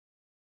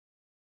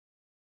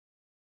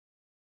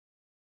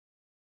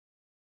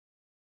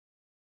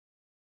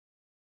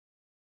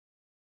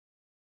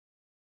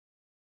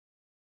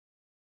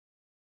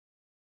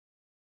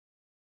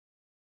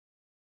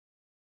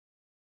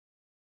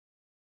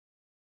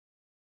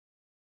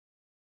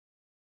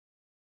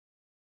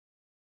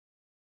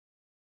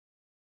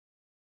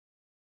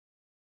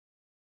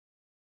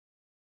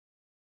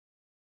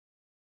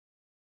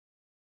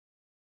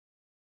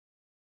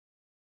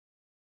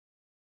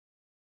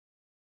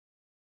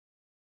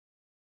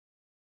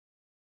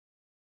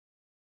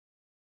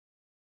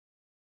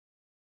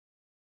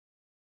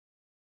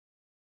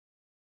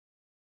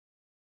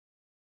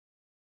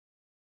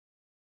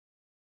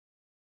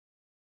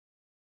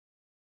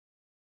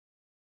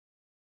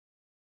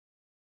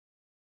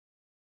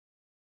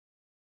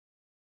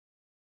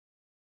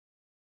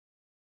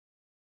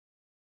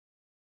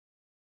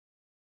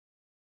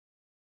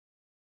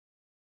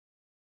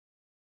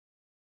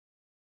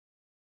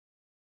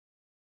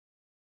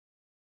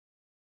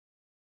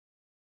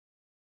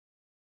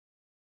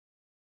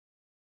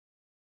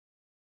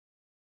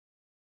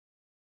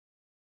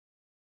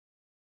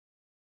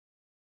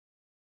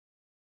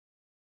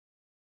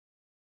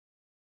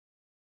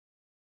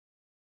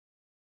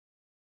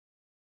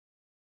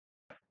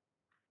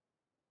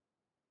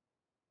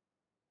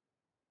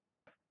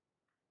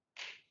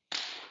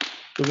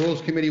The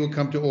Rules Committee will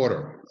come to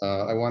order.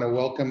 I want to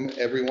welcome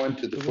everyone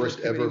to the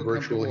first ever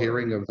virtual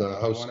hearing of the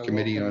House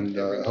Committee on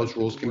House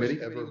Rules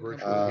Committee. I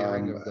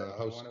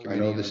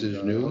know this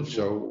is new,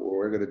 so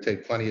we're going to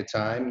take plenty of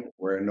time.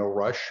 We're in no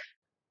rush.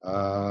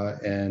 So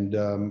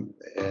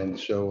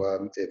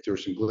if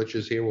there's some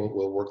glitches here,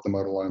 we'll work them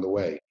out along the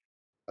way.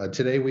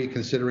 Today, we're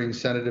considering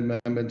Senate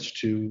amendments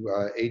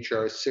to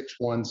H.R.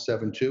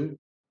 6172,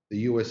 the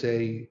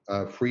USA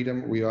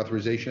Freedom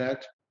Reauthorization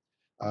Act.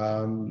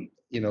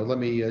 Let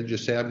me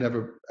just say I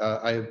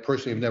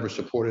personally have never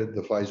supported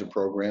the FISA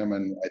program,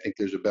 and I think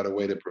there's a better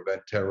way to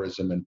prevent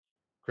terrorism and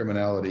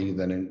criminality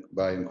than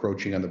by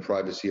encroaching on the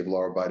privacy of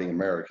law-abiding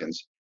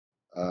Americans.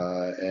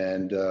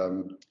 And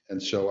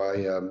so I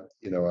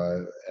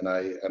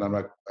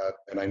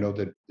know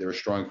that there are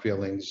strong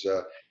feelings,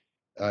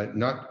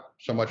 not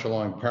so much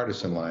along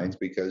partisan lines,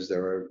 because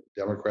there are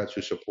Democrats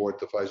who support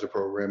the FISA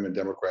program and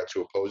Democrats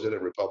who oppose it,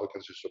 and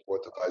Republicans who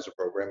support the FISA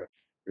program and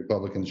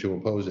Republicans who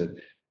oppose it.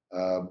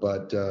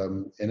 But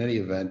in any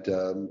event,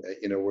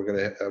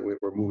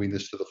 we're moving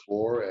this to the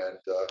floor, and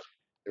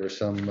there are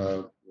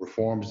some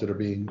reforms that are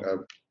being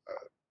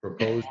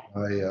proposed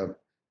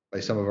by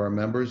some of our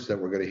members that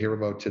we're going to hear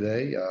about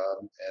today.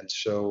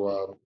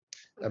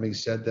 Having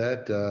said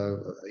that,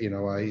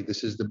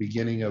 this is the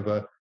beginning of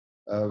the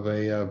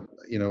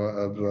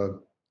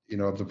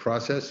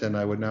process, and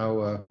I would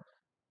now.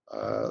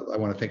 I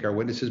want to thank our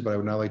witnesses, but I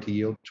would now like to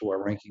yield to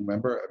our ranking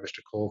member,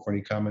 Mr. Cole, for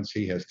any comments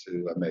he has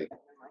to make.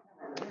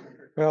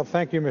 Well,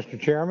 thank you, Mr.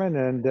 Chairman,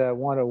 and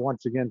want to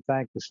once again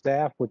thank the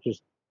staff, which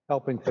is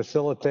helping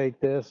facilitate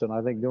this, and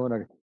I think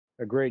doing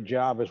a great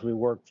job as we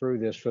work through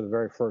this for the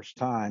very first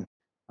time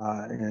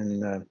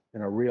in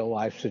a real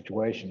life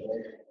situation.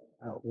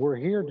 We're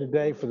here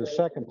today for the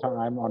second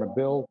time on a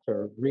bill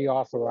to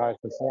reauthorize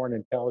the Foreign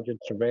Intelligence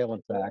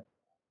Surveillance Act,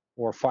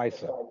 or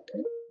FISA.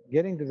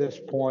 Getting to this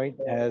point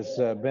has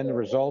been the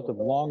result of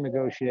a long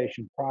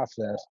negotiation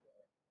process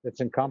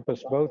that's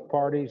encompassed both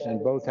parties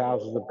and both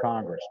houses of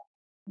Congress.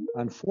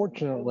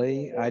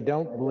 Unfortunately, I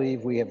don't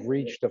believe we have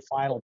reached a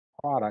final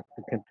product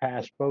that can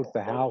pass both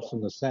the House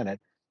and the Senate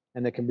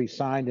and that can be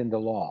signed into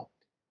law.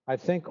 I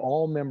think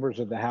all members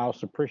of the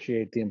House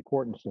appreciate the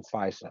importance of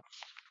FISA.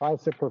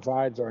 FISA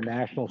provides our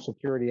national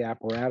security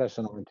apparatus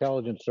and our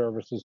intelligence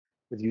services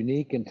with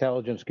unique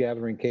intelligence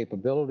gathering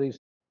capabilities,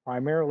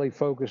 primarily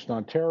focused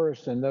on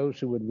terrorists and those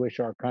who would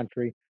wish our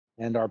country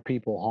and our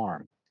people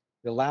harm.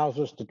 It allows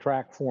us to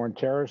track foreign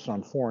terrorists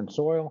on foreign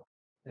soil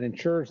and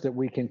ensures that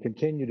we can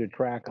continue to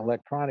track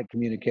electronic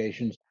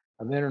communications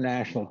of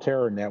international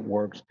terror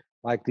networks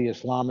like the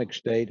Islamic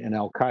State and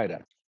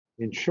Al-Qaeda.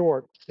 In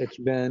short, it's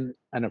been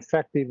an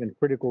effective and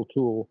critical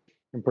tool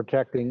in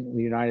protecting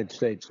the United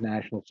States'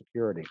 national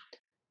security.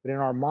 But in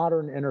our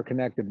modern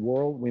interconnected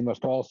world, we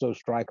must also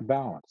strike a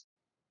balance.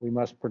 We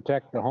must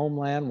protect the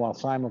homeland while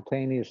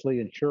simultaneously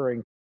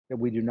ensuring that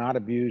we do not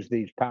abuse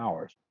these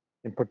powers.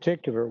 In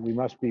particular, we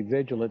must be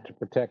vigilant to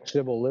protect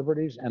civil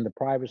liberties and the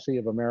privacy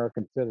of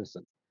American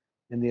citizens.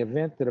 In the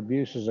event that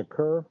abuses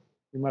occur,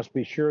 we must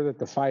be sure that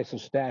the FISA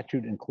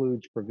statute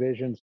includes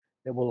provisions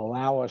that will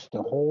allow us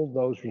to hold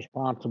those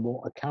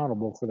responsible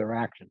accountable for their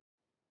actions.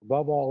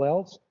 Above all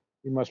else,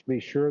 we must be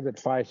sure that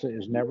FISA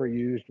is never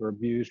used or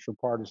abused for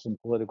partisan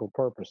political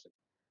purposes.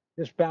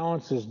 This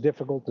balance is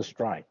difficult to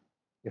strike.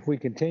 If we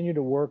continue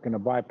to work in a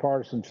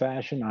bipartisan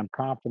fashion, I'm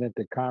confident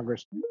that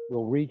Congress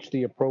will reach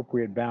the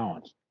appropriate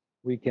balance.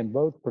 We can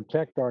both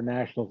protect our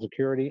national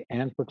security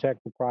and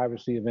protect the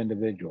privacy of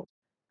individuals.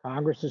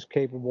 Congress is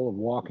capable of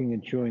walking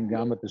and chewing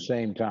gum at the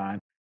same time,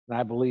 and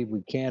I believe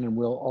we can and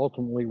will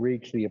ultimately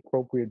reach the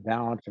appropriate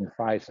balance in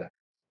FISA.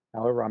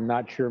 However, I'm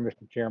not sure,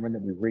 Mr. Chairman,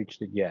 that we've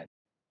reached it yet.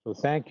 So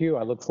thank you.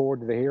 I look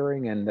forward to the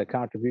hearing and the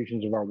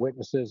contributions of our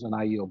witnesses, and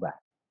I yield back.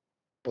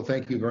 Well,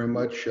 thank you very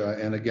much.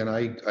 And again,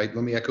 let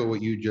me echo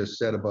what you just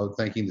said about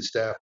thanking the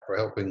staff for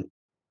helping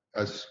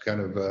us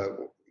kind of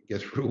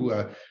get through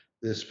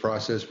this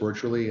process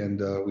virtually,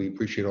 and we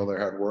appreciate all their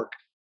hard work.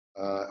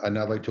 I'd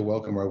now like to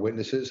welcome our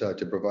witnesses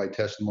to provide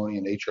testimony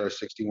in H.R.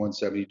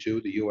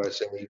 6172, the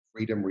USA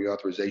Freedom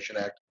Reauthorization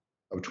Act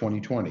of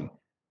 2020.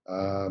 I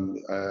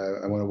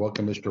want to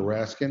welcome Mr.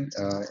 Raskin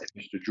and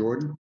Mr.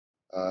 Jordan.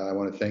 I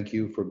want to thank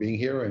you for being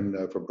here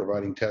and for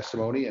providing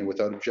testimony. And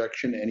without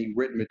objection, any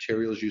written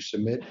materials you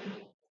submit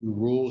through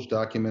rules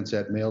documents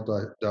at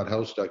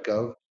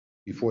mail.house.gov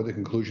before the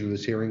conclusion of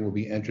this hearing will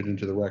be entered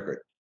into the record.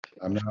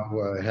 I'm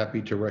now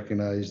happy to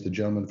recognize the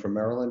gentleman from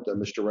Maryland,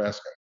 Mr.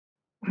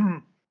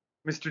 Raskin.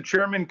 Mr.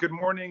 Chairman, good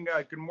morning.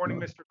 Good morning,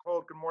 Mr.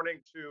 Cole. Good morning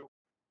to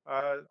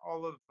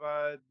all of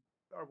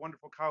our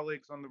wonderful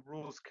colleagues on the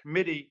Rules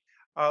Committee.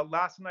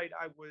 Last night,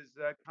 I was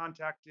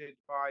contacted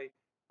by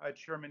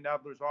Chairman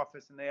Nadler's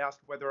office, and they asked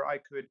whether I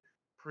could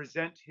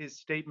present his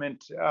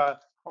statement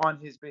on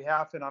his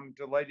behalf, and I'm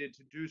delighted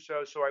to do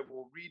so. So I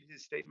will read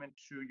his statement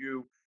to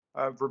you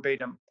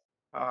verbatim,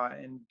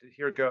 and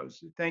here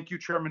goes. Thank you,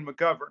 Chairman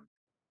McGovern.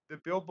 The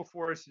bill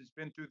before us has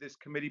been through this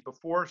committee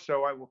before,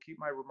 so I will keep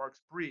my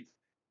remarks brief.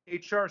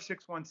 H.R.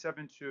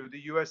 6172, the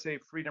USA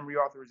Freedom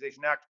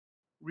Reauthorization Act,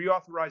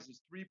 reauthorizes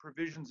 3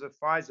 provisions of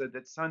FISA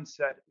that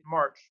sunset in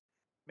March,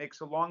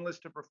 makes a long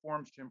list of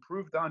reforms to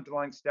improve the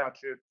underlying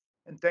statute,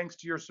 and thanks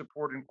to your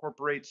support,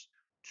 incorporates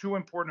 2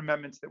 important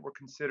amendments that were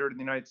considered in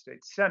the United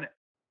States Senate.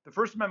 The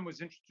first amendment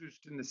was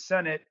introduced in the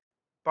Senate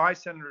by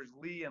Senators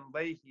Lee and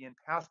Leahy and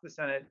passed the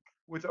Senate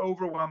with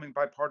overwhelming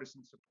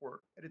bipartisan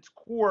support. At its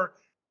core,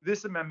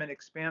 this amendment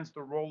expands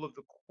the role of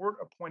the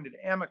court-appointed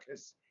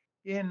amicus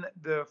in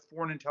the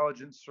Foreign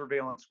Intelligence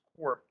Surveillance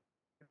Court.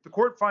 If the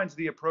court finds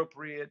the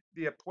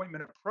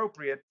appointment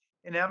appropriate,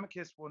 an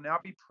amicus will now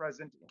be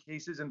present in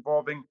cases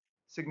involving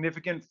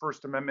significant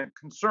First Amendment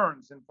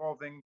concerns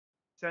involving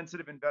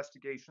sensitive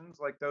investigations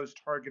like those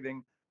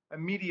targeting a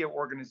media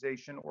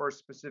organization or a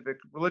specific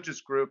religious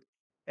group,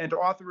 and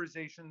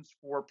authorizations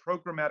for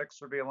programmatic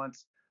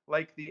surveillance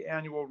like the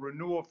annual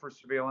renewal for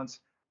surveillance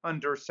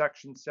under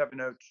Section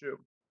 702.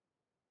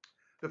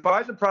 The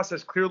FISA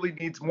process clearly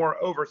needs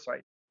more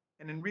oversight,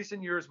 and in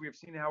recent years we have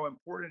seen how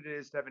important it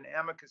is to have an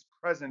amicus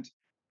present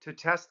to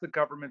test the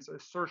government's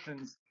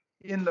assertions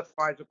in the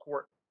FISA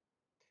court.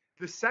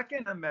 The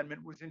second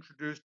amendment was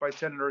introduced by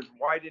Senators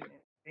Wyden and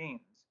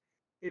Ames.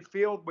 It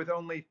failed with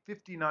only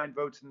 59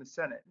 votes in the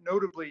Senate.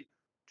 Notably,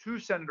 2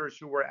 senators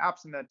who were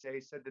absent that day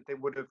said that they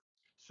would have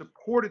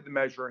supported the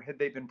measure had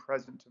they been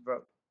present to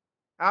vote.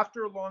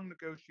 After a long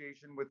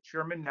negotiation with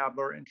Chairman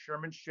Nadler and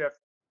Chairman Schiff,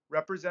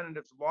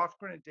 Representatives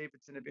Lofgren and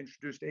Davidson have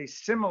introduced a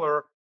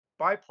similar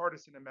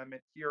bipartisan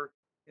amendment here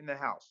in the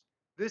House.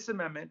 This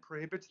amendment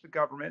prohibits the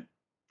government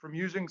from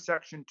using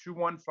Section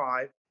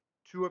 215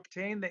 to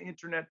obtain the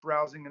internet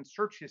browsing and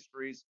search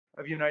histories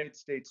of United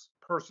States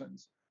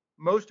persons.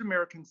 Most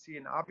Americans see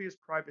an obvious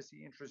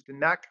privacy interest in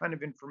that kind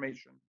of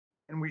information,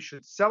 and we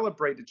should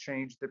celebrate a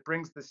change that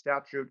brings the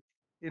statute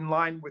in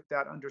line with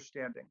that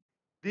understanding.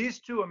 These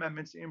 2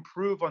 amendments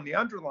improve on the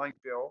underlying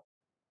bill,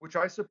 which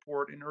I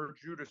support and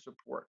urge you to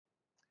support.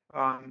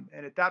 And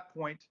at that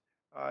point,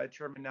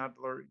 Chairman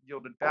Nadler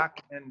yielded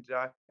back. And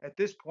at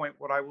this point,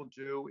 what I will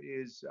do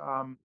is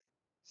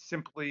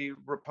simply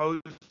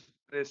repose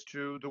this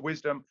to the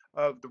wisdom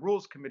of the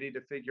Rules Committee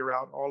to figure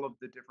out all of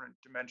the different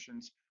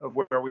dimensions of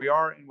where we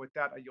are. And with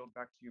that, I yield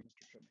back to you,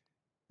 Mr. Chairman.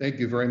 Thank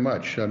you very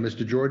much.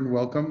 Mr. Jordan,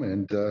 welcome,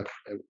 and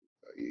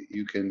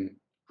you can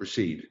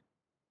proceed.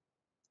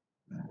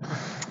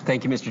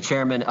 Thank you, Mr.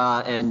 Chairman,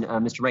 and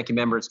Mr. Ranking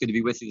Member. It's good to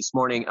be with you this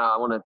morning. I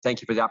want to thank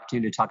you for the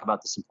opportunity to talk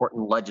about this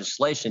important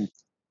legislation.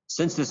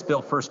 Since this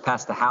bill first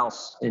passed the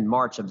House in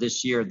March of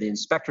this year, the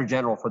Inspector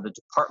General for the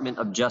Department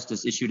of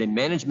Justice issued a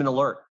management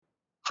alert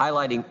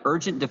highlighting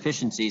urgent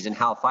deficiencies in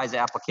how FISA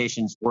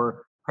applications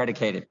were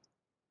predicated.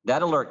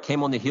 That alert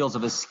came on the heels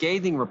of a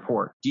scathing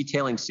report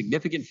detailing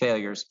significant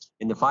failures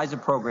in the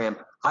FISA program,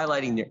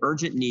 highlighting the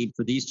urgent need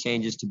for these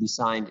changes to be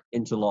signed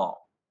into law.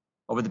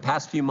 Over the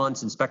past few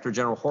months, Inspector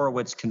General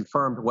Horowitz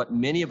confirmed what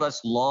many of us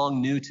long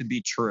knew to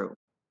be true.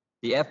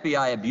 The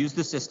FBI abused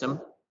the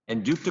system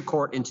and duped a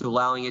court into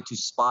allowing it to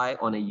spy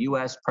on a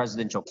U.S.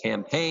 presidential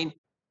campaign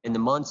in the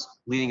months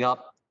leading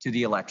up to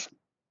the election.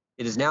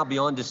 It is now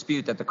beyond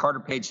dispute that the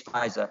Carter Page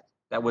FISA,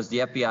 that was the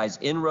FBI's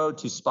inroad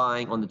to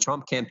spying on the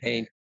Trump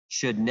campaign,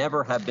 should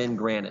never have been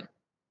granted.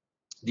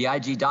 The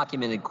IG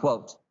documented,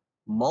 quote,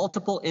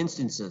 multiple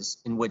instances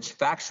in which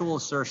factual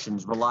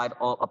assertions relied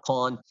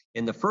upon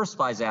in the first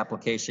FISA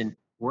application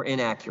were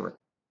inaccurate,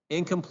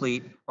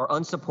 incomplete, or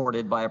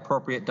unsupported by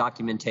appropriate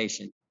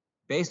documentation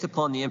based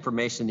upon the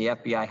information the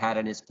FBI had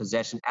in its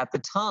possession at the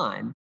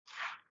time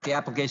the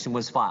application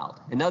was filed.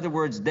 In other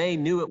words, they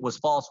knew it was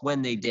false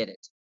when they did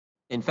it.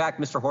 In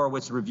fact, Mr.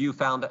 Horowitz's review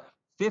found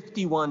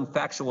 51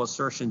 factual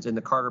assertions in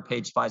the Carter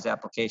Page FISA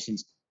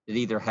applications that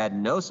either had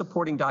no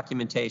supporting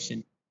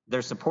documentation,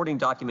 their supporting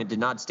document did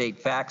not state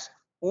facts,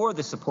 or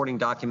the supporting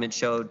document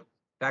showed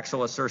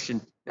factual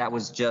assertion that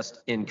was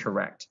just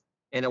incorrect.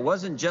 And it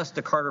wasn't just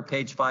the Carter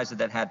Page FISA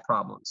that had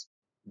problems.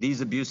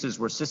 These abuses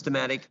were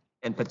systematic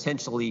and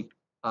potentially,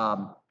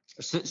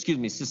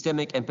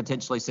 systemic and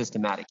potentially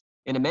systematic.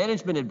 In a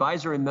management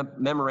advisory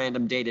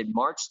memorandum dated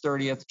March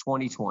 30th,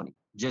 2020,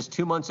 just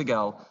 2 months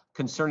ago,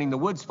 concerning the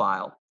Woods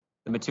file,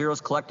 the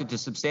materials collected to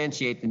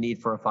substantiate the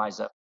need for a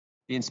FISA,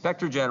 the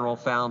Inspector General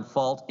found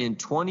fault in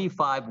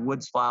 25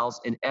 Woods files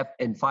and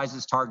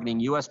FISAs targeting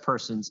U.S.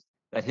 persons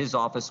that his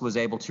office was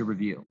able to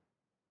review.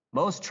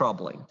 Most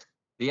troubling,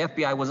 the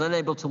FBI was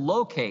unable to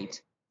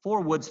locate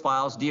 4 Woods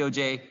files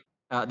DOJ,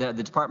 the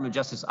Department of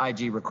Justice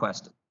IG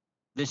requested.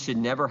 This should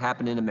never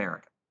happen in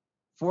America.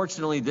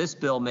 Fortunately, this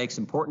bill makes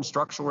important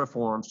structural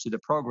reforms to the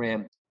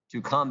program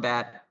to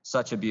combat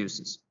such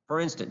abuses. For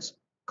instance,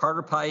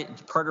 Carter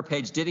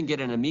Page didn't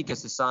get an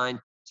amicus assigned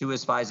to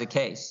his FISA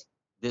case.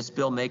 This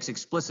bill makes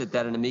explicit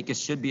that an amicus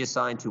should be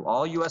assigned to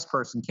all U.S.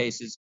 person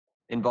cases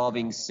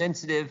involving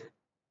sensitive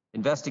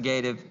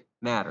investigative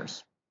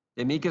matters.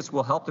 The amicus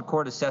will help the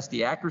court assess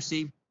the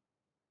accuracy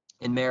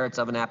and merits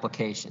of an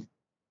application.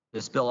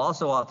 This bill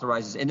also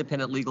authorizes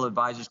independent legal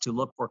advisors to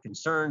look for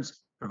concerns,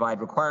 provide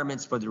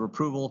requirements for the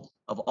approval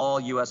of all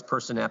U.S.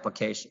 person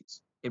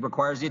applications. It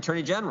requires the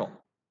Attorney General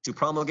to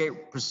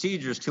promulgate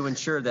procedures to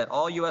ensure that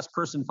all U.S.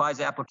 person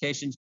FISA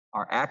applications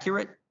are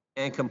accurate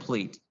and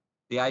complete.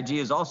 The IG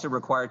is also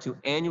required to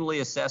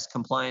annually assess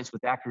compliance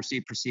with accuracy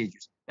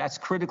procedures. That's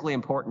critically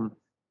important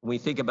when we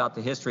think about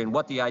the history and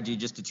what the IG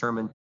just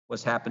determined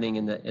was happening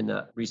in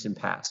the recent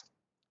past.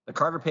 The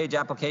Carter Page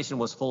application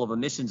was full of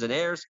omissions and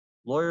errors.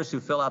 Lawyers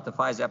who fill out the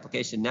FISA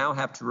application now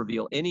have to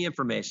reveal any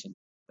information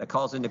that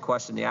calls into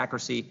question the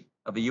accuracy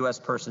of a U.S.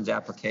 person's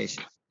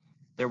application.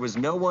 There was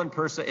no one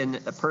person in the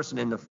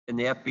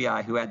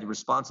FBI who had the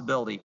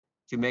responsibility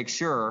to make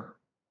sure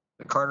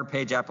the Carter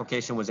Page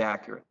application was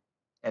accurate.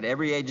 At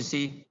every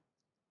agency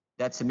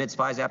that submits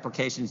FISA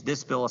applications,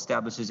 this bill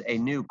establishes a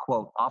new,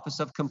 quote, Office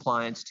of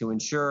Compliance to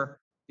ensure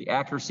the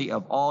accuracy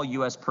of all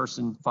U.S.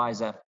 person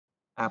FISA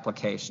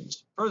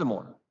applications.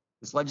 Furthermore,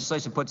 this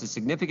legislation puts a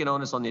significant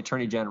onus on the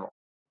Attorney General.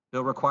 The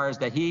bill requires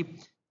that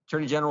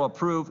Attorney General,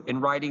 approve in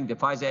writing the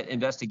FISA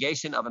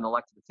investigation of an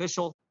elected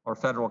official or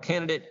federal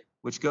candidate,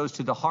 which goes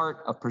to the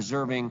heart of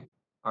preserving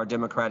our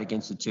democratic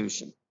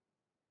institution.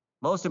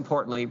 Most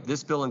importantly,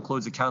 this bill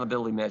includes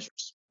accountability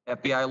measures.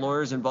 FBI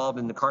lawyers involved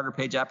in the Carter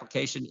Page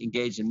application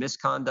engaged in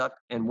misconduct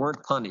and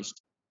weren't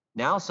punished.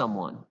 Now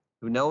someone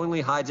who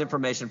knowingly hides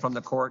information from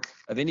the court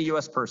of any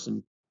U.S.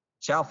 person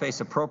shall face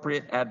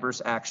appropriate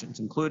adverse actions,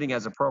 including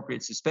as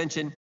appropriate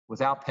suspension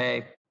without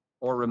pay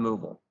or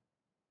removal.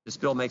 This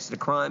bill makes it a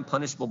crime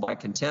punishable by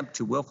contempt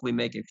to willfully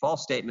make a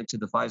false statement to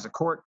the FISA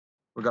court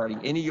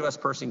regarding any U.S.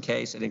 person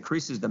case. It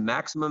increases the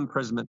maximum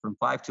imprisonment from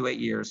 5 to 8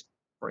 years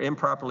for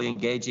improperly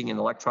engaging in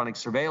electronic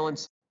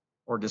surveillance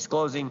or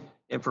disclosing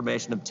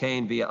information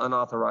obtained via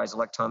unauthorized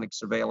electronic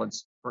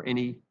surveillance for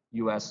any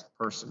U.S.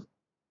 person.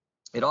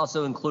 It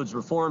also includes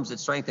reforms that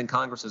strengthen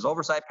Congress's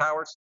oversight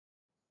powers.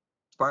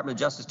 The Department of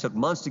Justice took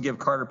months to give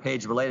Carter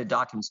Page related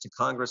documents to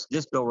Congress.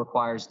 This bill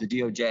requires the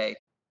DOJ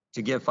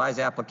to give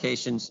FISA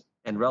applications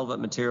and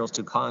relevant materials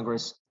to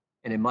Congress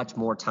in a much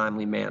more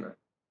timely manner.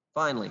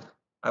 Finally,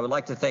 I would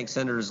like to thank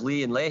Senators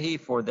Lee and Leahy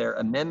for their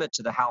amendment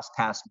to the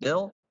House-passed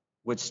bill,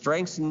 which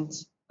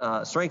strengthens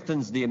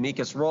the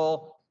amicus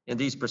role in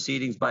these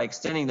proceedings by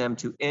extending them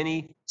to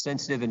any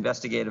sensitive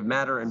investigative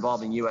matter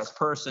involving U.S.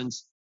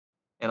 persons.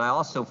 And I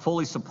also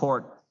fully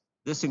support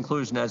this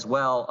inclusion as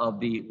well of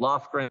the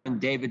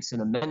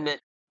Lofgren-Davidson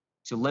amendment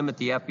to limit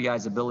the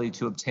FBI's ability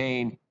to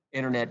obtain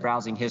internet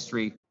browsing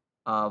history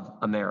of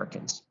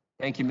Americans.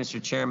 Thank you,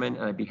 Mr. Chairman,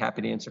 and I'd be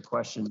happy to answer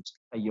questions.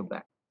 I yield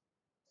back.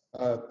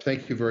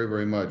 Thank you very,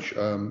 very much.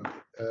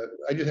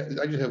 I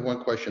just have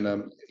one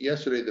question.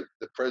 Yesterday,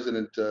 the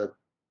president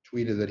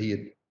tweeted that he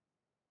had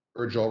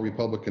urged all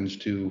Republicans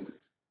to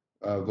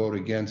vote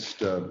against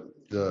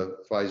the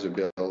FISA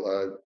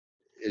bill.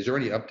 Is there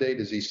any update?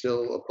 Is he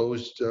still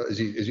opposed? Is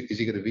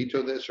he going to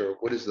veto this, or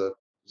what is the?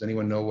 Does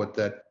anyone know what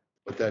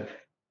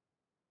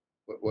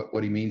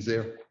he means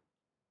there?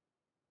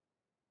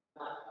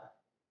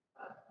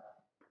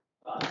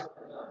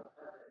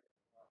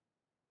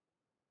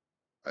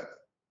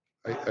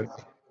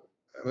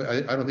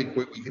 I don't think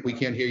we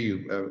can't hear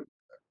you.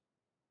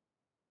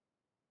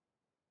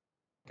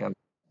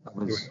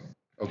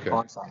 Okay. Oh,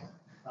 I'm sorry.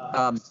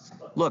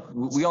 Look,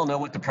 we all know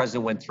what the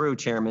president went through,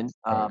 Chairman.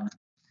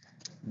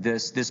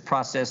 This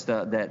process,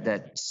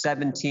 that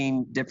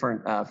 17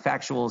 different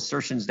factual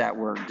assertions that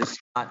were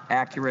just not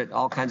accurate,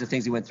 all kinds of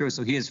things he went through.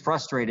 So he is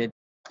frustrated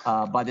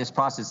by this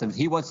process, and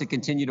he wants to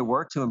continue to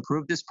work to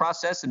improve this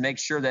process and make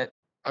sure that.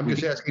 I'm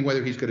just asking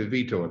whether he's going to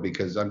veto it,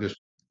 because I'm just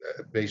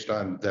based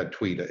on that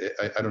tweet.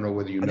 I don't know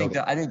whether you know.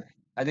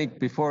 I think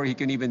before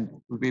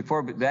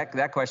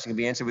that question can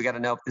be answered, we got to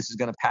know if this is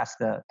going to pass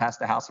the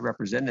House of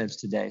Representatives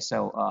today.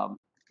 So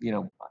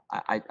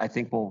I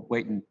think we'll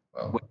wait and.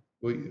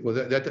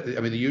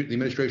 The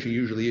administration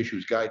usually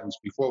issues guidance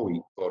before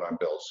we vote on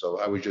bills. So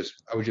I was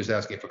just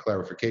asking for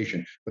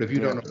clarification. But if you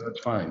don't know,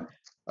 that's fine.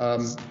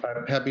 I'm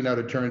happy now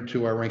to turn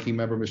to our ranking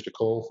member, Mr.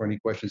 Cole, for any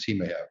questions he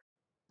may have.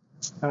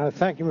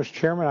 Thank you, Mr.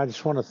 Chairman. I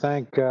just want to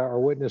thank our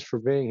witness for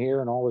being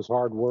here and all his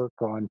hard work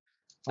on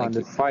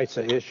the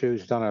FISA issue.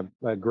 He's done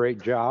a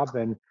great job.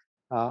 And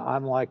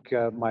unlike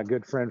my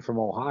good friend from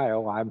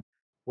Ohio, I'm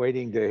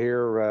waiting to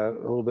hear a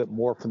little bit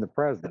more from the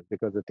president,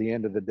 because at the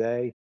end of the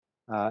day,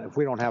 if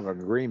we don't have an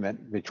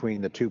agreement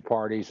between the two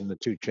parties and the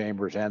two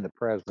chambers and the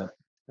president,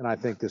 then I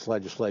think this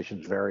legislation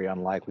is very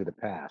unlikely to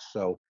pass.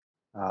 So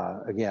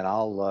again,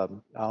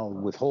 I'll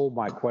withhold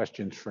my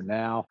questions for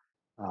now,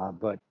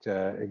 but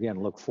again,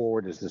 look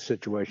forward as the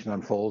situation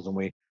unfolds and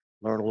we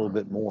learn a little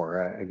bit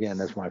more. Again,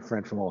 as my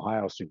friend from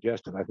Ohio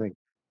suggested, I think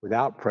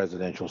without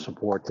presidential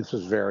support, this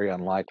is very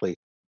unlikely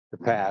to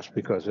pass,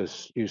 because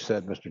as you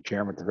said, Mr.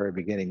 Chairman, at the very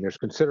beginning, there's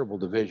considerable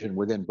division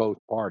within both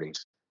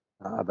parties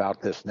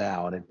about this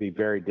now, and it'd be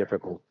very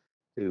difficult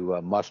to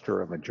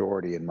muster a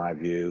majority, in my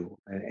view,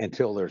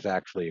 until there's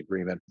actually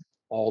agreement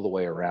all the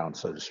way around,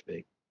 so to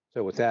speak.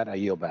 So with that, I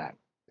yield back.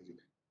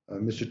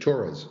 Mr.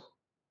 Torres.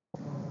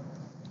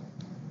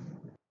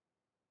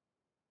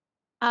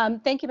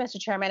 Thank you, Mr.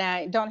 Chairman.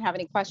 I don't have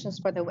any questions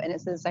for the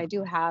witnesses. I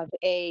do have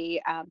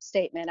a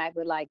statement I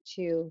would like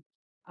to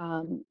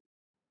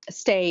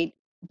state,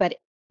 but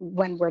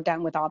when we're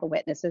done with all the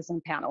witnesses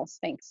and panels.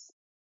 Thanks.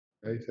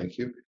 Okay, thank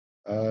you.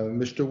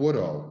 Mr.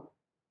 Woodall.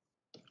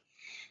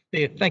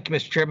 Yeah, thank you,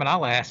 Mr. Chairman.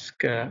 I'll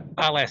ask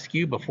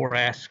you before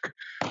I ask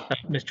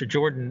Mr.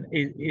 Jordan.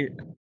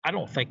 I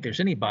don't think there's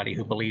anybody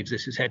who believes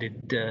this is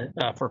headed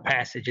for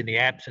passage in the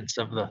absence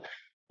of the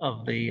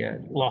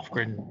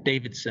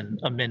Lofgren-Davidson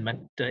amendment.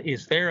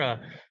 Is there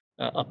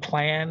a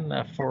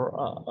plan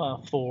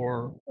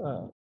for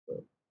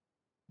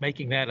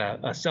making that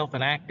a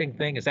self-enacting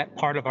thing? Is that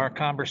part of our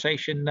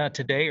conversation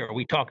today, or are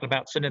we talking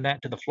about sending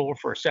that to the floor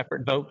for a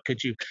separate vote?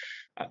 Could you,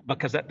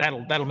 because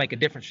that'll make a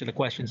difference to the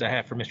questions I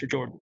have for Mr.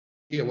 Jordan.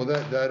 Yeah, well,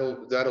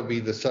 that'll be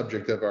the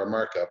subject of our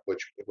markup,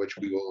 which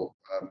we will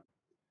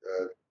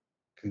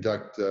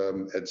conduct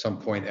at some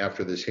point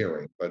after this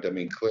hearing. But I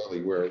mean,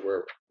 clearly,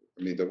 we're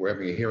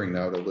having a hearing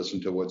now to listen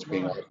to what's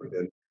being offered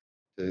and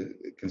to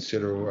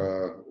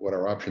consider what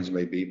our options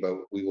may be. But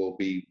we will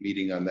be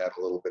meeting on that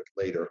a little bit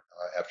later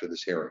after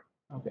this hearing.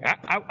 Okay,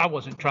 I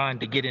wasn't trying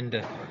to get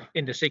into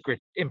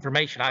secret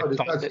information. I No, it's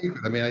thought not that,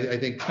 secret. I mean, I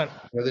think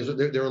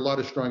there are a lot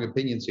of strong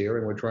opinions here,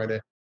 and we're trying to,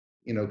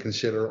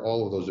 consider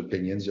all of those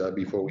opinions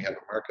before we have a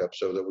markup,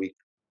 so that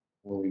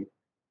when we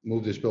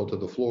move this bill to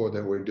the floor,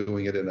 that we're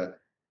doing it in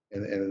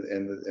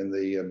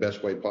the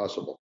best way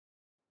possible.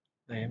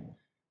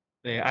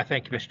 I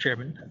thank you, Mr.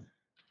 Chairman.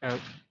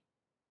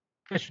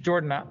 Mr.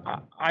 Jordan,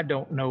 I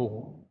don't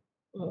know.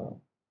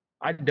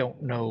 I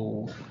don't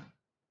know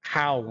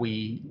how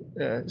we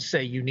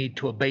say you need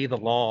to obey the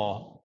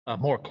law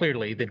more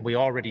clearly than we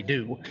already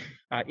do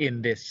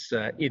in this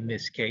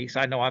case.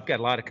 I know I've got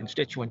a lot of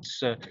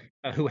constituents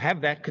who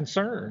have that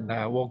concern.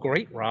 Well,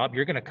 great, Rob,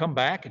 you're going to come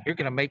back and you're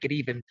going to make it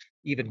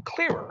even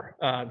clearer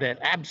that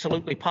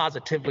absolutely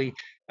positively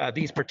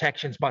these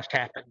protections must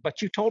happen.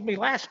 But you told me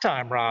last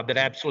time, Rob, that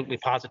absolutely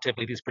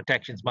positively these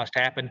protections must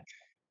happen,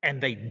 and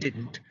they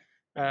didn't.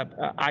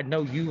 I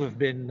know you have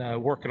been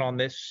working on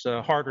this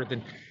harder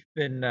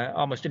than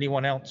almost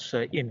anyone else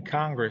in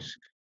Congress.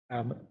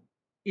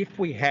 If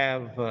we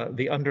have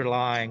the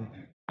underlying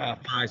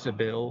FISA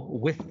bill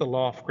with the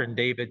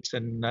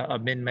Lofgren-Davidson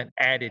amendment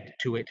added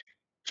to it,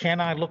 can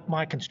I look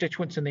my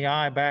constituents in the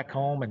eye back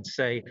home and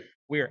say,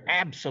 we are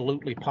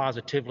absolutely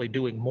positively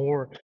doing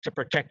more to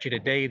protect you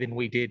today than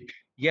we did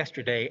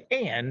yesterday,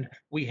 and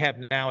we have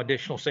now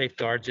additional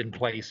safeguards in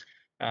place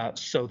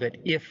so that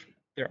if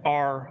there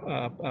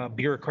are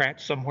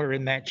bureaucrats somewhere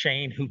in that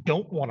chain who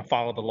don't want to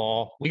follow the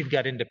law, we've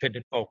got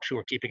independent folks who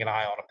are keeping an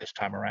eye on them this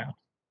time around.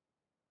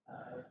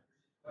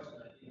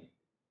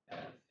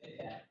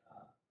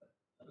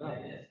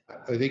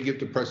 I think you have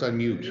to press on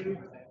mute.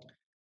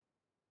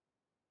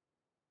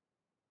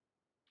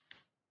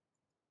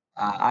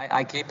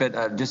 I keep it,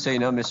 just so you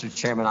know, Mr.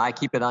 Chairman, I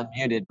keep it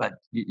unmuted, but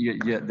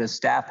the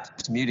staff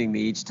is muting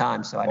me each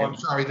time, so I Oh, didn't. I'm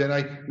sorry, then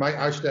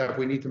our staff,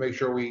 we need to make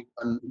sure we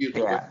unmute.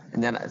 Yeah,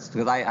 and then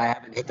because I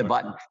haven't hit the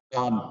button.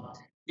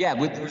 Yeah,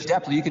 there's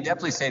definitely, you can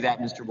definitely say that,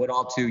 Mr.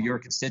 Woodall, to your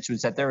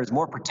constituents, that there is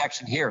more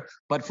protection here.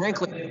 But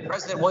frankly, if the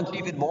president wants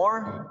even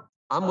more,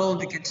 I'm willing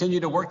to continue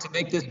to work to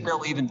make this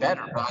bill even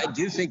better. But I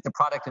do think the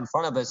product in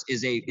front of us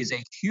is a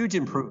huge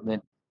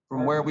improvement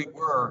from where we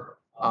were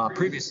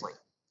previously.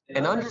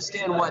 And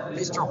understand what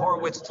Mr.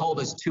 Horowitz told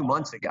us 2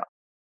 months ago.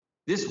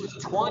 This was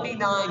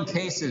 29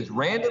 cases,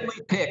 randomly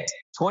picked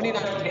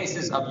 29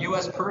 cases of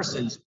U.S.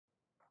 persons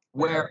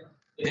where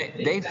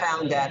they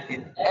found that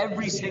in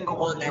every single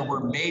one there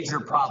were major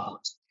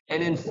problems.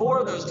 And in 4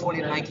 of those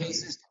 29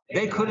 cases,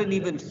 they couldn't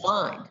even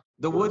find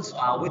the Woods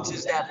file, which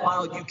is that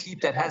file you keep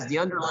that has the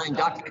underlying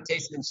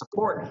documentation and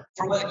support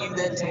for what you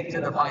then take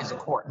to the FISA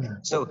court.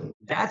 So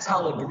that's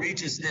how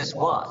egregious this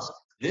was.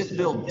 This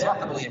bill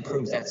definitely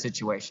improves that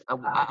situation.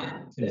 I'm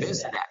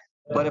convinced of that.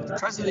 But if the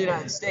President of the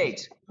United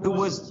States, who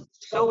was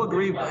so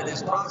aggrieved by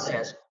this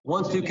process,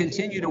 wants to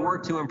continue to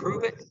work to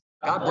improve it,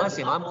 God bless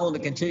him. I'm willing to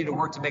continue to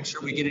work to make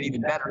sure we get it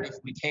even better if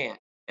we can.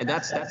 And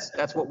that's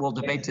what we'll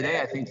debate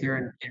today, I think,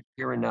 here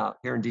in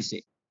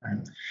DC.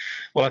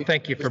 Well, I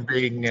thank you for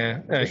being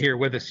here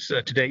with us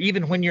today,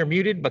 even when you're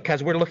muted,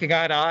 because we're looking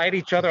eye to eye at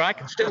each other. I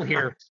can still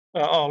hear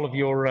all of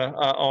your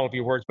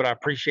words, but I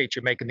appreciate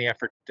you making the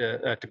effort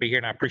to be here,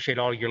 and I appreciate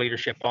all your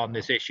leadership on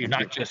this issue,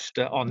 not just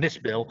on this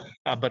bill,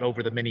 but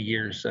over the many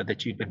years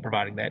that you've been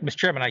providing that. Mr.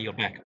 Chairman, I yield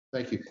back.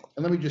 Thank you.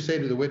 And let me just say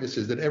to the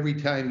witnesses that every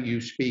time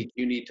you speak,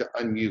 you need to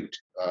unmute.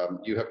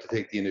 You have to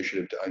take the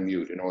initiative to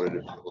unmute in order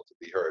to be able to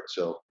be heard.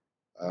 So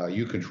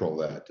you control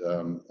that.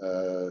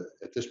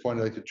 At this point,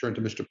 I'd like to turn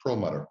to Mr.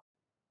 Perlmutter.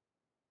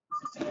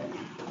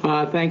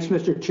 Thanks,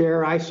 Mr.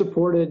 Chair. I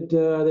supported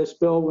this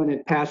bill when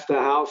it passed the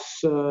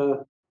House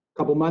a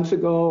couple months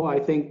ago. I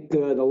think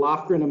the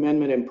Lofgren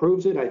amendment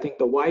improves it. I think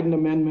the Wyden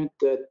amendment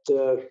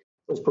that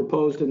was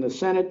proposed in the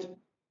Senate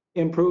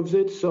improves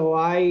it. So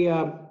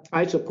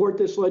I support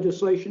this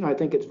legislation. I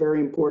think it's very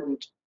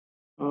important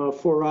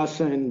for us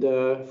and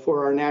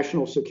for our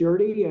national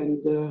security.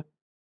 And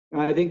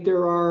I think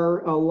there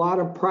are a lot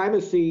of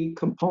privacy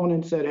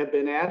components that have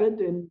been added.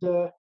 And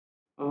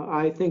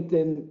I think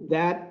then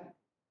that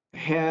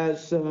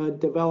has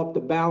developed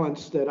a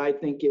balance that I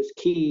think is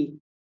key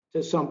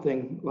to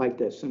something like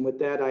this. And with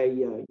that, I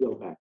yield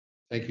back.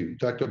 Thank you.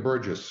 Dr.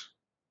 Burgess.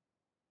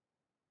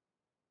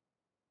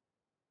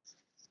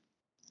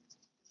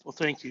 Well,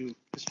 thank you,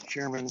 Mr.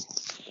 Chairman.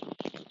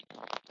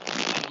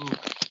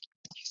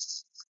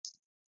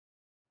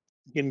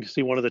 Beginning to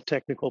see one of the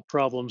technical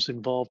problems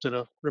involved in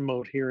a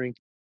remote hearing.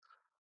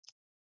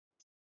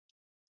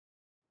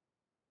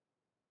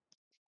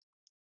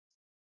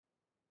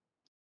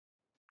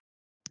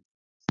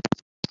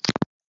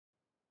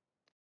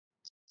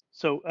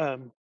 So,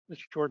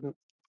 Mr. Jordan,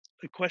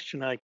 the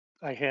question I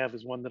have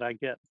is one that I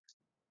get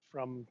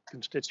from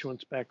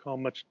constituents back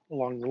home, much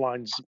along the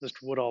lines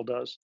Mr. Woodall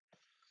does.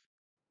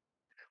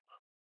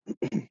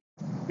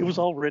 It was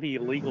already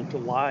illegal to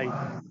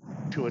lie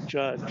to a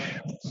judge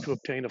to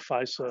obtain a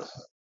FISA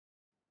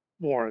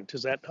warrant.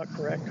 Is that not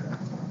correct?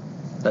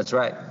 That's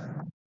right.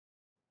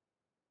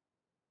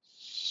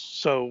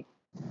 So,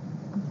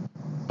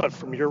 but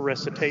from your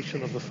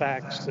recitation of the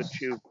facts that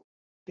you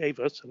gave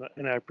us,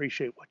 and I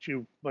appreciate what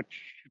you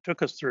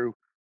took us through,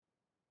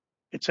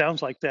 it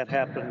sounds like that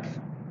happened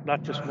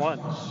not just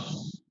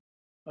once,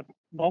 but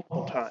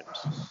multiple times.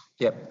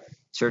 Yep,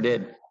 sure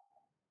did.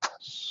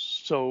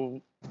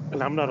 So,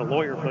 and I'm not a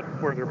lawyer,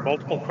 but were there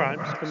multiple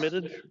crimes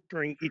committed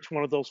during each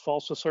one of those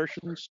false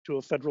assertions to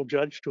a federal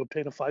judge to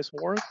obtain a FISA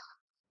warrant?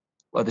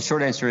 Well, the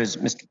short answer is,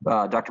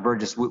 Dr.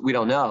 Burgess, we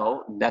don't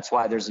know. That's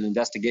why there's an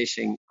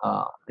investigation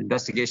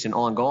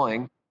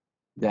ongoing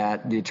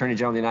that the Attorney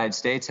General of the United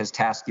States has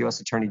tasked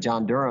U.S. Attorney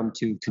John Durham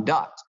to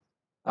conduct.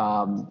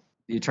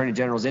 The Attorney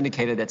General has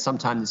indicated that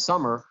sometime this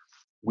summer,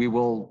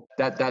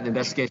 that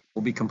investigation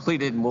will be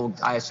completed, and we'll,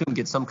 I assume,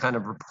 get some kind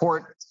of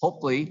report,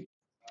 hopefully,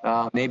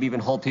 maybe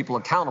even hold people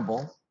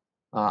accountable.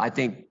 I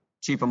think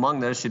chief among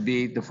those should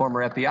be the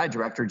former FBI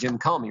director, Jim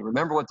Comey.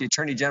 Remember what the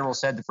Attorney General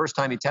said the first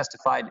time he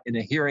testified in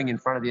a hearing in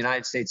front of the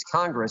United States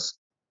Congress.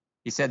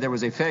 He said there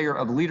was a failure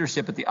of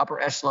leadership at the upper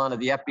echelon of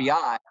the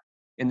FBI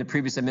in the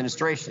previous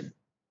administration.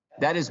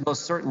 That is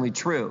most certainly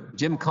true.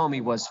 Jim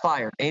Comey was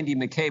fired. Andy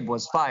McCabe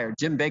was fired.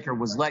 Jim Baker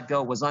was let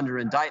go, was under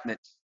indictment.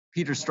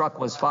 Peter Strzok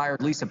was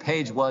fired. Lisa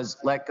Page was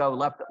let go,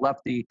 left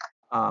the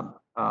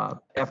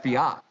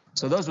FBI.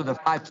 So those were the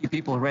 5 key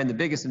people who ran the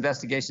biggest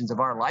investigations of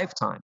our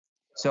lifetime.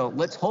 So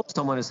let's hope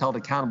someone is held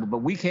accountable, but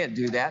we can't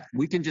do that.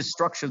 We can just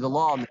structure the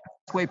law in the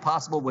best way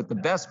possible with the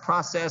best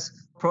process,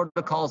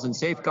 protocols, and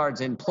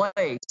safeguards in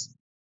place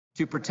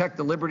to protect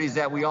the liberties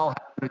that we all have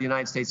under the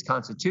United States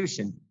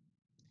Constitution.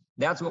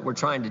 That's what we're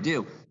trying to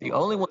do. The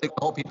only one that can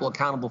hold people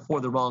accountable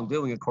for the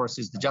wrongdoing, of course,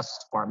 is the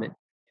Justice Department,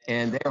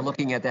 and they are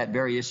looking at that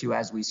very issue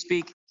as we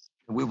speak.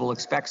 And we will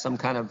expect some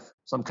kind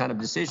of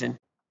decision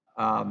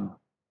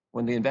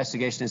when the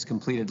investigation is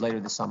completed later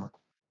this summer.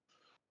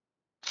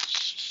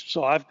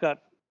 So I've got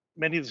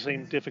many of the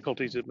same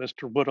difficulties that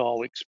Mr.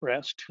 Woodall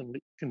expressed, and the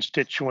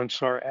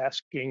constituents are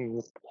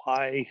asking,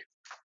 why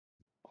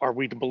are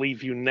we to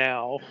believe you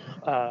now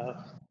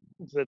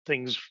that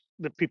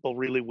people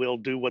really will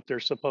do what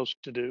they're supposed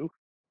to do?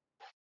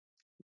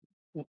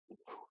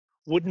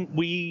 Wouldn't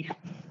we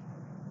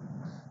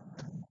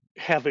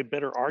have a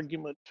better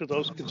argument to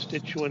those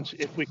constituents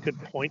if we could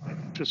point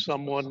to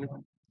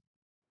someone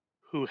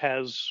who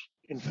has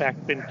in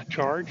fact been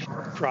charged,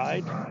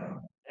 tried,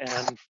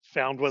 and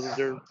found whether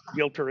they're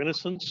guilt or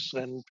innocence?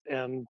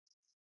 And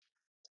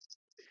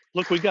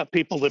look, we got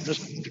people that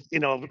just,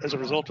 as a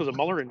result of the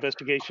Mueller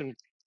investigation,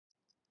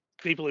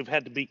 people who've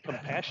had to be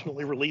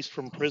compassionately released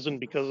from prison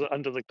because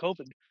under the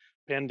COVID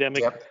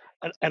pandemic. Yep.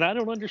 And I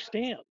don't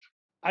understand.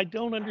 I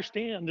don't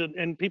understand.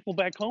 And people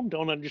back home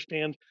don't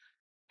understand.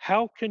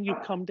 How can you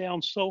come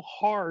down so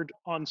hard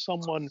on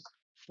someone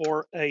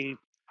for a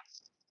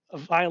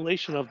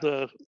violation of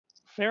the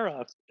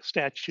FARA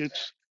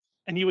statutes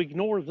and you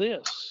ignore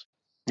this?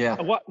 Yeah.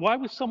 Why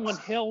was someone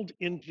held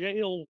in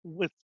jail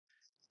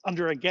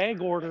under a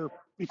gag order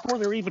before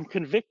they're even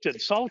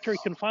convicted, solitary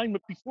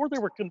confinement before they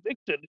were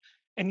convicted?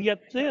 And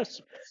yet this,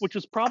 which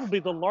is probably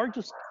the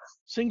largest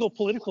single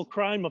political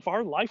crime of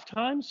our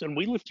lifetimes, and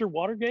we lived through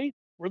Watergate,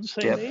 we're the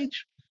same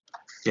age.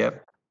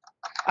 Yep.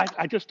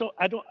 I just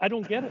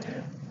don't get it.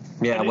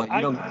 Yeah. And Well,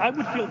 you don't. I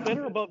would feel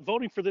better about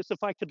voting for this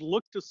if I could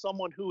look to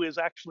someone who is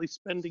actually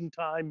spending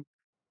time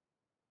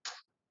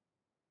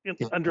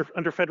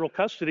under federal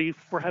custody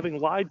for having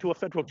lied to a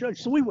federal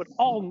judge. So we would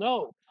all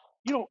know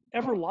you don't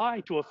ever lie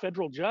to a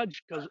federal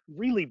judge because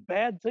really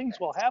bad things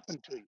will happen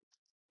to you.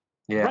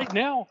 Yeah. Right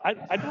now, I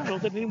don't know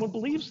that anyone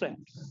believes that.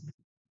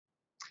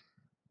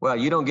 Well,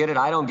 you don't get it.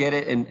 I don't get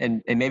it.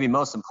 And maybe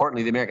most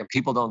importantly, the American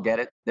people don't get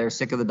it. They're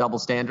sick of the double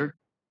standard.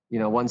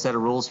 One set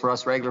of rules for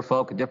us regular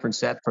folk, a different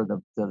set for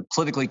the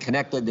politically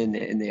connected in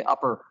the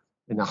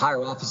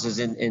higher offices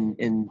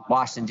in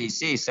Washington,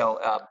 D.C. So,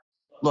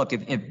 look,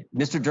 if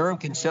Mr. Durham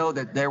can show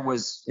that there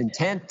was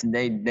intent and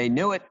they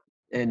knew it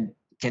and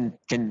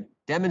can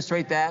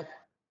demonstrate that,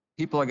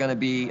 people are going to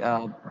be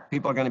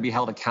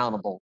held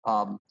accountable.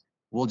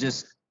 We'll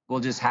just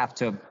have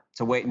to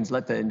wait and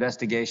let the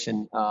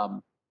investigation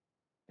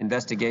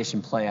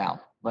play out.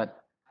 But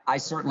I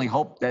certainly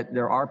hope that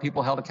there are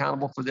people held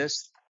accountable for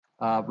this.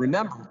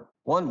 Remember,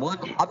 one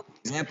other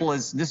example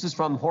this is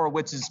from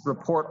Horowitz's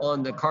report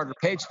on the Carter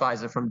Page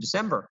FISA from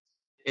December,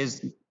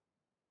 is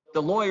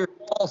the lawyer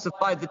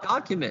falsified the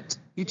document.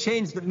 He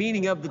changed the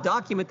meaning of the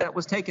document that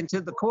was taken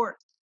to the court.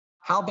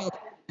 How about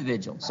that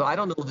individual? So I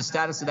don't know the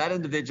status of that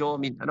individual. I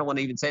mean, I don't want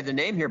to even say the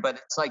name here, but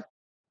it's like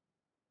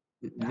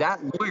that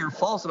lawyer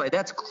falsified.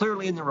 That's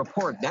clearly in the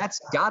report. That's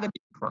got to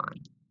be a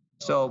crime.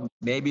 So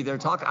maybe they're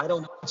talking. I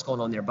don't know what's going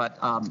on there, but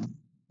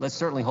let's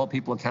certainly hold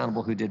people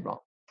accountable who did wrong.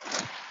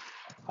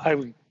 I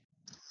would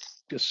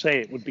just say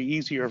it would be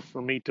easier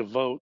for me to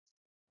vote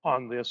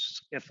on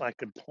this if I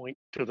could point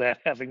to that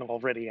having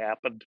already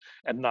happened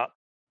and not,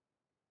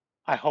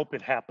 I hope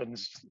it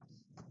happens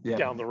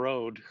down the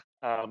road.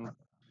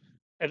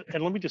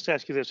 And let me just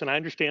ask you this, and I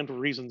understand the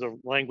reason the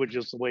language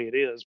is the way it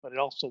is, but it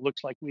also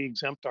looks like we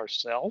exempt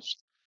ourselves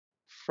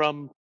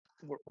from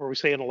where we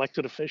say an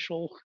elected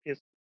official.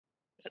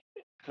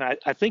 And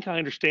I think I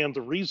understand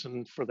the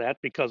reason for that,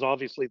 because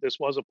obviously this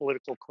was a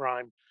political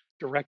crime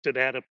directed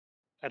at a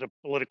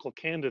political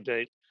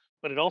candidate,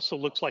 but it also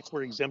looks like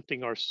we're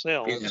exempting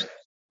ourselves.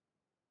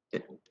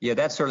 Yeah,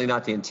 that's certainly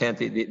not the intent.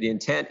 The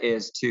intent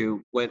is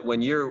to,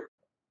 when you're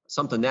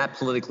something that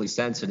politically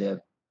sensitive,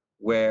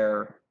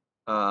 where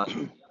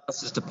the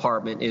Justice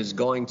Department is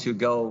going to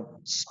go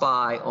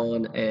spy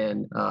on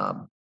an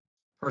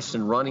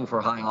person running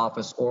for high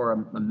office or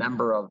a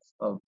member of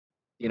the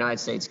United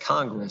States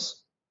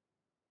Congress,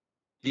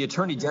 the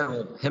Attorney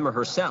General, him or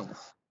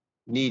herself,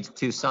 needs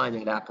to sign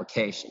that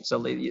application. So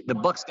the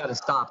buck's got to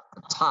stop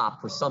at the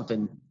top for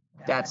something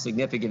that's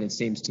significant, it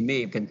seems to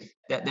me.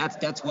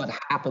 That's what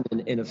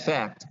happened in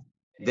effect.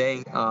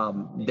 They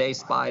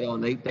spied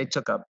on, they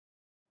took a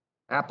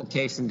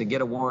application to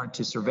get a warrant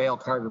to surveil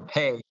Carter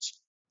Page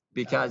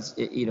because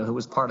it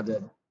was part of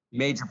the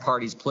major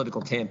party's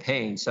political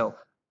campaign. So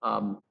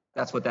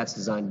that's what that's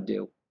designed to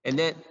do. And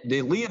then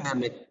the Lee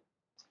Amendment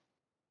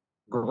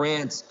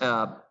grants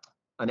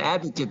an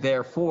advocate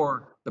there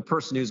for the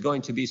person who's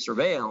going to be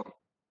surveilled.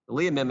 The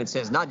Lee Amendment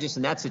says not just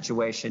in that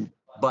situation,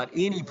 but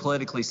any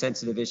politically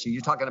sensitive issue.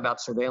 You're talking about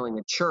surveilling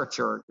a church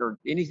or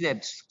anything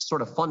that's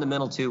sort of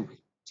fundamental to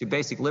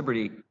basic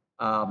liberty.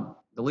 The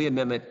Lee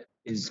Amendment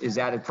is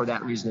added for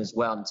that reason as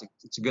well. And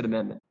it's a good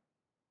amendment.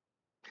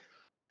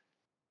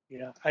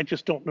 Yeah, I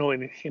just don't know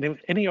in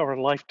any of our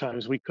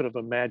lifetimes we could have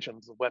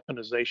imagined the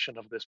weaponization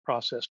of this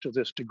process to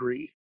this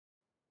degree.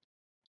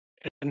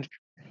 And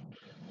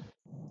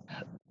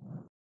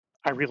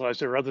I realize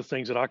there are other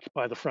things that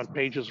occupy the front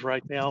pages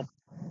right now,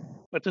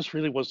 but this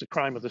really was the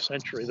crime of the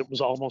century that was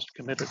almost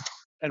committed.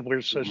 And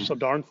we're so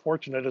darn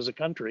fortunate as a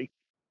country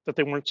that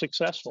they weren't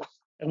successful.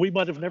 And we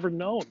might have never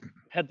known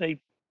had they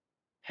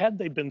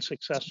been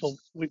successful,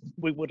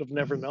 we would have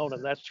never known.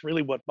 And that's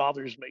really what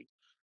bothers me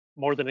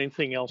more than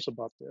anything else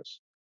about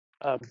this.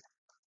 I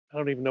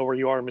don't even know where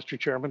you are, Mr.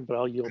 Chairman, but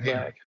I'll yield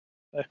back.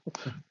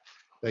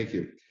 Thank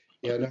you.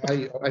 Yeah, no,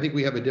 I think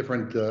we have a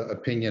different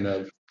opinion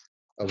of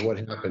what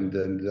happened,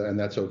 and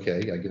that's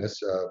okay, I guess.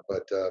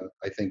 But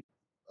I think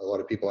a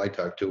lot of people I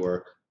talk to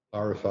are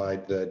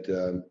horrified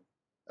that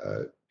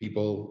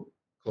people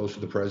close to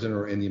the president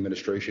or in the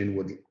administration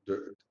would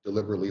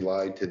deliberately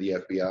lie to the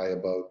FBI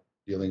about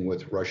dealing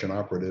with Russian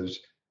operatives,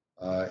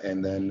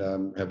 and then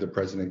have the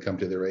president come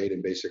to their aid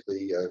and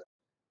basically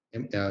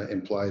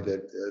imply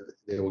that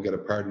they will get a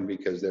pardon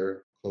because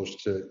they're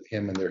close to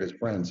him and they're his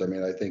friends. I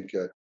mean, I think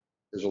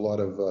there's a lot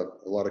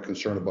of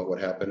concern about what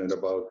happened and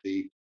about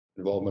the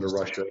involvement of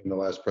Russia in the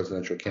last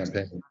presidential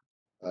campaign.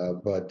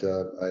 But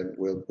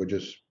we're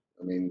just,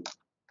 I mean,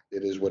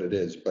 it is what it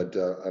is. But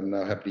I'm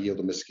now happy to yield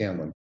to Ms.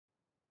 Scanlon.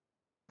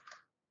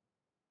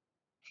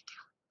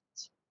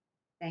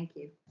 Thank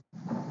you.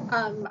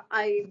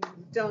 I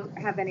don't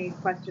have any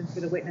questions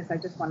for the witness. I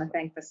just want to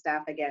thank the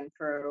staff again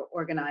for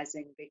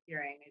organizing the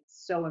hearing.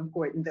 It's so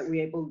important that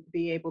we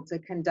be able to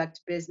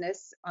conduct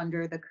business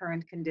under the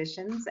current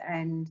conditions,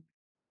 and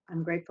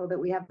I'm grateful that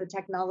we have the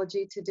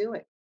technology to do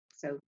it.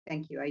 So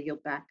thank you. I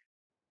yield back.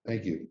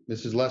 Thank you.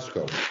 Mrs.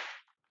 Lesko.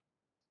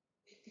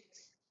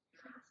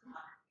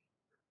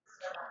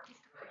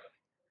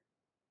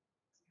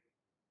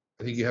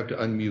 I think you have to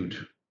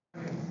unmute.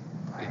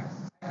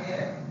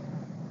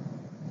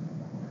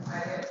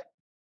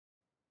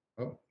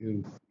 Oh,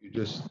 you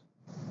just.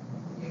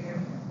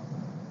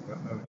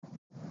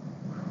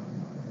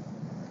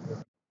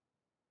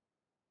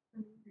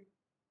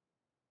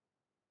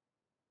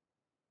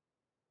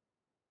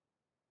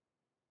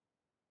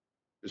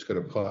 Just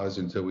going to pause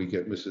until we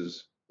get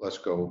Mrs.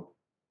 Lesko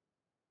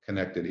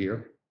connected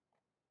here.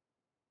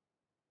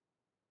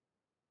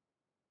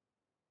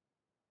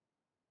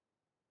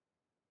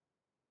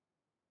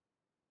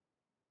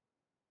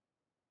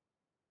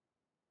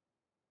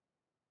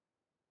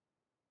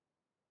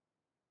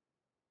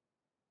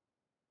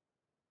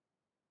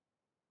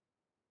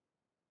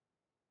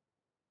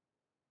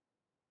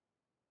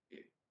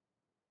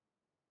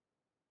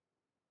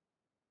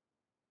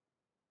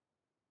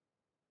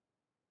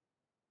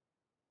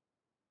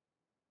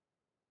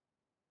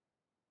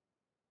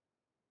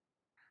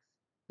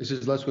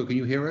 Mrs. Lesko, can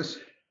you hear us?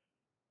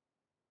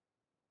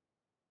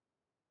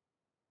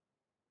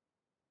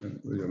 Wait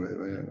a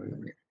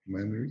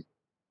minute.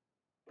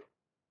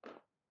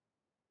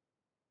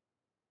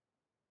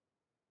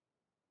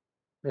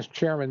 Mr.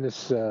 Chairman,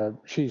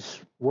 she's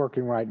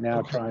working right now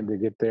Okay. trying to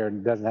get there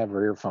and doesn't have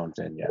her earphones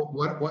in yet.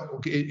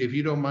 Okay, if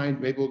you don't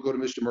mind, maybe we'll go to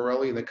Mr.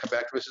 Morelli and then come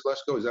back to Mrs.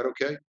 Lesko. Is that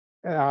okay?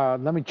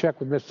 Let me check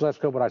with Ms.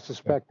 Lesko, but I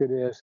suspect it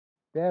is.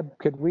 Deb,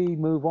 could we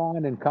move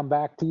on and come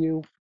back to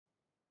you?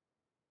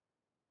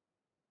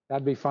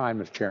 That'd be fine,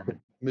 Mr.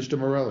 Chairman. Mr.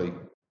 Morelli.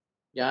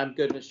 Yeah, I'm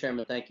good, Mr.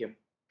 Chairman. Thank you.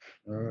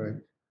 All right.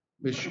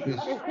 Ms.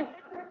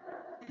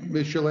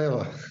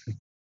 Shalala.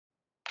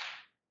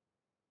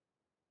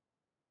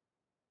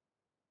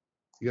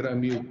 You gotta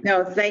unmute.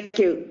 No, thank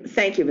you.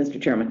 Thank you,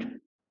 Mr.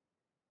 Chairman.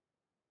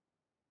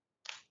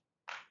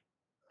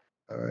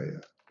 All right.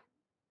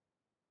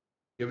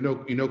 You have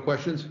no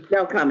questions?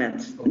 No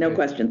comments, no Okay.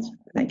 questions.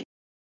 Thank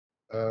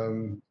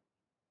you.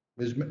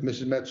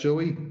 Mrs.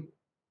 Matsui?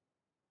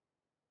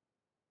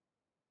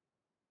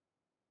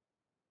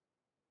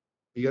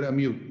 You gotta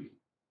unmute.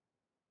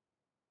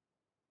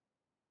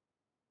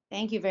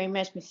 Thank you very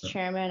much, Mr.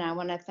 Chairman. I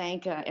want to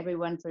thank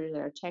everyone for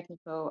their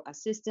technical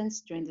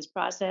assistance during this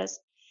process.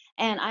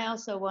 And I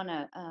also want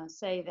to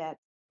say that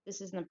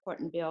this is an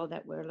important bill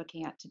that we're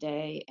looking at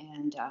today.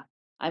 And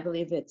I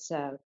believe its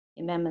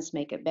amendments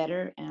make it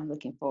better. And I'm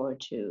looking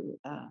forward to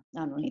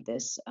not only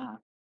this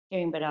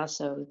hearing, but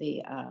also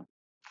the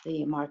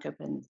markup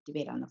and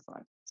debate on the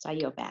floor. So I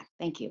yield back.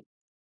 Thank you.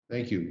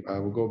 Thank you.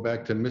 We'll go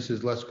back to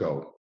Mrs.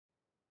 Lesko.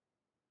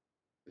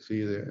 I see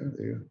you there.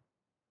 There you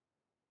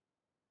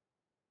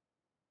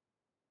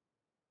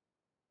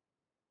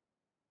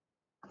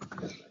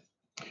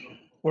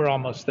We're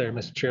almost there,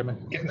 Mr.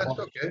 Chairman. Yeah, that's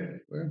okay.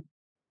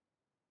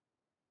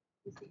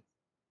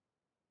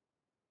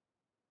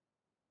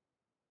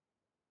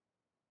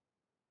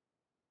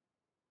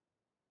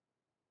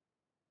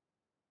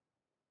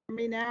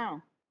 Me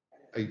now.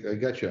 I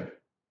got you.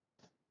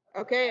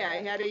 Okay,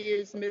 I had to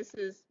use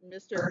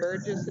Mr.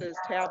 Burgess's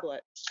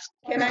tablet.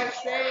 Can I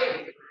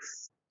say?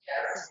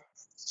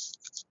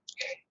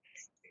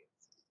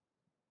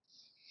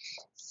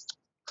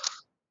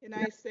 Can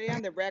I say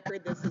on the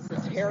record this is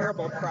a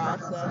terrible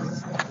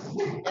process,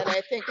 and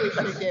I think we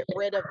should get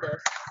rid of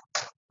this.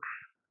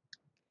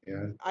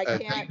 Yeah. I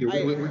can't.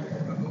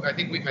 I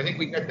think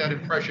we got that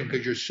impression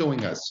because you're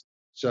suing us.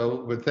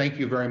 So, but thank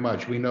you very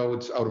much. We know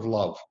it's out of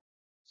love.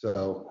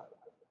 So.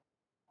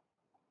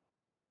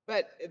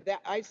 But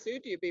I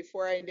sued you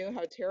before I knew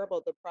how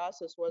terrible the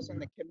process was in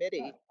the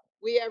committee.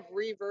 We have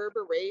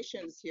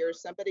reverberations here.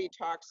 Somebody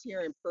talks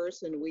here in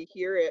person. We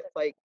hear it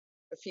like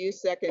a few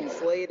seconds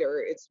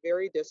later. It's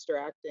very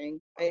distracting.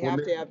 I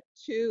have to have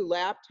two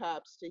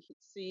laptops to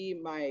see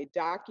my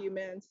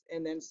documents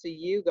and then see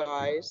you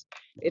guys.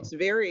 It's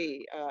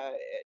very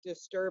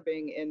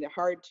disturbing and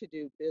hard to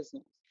do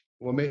business.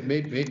 Well,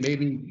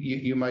 maybe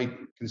you might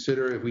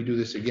consider, if we do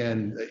this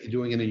again,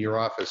 doing it in your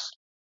office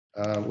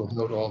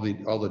without all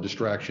the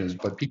distractions.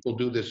 But people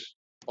do this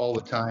all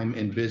the time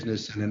in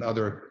business and in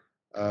other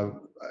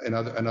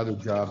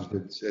jobs.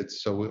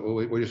 It's so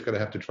we're just going to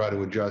have to try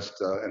to adjust,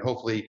 and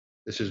hopefully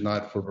this is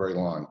not for very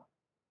long.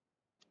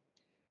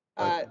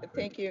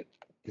 Thank you.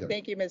 Yeah.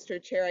 Thank you, Mr.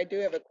 Chair. I do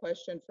have a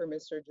question for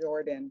Mr.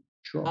 Jordan.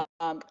 Sure.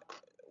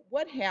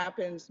 What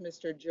happens,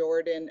 Mr.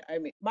 Jordan? I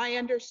mean, my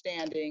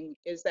understanding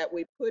is that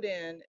we put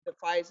in the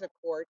FISA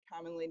court,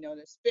 commonly known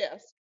as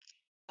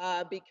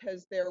FISC,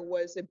 because there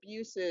was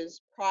abuses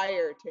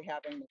prior to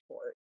having the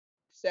court.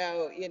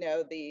 So, you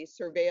know, the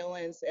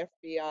surveillance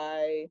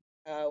FBI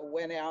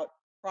went out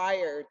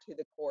prior to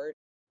the court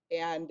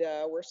and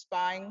were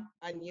spying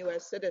on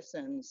U.S.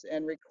 citizens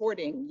and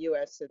recording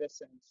U.S.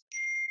 citizens.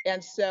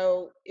 And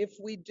so if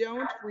we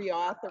don't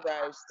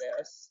reauthorize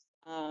this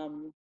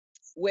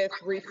with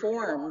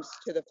reforms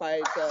to the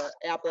FISA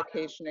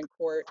application in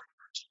court,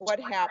 what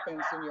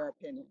happens in your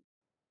opinion?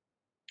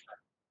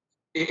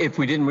 If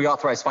we didn't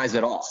reauthorize FISA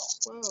at all?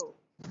 Whoa.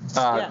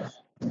 Yes.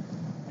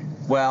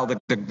 Well, the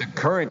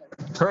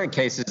current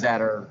cases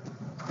that are,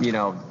 you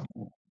know,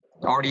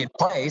 already in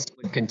place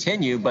would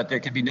continue, but there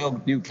could be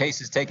no new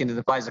cases taken to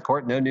the FISA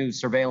court, no new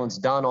surveillance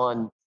done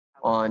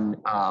on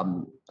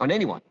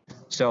anyone.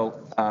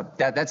 So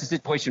that's the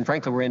situation,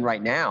 frankly, we're in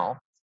right now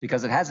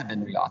because it hasn't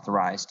been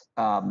reauthorized.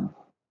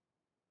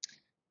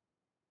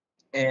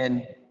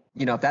 And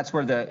you know, if that's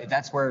where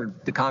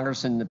the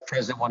Congress and the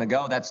president want to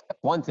go, that's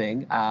one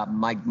thing.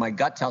 My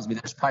gut tells me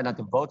there's probably not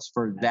the votes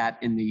for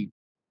that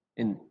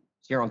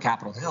here on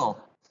Capitol Hill.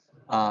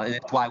 And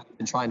that's why we've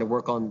been trying to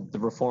work on the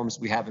reforms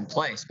we have in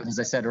place. But as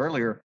I said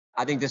earlier,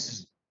 I think this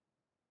is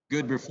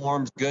good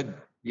reforms, good,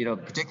 you know,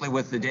 particularly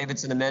with the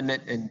Davidson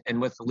Amendment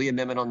and with the Lee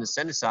Amendment on the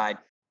Senate side.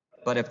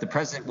 But if the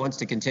president wants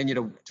to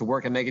continue to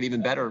work and make it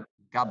even better,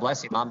 God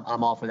bless him.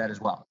 I'm all for that as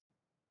well.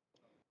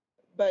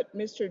 But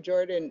Mr.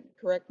 Jordan,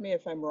 correct me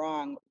if I'm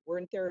wrong,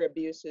 weren't there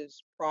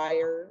abuses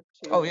prior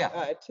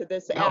to, to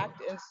this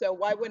act? And so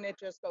why wouldn't it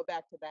just go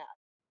back to that?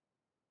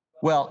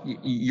 Well,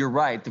 you're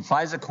right. The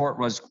FISA court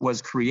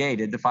was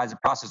created. The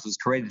FISA process was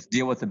created to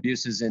deal with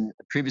abuses in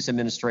the previous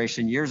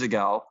administration years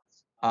ago.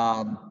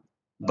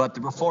 But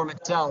the reform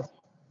itself,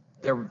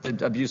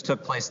 the abuse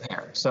took place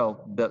there.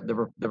 So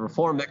the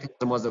reform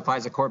mechanism was the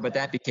FISA court, but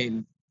that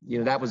became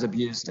that was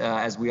abused,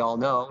 as we all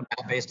know,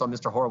 now based on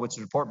Mr. Horowitz's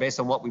report, based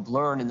on what we've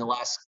learned in the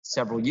last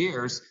several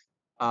years.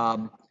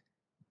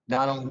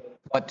 Not only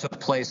what took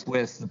place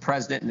with the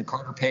president and the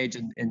Carter page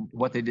and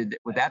what they did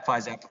with that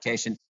FISA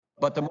application,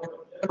 but the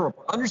more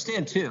general.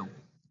 Understand too,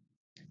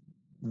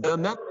 the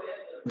memo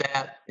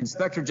that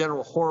Inspector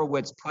General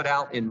Horowitz put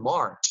out in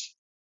March,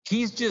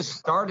 he's just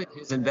started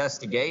his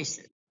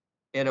investigation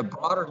and a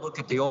broader look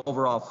at the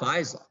overall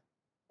FISA.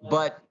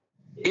 But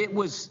it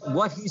was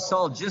what he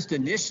saw just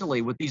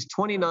initially with these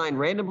 29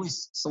 randomly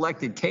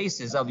selected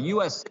cases of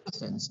U.S.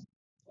 citizens.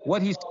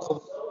 What he saw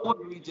was so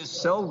egregious,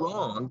 so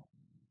wrong.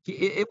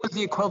 It was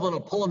the equivalent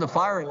of pulling the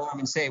fire alarm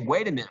and saying,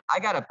 "Wait a minute, I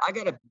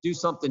gotta do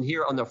something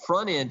here on the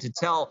front end to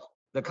tell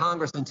the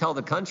Congress and tell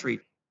the country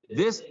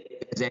this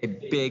is a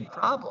big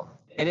problem."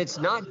 And it's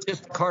not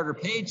just Carter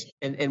Page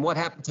and what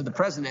happened to the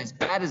president, as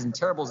bad as and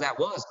terrible as that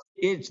was.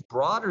 It's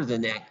broader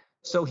than that.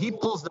 So he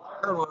pulls the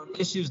fire alarm,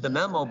 issues the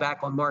memo back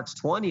on March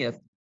 20th.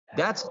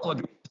 That's how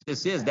egregious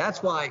this is.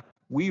 That's why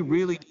we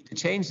really need to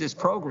change this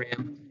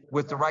program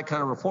with the right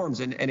kind of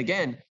reforms. And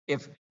again,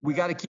 if we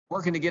got to keep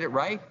working to get it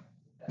right,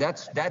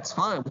 that's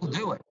fine. We'll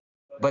do it.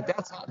 But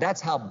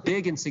that's how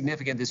big and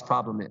significant this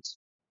problem is.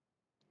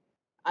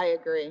 I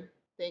agree.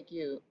 Thank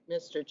you,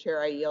 Mr.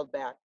 Chair. I yield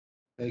back.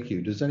 Thank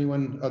you. Does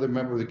anyone, other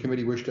member of the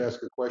committee, wish to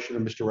ask a question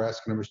of Mr.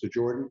 Raskin or Mr.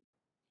 Jordan?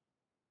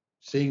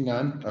 Seeing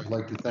none, I'd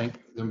like to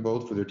thank them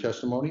both for their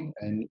testimony,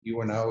 and you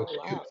are now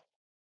excused. Wow.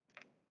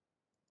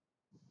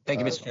 Thank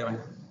you, Mr.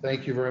 Chairman.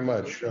 Thank you very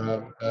much.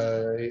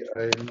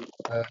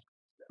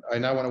 I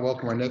now want to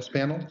welcome our next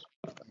panel,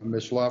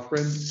 Ms.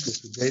 Lofgren,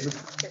 Mr. David,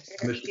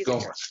 and Mr.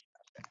 Gomer.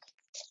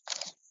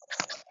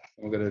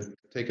 I'm going to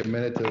take a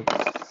minute to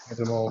have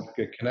them all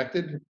get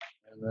connected, and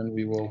then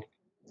we will,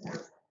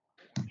 if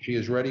she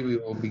is ready, we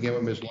will begin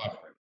with Ms.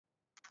 Lofgren.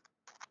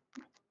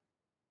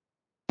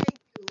 Thank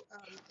you,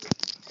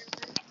 Mr.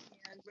 Chairman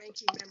and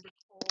Ranking Member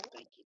Cole.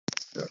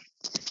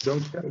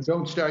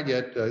 Don't start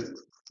yet,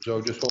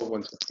 Zoe, just hold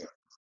one second.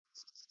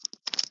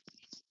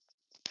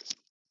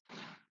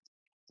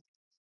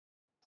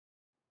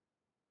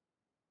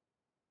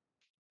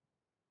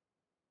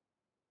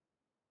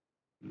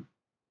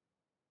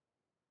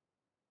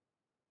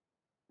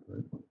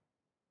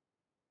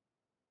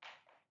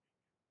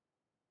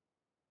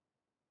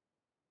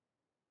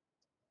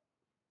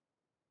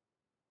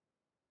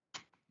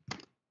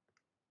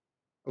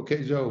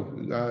 Okay, Zoe,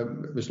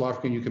 Ms.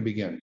 Lofgren, you can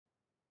begin.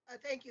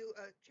 Thank you,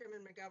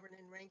 Chairman McGovern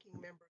and Ranking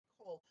Member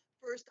Cole.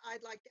 First,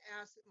 I'd like to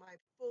ask that my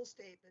full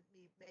statement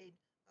be made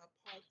a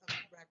part of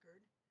the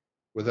record.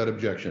 Without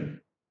objection.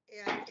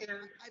 And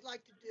I'd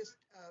like to just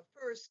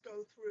first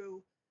go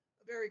through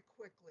very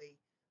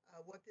quickly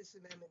what this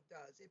amendment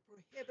does. It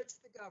prohibits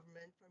the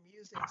government from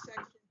using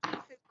Section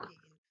 215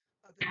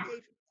 of the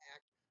Patriot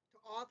Act to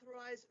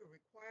authorize or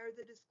require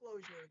the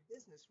disclosure of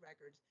business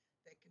records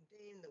that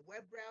contain the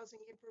web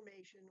browsing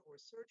information or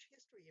search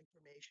history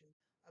information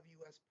of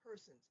U.S.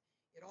 persons.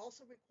 It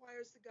also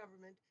requires the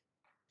government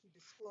to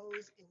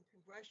disclose in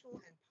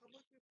congressional and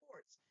public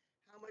reports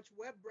how much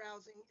web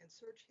browsing and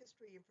search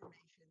history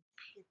information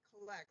it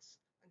collects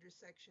under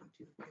Section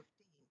 215.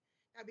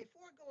 Now,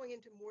 before going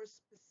into more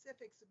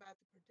specifics about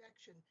the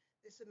protection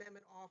this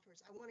amendment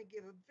offers, I want to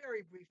give a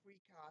very brief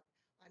recap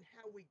on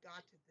how we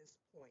got to this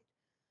point.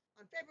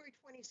 On February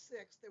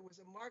 26th, there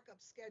was a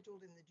markup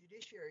scheduled in the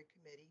Judiciary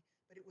Committee,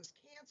 but it was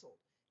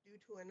canceled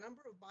due to a number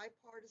of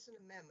bipartisan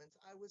amendments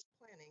I was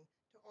planning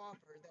to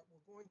offer that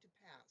were going to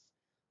pass.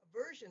 A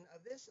version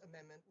of this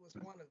amendment was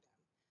one of them.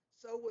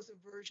 So was a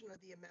version of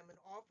the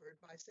amendment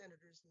offered by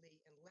Senators Lee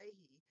and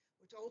Leahy,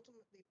 which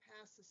ultimately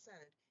passed the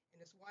Senate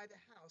and is why the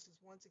House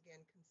is once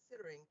again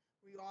considering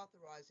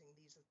reauthorizing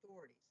these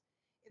authorities.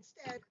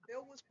 Instead, the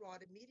bill was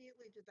brought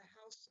immediately to the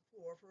House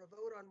floor for a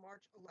vote on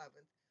March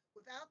 11th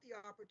without the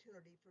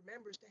opportunity for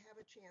members to have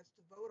a chance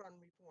to vote on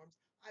reforms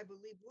I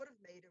believe would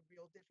have made a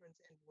real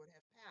difference and would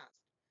have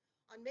passed.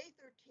 On May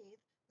 13th,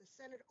 the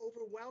Senate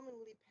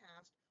overwhelmingly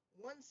passed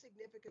one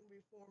significant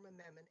reform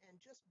amendment and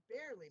just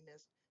barely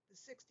missed the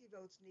 60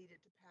 votes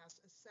needed to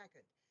pass a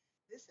second.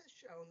 This has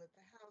shown that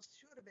the House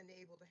should have been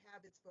able to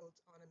have its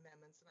votes on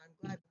amendments, and I'm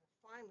glad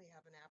we'll finally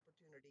have an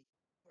opportunity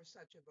for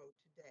such a vote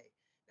today.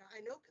 Now,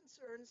 I know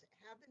concerns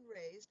have been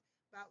raised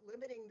about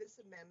limiting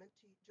this amendment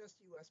to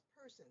just U.S.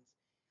 persons.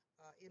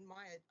 In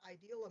my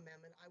ideal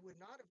amendment, I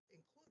would not have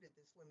included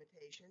this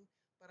limitation,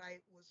 but I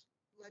was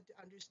led to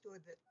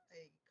understood that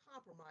a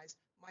compromise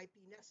might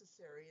be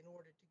necessary in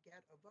order to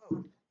get a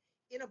vote.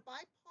 In a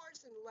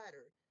bipartisan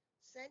letter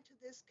sent to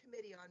this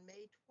committee on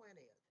May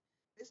 20th,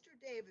 Mr.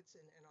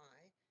 Davidson and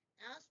I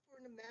asked for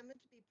an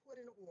amendment to be put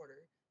in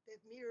order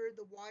that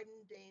mirrored the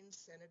Wyden-Daines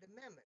Senate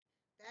amendment.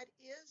 That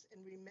is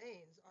and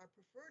remains our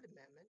preferred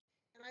amendment,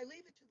 and I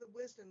leave it to the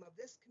wisdom of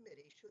this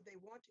committee should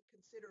they want to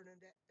consider an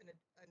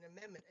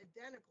amendment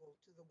identical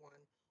to the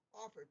one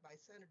offered by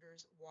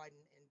Senators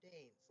Wyden and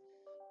Daines.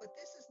 But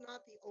this is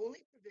not the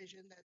only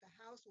provision that the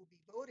House will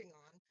be voting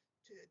on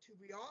to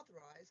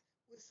reauthorize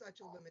with such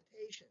a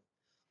limitation.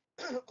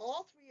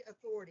 All three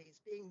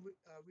authorities being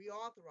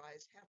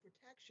reauthorized have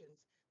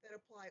protections that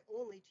apply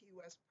only to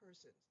U.S.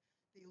 persons.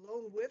 The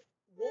lone wolf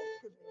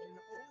provision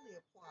only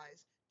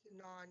applies to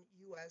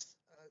non-U.S.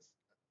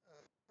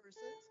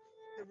 Persons.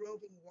 The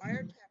roving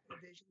wiretap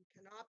provision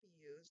cannot be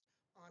used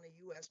on a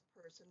U.S.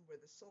 person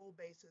where the sole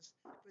basis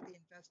for the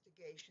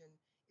investigation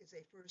is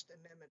a First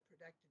Amendment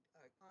protected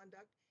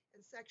conduct.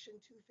 And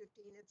Section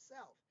 215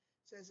 itself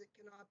says it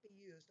cannot be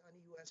used on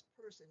a U.S.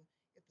 person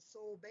if the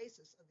sole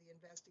basis of the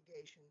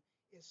investigation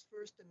is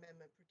First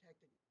Amendment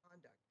protected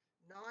conduct.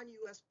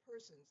 Non-U.S.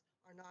 persons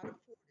are not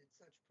afforded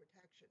such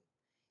protection.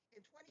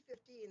 In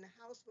 2015, the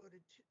House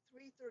voted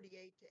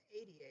 338 to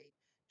 88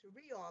 to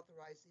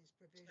reauthorize these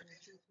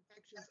provisions to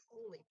protections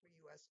only for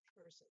U.S.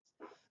 persons.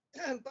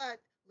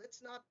 But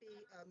let's not be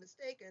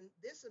mistaken,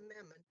 this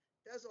amendment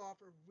does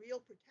offer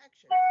real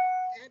protection,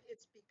 and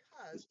it's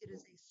because it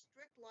is a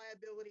strict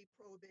liability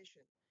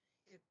prohibition.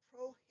 It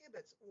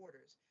prohibits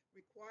orders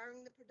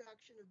requiring the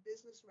production of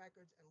business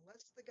records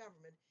unless the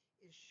government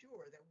is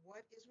sure that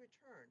what is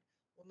returned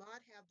will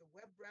not have the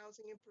web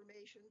browsing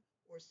information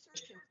or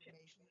search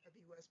information of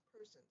U.S.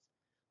 persons.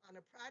 On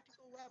a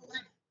practical level,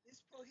 this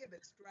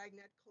prohibits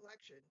dragnet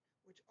collection,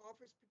 which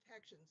offers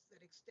protections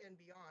that extend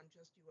beyond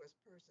just U.S.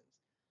 persons.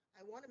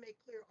 I want to make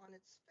clear on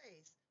its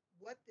face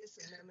what this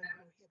amendment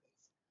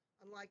prohibits.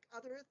 Unlike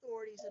other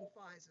authorities in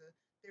FISA,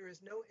 there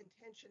is no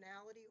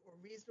intentionality or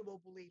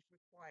reasonable belief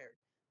required.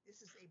 This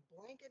is a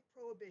blanket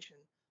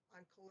prohibition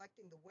on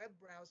collecting the web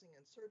browsing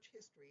and search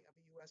history of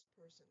a U.S.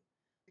 person.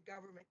 The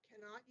government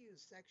cannot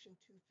use Section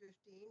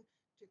 215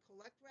 to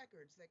collect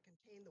records that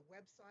contain the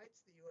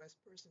websites the U.S.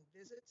 person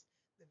visits,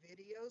 the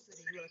videos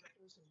that a U.S.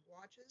 person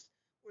watches,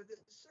 or the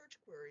search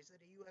queries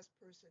that a U.S.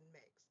 person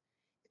makes.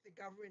 If the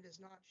government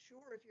is not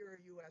sure if you're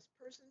a U.S.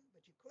 person,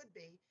 but you could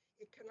be,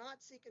 it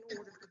cannot seek an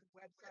order for the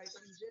websites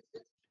you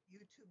visit,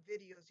 YouTube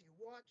videos you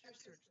watch, or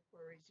search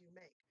queries you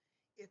make.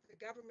 If the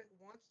government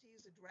wants to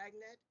use a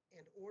dragnet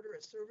and order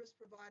a service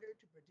provider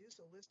to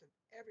produce a list of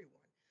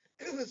everyone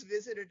who has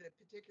visited a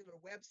particular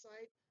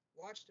website,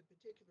 watched a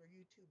particular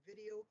YouTube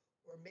video,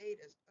 or made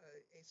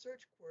a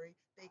search query,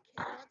 they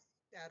cannot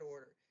seek that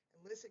order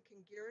unless it can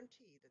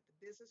guarantee that the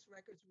business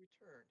records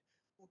returned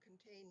will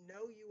contain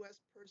no U.S.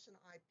 person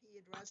IP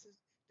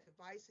addresses,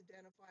 device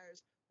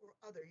identifiers, or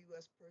other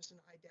U.S. person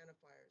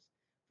identifiers.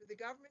 For the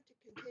government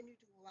to continue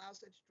to allow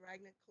such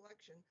dragnet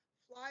collection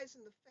flies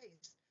in the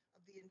face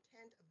of the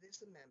intent of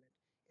this amendment.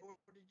 In order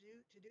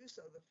to do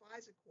so, the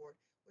FISA court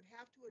would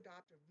have to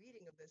adopt a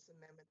reading of this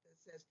amendment that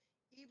says,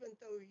 even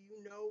though you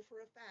know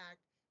for a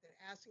fact that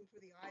asking for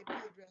the IP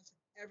address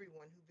of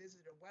everyone who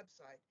visited a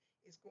website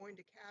is going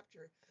to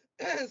capture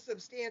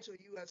substantial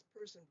U.S.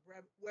 person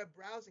web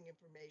browsing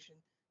information,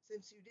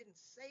 since you didn't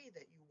say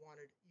that you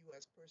wanted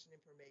U.S. person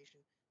information,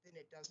 then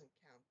it doesn't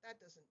count.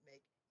 That doesn't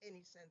make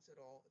any sense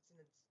at all. It's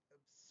an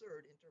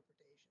absurd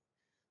interpretation.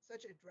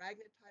 Such a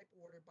dragnet type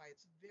order by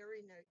its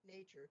very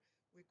nature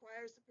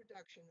requires the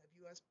production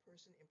of U.S.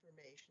 person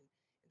information,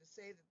 and to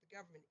say that the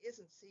government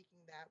isn't seeking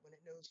that when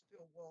it knows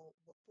full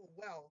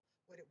well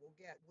what it will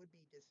get would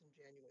be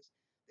disingenuous.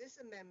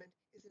 This amendment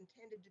is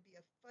intended to be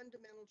a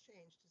fundamental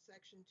change to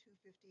Section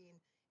 215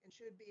 and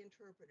should be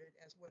interpreted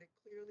as what it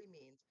clearly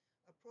means,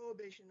 a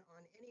prohibition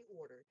on any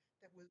order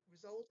that would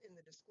result in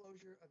the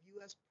disclosure of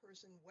U.S.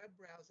 person web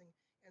browsing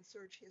and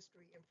search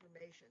history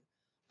information.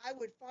 I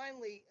would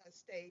finally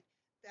state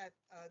that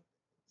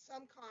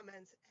some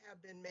comments have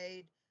been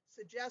made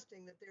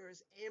suggesting that there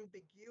is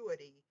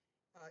ambiguity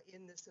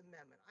in this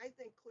amendment. I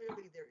think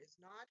clearly there is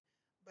not,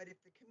 but if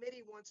the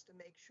committee wants to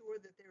make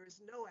sure that there is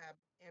no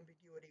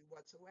ambiguity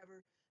whatsoever,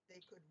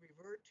 they could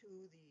revert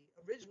to the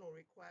original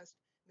request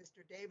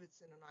Mr.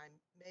 Davidson and I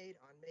made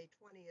on May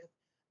 20th,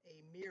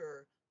 a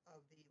mirror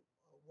of the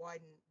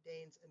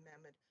Wyden-Daines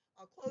amendment.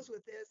 I'll close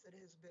with this. It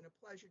has been a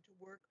pleasure to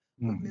work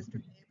with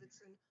Mr.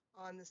 Davidson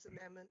on this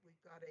amendment.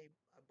 We've got a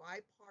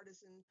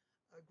bipartisan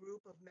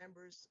group of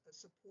members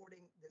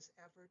supporting this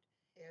effort.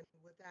 And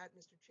with that,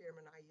 Mr.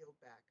 Chairman, I yield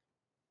back.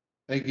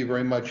 Thank you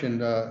very much,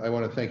 and I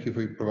want to thank you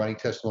for providing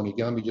testimony.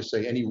 Again, let me just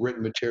say, any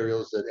written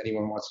materials that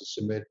anyone wants to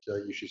submit,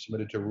 you should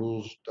submit it to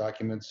rules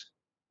documents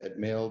at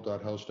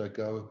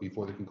mail.house.gov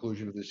before the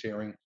conclusion of this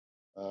hearing.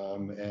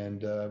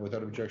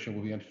 Without objection,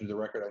 will be entered into the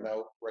record. I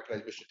now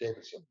recognize Mr.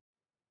 Davidson.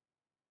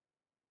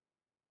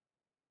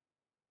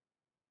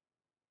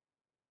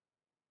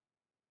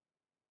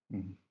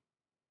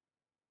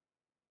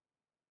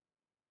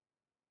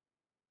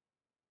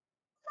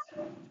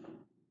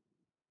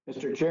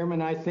 Mr.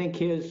 Chairman, I think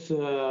his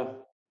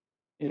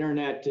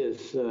internet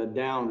is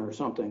down or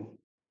something.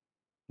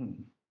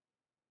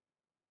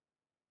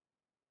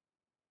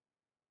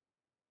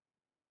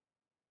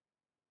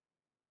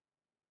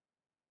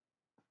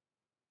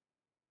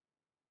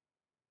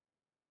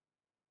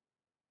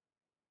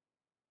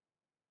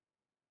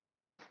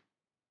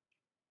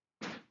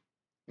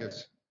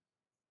 Yes.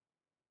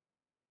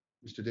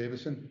 Mr.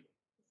 Davidson?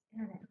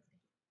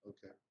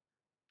 Okay.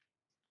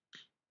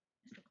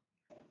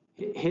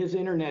 His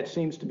internet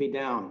seems to be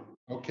down.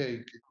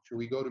 Okay, should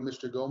we go to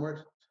Mr.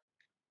 Gomert?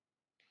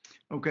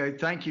 Okay,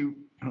 thank you.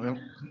 Well,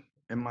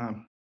 am I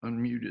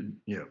unmuted?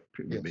 Yeah,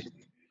 yes.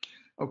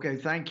 Okay,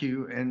 thank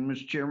you. And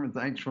Mr. Chairman,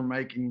 thanks for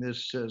making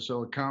this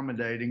so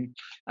accommodating.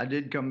 I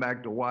did come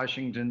back to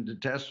Washington to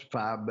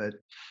testify, but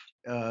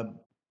uh,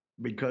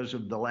 because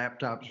of the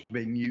laptops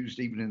being used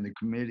even in the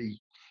committee,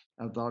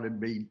 I thought it'd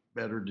be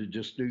better to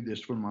just do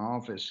this from my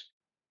office.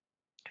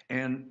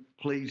 And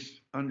please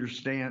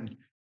understand,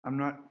 I'm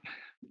not,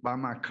 by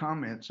my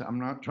comments, I'm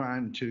not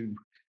trying to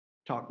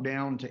talk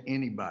down to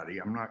anybody.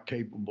 I'm not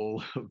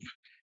capable of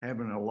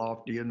having a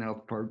lofty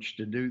enough perch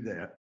to do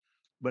that.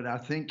 But I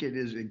think it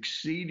is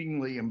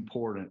exceedingly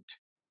important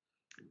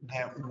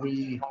that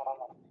we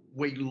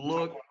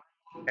look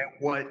at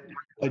what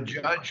a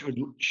judge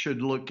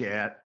should look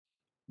at,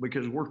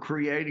 because we're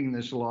creating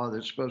this law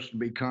that's supposed to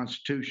be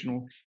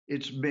constitutional.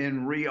 It's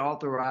been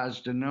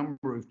reauthorized a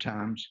number of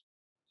times,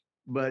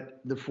 but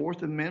the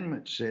Fourth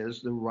Amendment says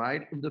the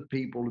right of the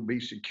people to be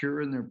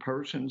secure in their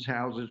persons,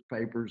 houses,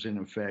 papers, and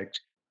effects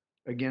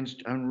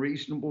against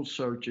unreasonable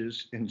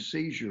searches and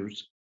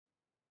seizures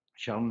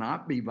shall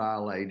not be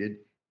violated,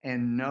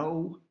 and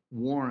no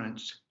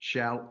warrants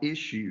shall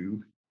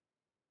issue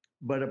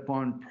but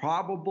upon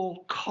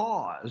probable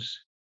cause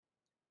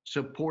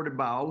supported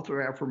by oath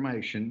or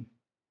affirmation,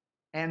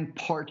 and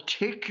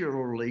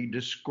particularly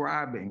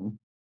describing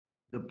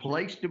the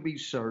place to be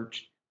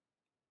searched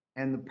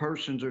and the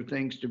persons or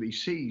things to be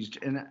seized.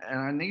 And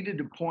I needed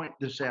to point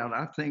this out,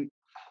 I think,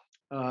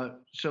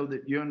 so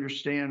that you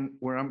understand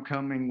where I'm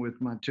coming with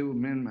my two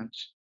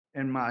amendments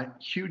and my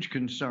huge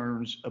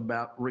concerns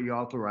about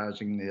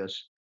reauthorizing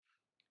this.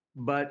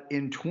 But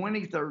in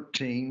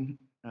 2013,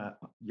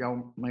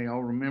 y'all may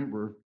all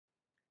remember,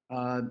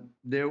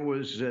 there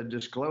was a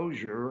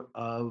disclosure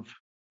of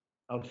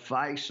a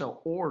FISA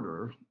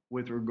order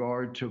with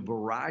regard to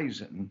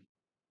Verizon.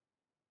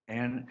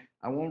 And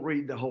I won't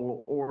read the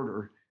whole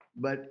order,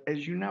 but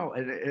as you know,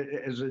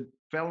 as a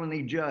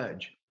felony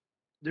judge,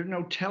 there's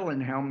no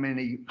telling how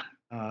many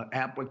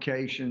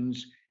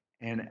applications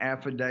and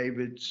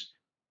affidavits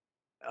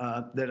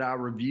that I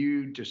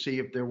reviewed to see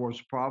if there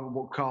was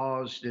probable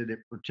cause. Did it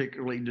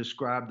particularly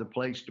describe the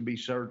place to be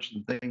searched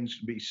and things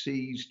to be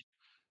seized?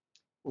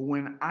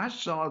 When I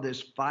saw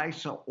this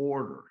FISA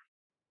order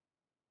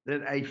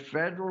that a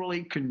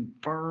federally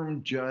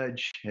confirmed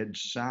judge had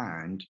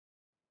signed,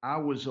 I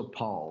was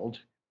appalled.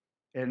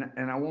 And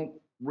I won't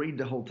read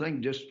the whole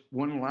thing, just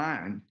one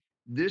line.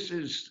 This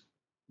is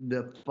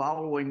the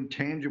following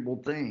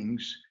tangible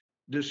things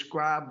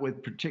described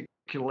with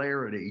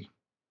particularity.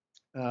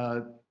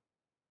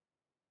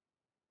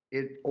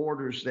 It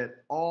orders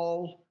that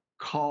all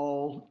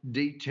call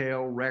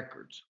detail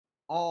records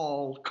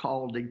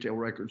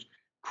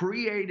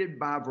created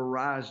by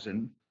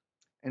Verizon,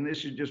 and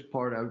this is just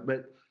part of it,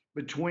 but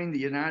between the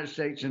United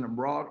States and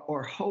abroad,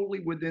 or wholly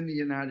within the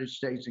United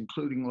States,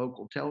 including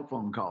local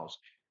telephone calls.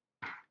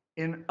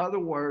 In other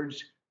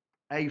words,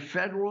 a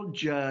federal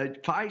judge,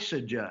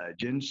 FISA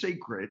judge in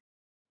secret,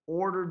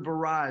 ordered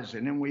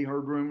Verizon, and we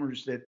heard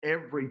rumors that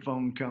every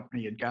phone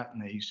company had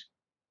gotten these.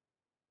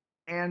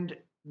 And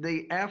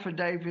the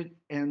affidavit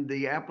and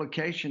the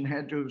application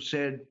had to have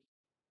said,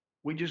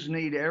 we just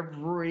need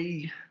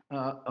every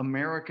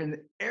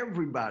American,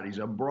 everybody's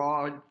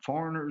abroad,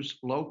 foreigners,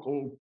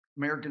 local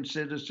American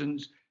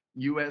citizens,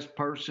 US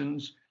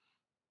persons,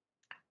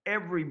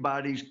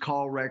 everybody's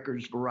call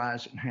records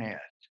Verizon had.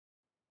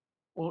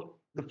 Well,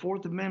 the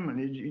Fourth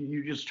Amendment,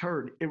 you just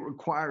heard, it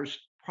requires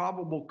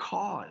probable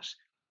cause.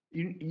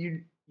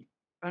 You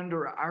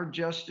under our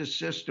justice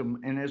system,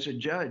 and as a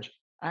judge,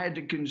 I had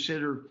to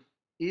consider,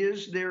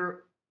 is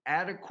there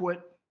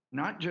adequate,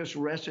 not just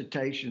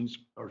recitations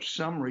or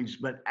summaries,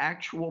 but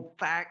actual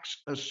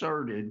facts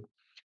asserted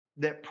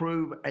that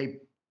prove a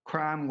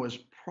crime was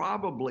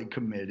probably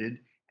committed,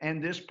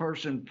 and this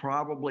person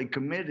probably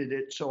committed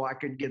it, so I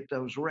could get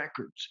those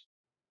records.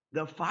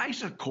 The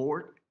FISA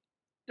court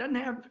doesn't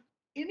have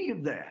any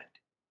of that.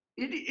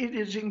 It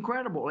is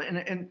incredible.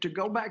 And to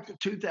go back to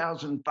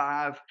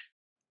 2005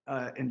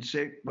 and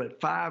 6, but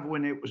 5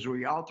 when it was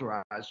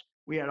reauthorized,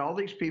 we had all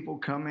these people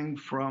coming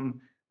from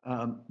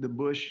the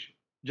Bush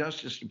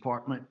Justice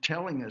Department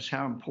telling us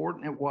how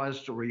important it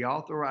was to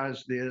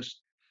reauthorize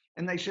this.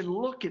 And they said,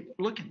 look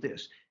at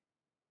this.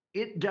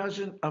 It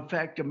doesn't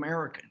affect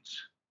Americans.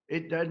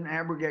 It doesn't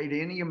abrogate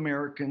any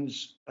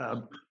Americans'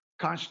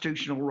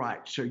 constitutional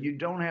rights. So you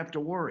don't have to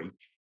worry.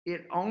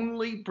 It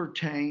only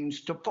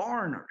pertains to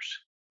foreigners.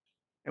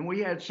 And we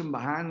had some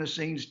behind the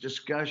scenes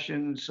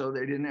discussions, so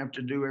they didn't have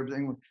to do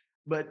everything.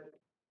 But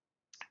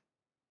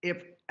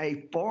if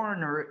a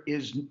foreigner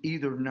is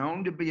either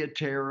known to be a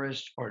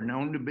terrorist or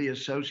known to be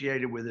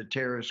associated with a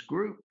terrorist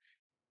group,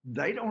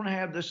 they don't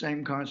have the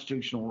same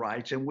constitutional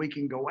rights, and we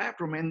can go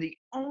after them. And the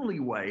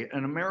only way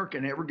an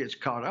American ever gets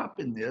caught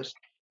up in this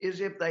is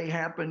if they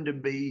happen to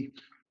be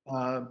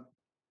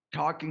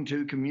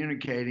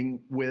communicating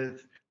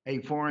with a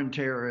foreign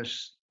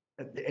terrorist.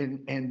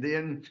 And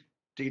then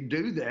to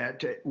do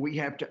that, we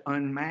have to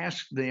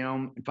unmask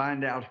them and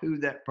find out who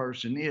that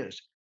person is.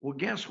 Well,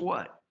 guess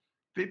what?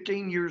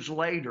 15 years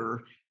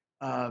later,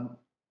 and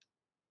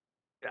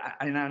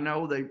I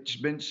know that it's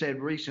been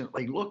said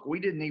recently, look, we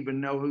didn't even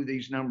know who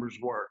these numbers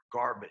were.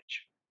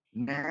 Garbage.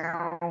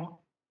 Now,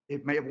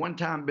 it may have one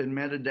time been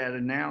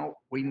metadata. Now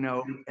we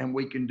know, and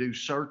we can do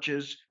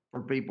searches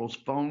for people's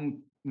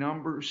phone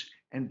numbers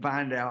and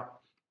find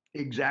out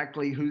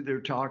exactly who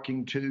they're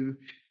talking to.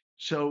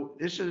 So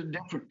this is a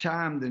different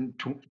time than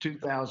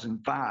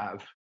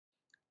 2005.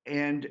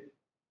 And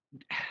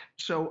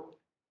so,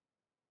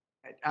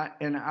 I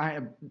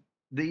have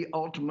the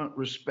ultimate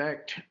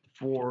respect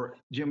for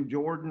Jim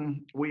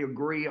Jordan. We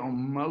agree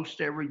on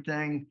most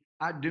everything.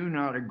 I do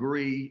not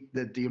agree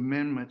that the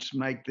amendments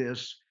make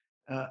this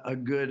a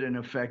good and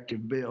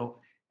effective bill.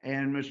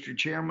 And Mr.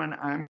 Chairman,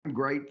 I'm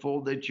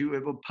grateful that you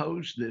have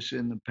opposed this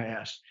in the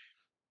past.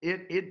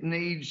 It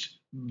needs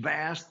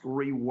vast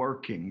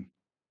reworking.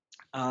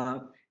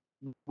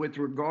 With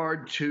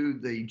regard to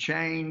the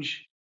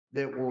change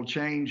that will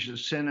change the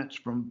sentence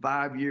from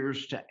 5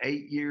 years to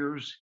 8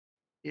 years,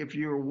 if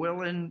you're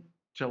willing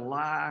to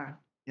lie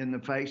in the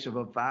face of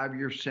a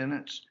 5-year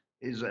sentence,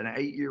 is an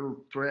 8-year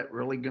threat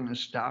really going to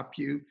stop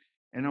you?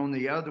 And on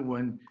the other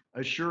one,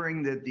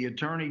 assuring that the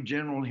attorney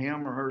general,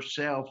 him or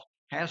herself,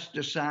 has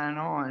to sign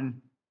on.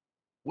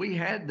 We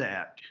had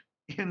that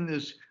in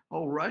this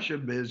whole Russia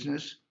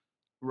business.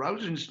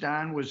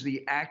 Rosenstein was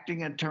the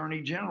acting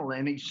attorney general,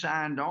 and he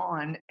signed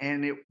on,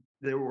 and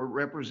there were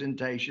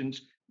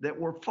representations that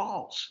were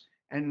false,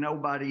 and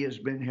nobody has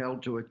been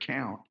held to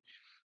account.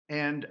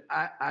 And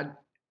I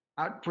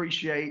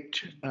appreciate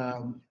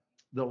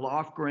the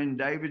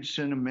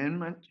Lofgren-Davidson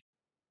amendment,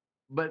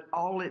 but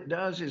all it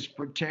does is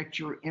protect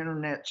your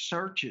internet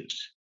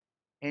searches.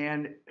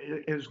 And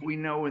as we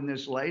know in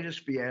this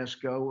latest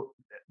fiasco,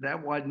 that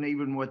wasn't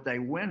even what they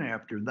went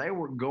after. They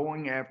were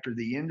going after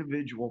the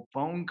individual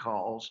phone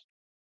calls.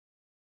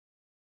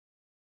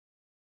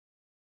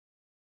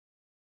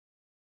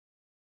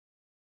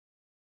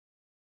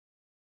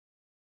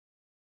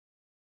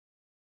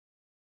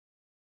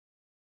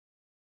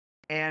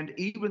 And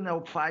even though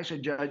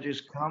FISA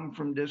judges come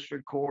from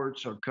district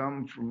courts or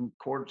come from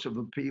courts of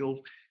appeal,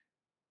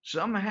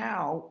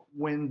 somehow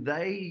when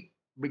they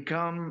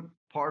become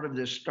part of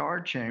this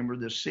star chamber,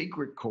 the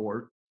secret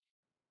court,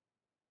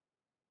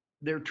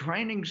 their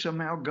training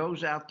somehow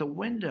goes out the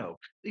window.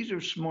 These are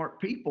smart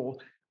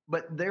people,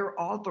 but they're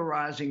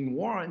authorizing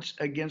warrants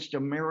against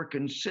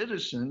American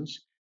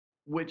citizens,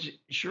 which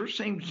sure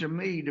seems to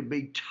me to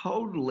be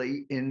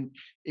totally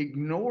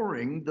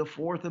ignoring the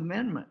Fourth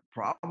Amendment.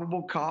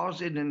 Probable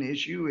cause isn't an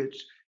issue.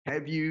 It's,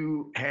 have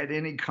you had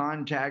any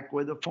contact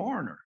with a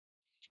foreigner?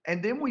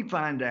 And then we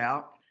find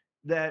out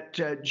that,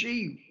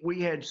 gee,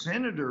 we had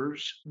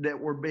senators that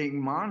were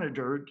being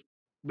monitored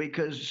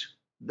because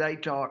they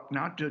talked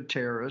not to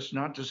terrorists,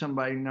 not to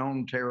somebody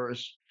known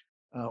terrorist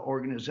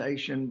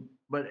organization,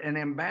 but an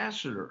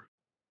ambassador.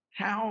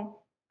 How?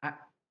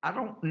 I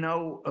don't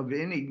know of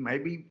any,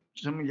 maybe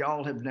some of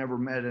y'all have never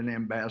met an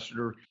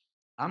ambassador.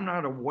 I'm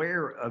not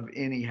aware of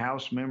any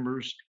House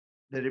members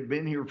that have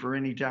been here for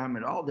any time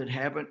at all that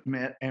haven't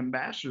met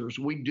ambassadors.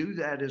 We do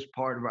that as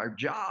part of our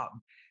job.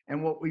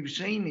 And what we've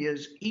seen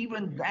is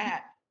even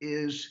that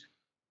is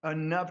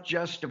enough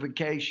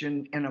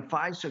justification in a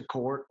FISA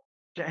court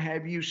to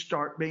have you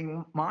start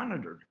being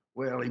monitored.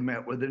 Well, he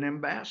met with an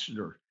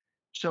ambassador.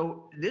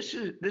 So this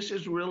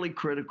is really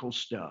critical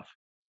stuff.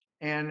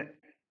 And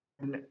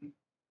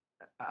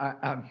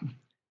I've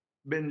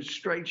been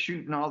straight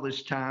shooting all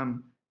this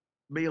time,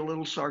 be a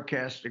little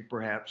sarcastic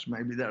perhaps,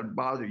 maybe that would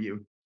bother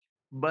you.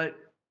 But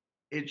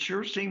it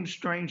sure seems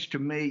strange to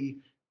me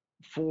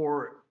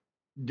for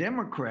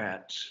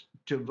Democrats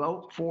to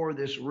vote for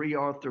this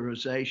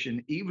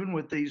reauthorization, even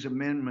with these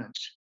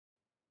amendments,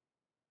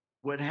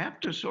 would have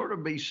to sort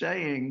of be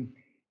saying,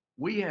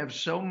 we have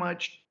so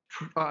much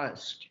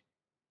trust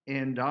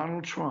in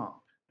Donald Trump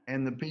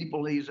and the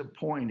people he's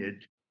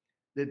appointed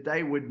that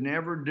they would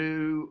never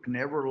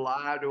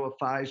lie to a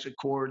FISA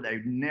court.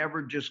 They'd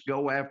never just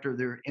go after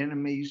their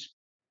enemies.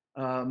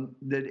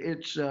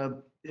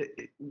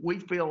 We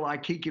feel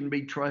like he can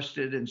be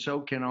trusted, and so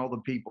can all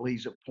the people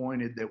he's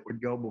appointed that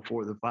would go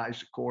before the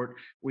FISA court.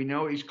 We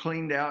know he's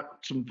cleaned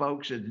out some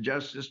folks at the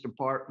Justice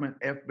Department,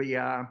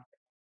 FBI.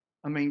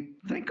 I mean,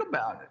 think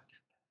about it.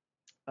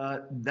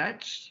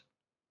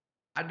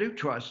 I do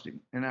trust him,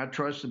 and I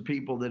trust the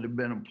people that have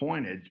been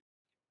appointed.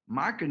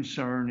 My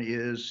concern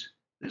is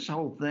this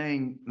whole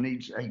thing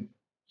needs a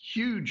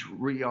huge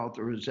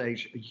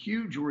reauthorization, a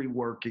huge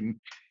reworking.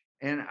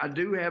 And I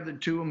do have the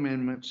two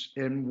amendments,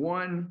 and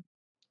one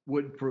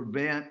would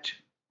prevent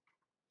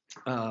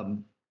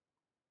an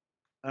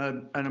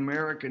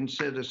American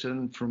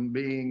citizen from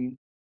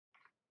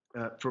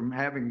from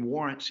having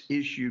warrants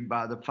issued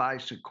by the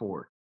FISA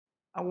court.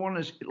 I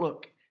want to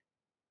look.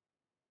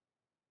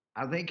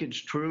 I think it's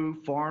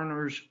true.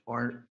 Foreigners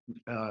are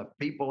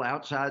people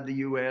outside the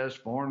U.S.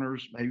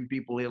 Foreigners, maybe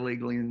people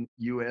illegally in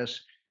the U.S.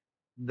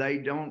 They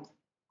don't.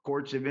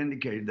 Courts have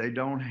indicated they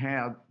don't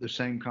have the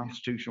same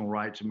constitutional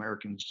rights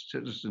American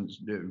citizens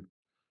do.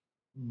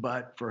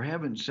 But for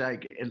heaven's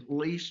sake, at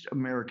least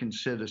American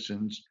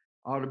citizens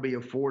ought to be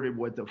afforded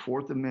what the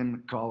Fourth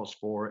Amendment calls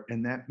for.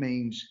 And that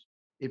means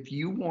if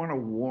you want a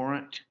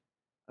warrant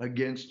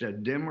against a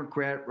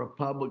Democrat,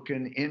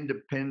 Republican,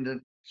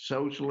 independent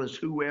socialist,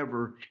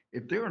 whoever,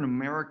 if they're an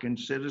American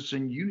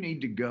citizen, you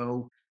need to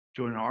go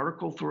to an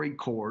Article 3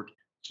 court.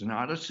 It's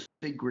not a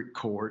secret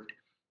court,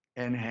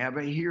 and have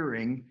a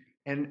hearing.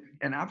 And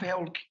I've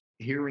held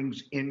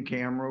hearings in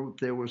camera if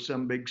there was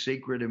some big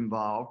secret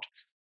involved.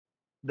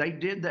 They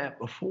did that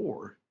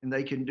before, and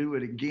they can do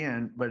it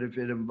again. But if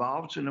it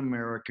involves an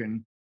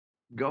American,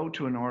 go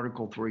to an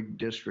Article 3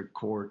 district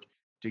court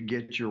to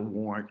get your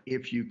warrant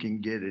if you can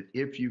get it,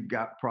 if you've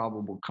got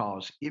probable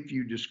cause, if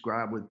you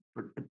describe with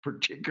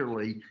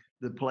particularly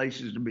the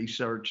places to be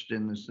searched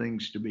and the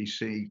things to be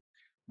seen.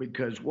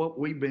 Because what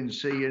we've been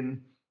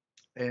seeing,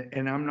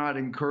 and I'm not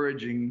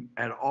encouraging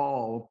at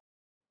all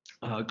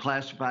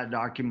classified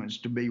documents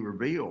to be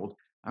revealed.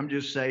 I'm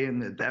just saying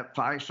that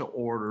FISA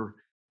order,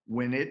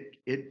 when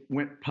it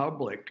went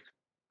public,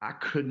 I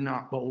could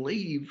not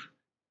believe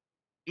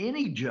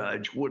any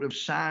judge would have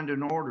signed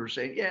an order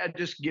saying, yeah,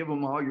 just give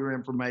them all your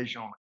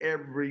information on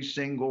every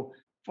single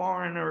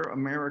foreigner,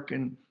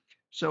 American.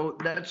 So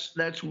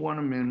that's one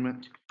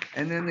amendment.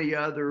 And then the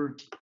other,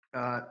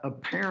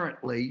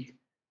 apparently,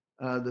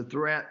 the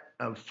threat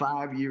of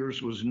 5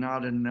 years was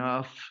not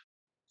enough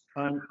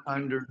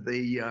under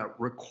the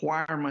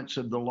requirements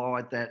of the law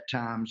at that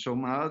time. So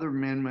my other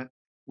amendment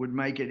would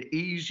make it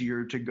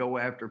easier to go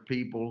after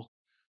people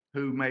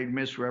who made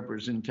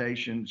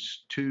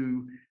misrepresentations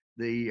to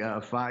the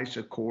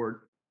FISA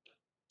court.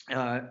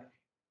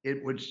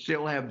 It would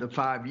still have the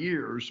 5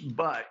 years,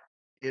 but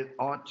it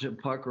ought to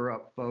pucker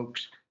up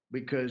folks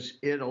because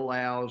it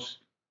allows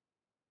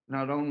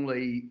not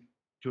only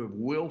to have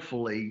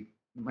willfully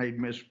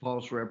made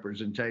false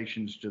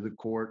representations to the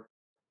court,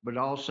 but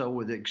also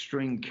with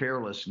extreme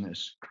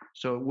carelessness.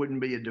 So it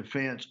wouldn't be a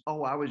defense.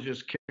 Oh, I was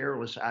just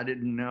careless. I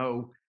didn't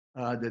know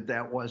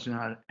that was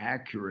not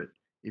accurate.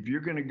 If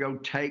you're going to go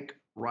take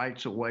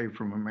rights away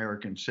from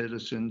American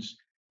citizens,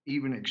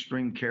 even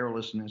extreme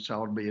carelessness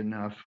ought to be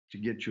enough to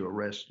get you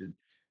arrested.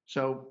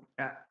 So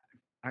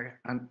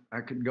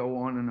I could go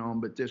on and on,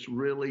 but this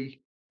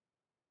really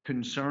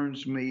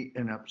concerns me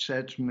and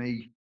upsets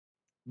me.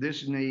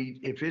 This need,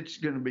 if it's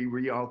going to be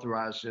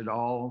reauthorized at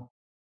all,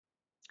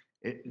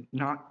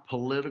 not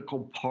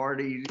political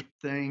party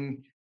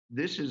thing.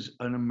 This is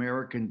an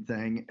American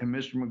thing. And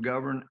Mr.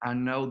 McGovern, I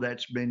know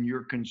that's been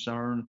your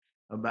concern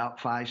about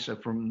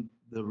FISA from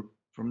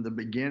the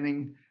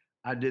beginning.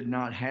 I did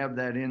not have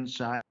that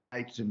insight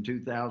in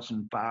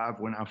 2005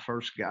 when I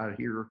first got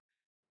here,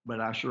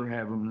 but I sure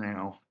have them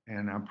now,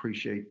 and I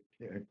appreciate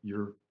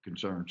your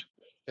concerns.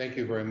 Thank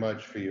you very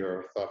much for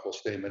your thoughtful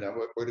statement.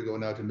 We're going to go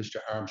now to Mr.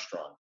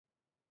 Armstrong.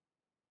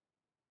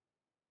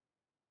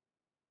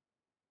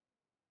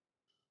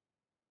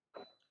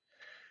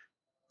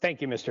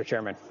 Thank you, Mr.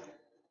 Chairman.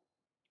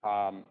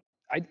 I'm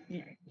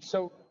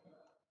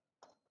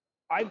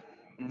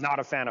not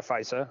a fan of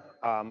FISA.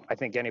 I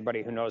think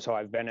anybody who knows how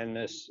I've been in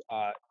this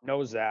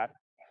knows that.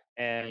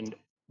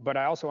 But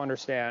I also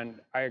understand,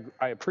 I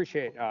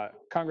appreciate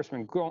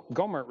Congressman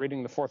Gohmert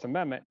reading the Fourth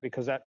Amendment,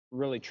 because that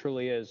really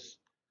truly is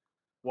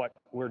what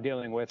we're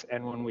dealing with.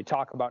 And when we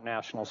talk about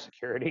national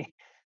security,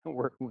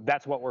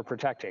 that's what we're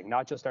protecting,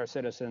 not just our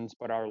citizens,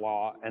 but our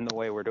law and the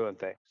way we're doing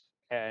things.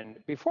 And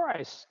before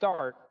I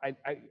start,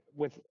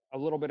 with a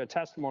little bit of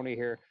testimony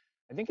here,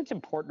 I think it's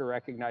important to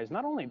recognize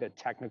not only the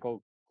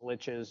technical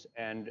glitches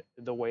and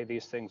the way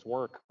these things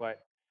work,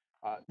 but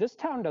this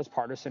town does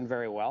partisan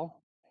very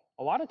well.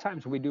 A lot of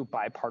times we do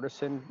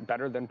bipartisan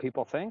better than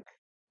people think.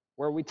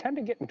 Where we tend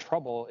to get in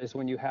trouble is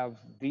when you have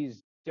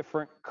these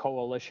different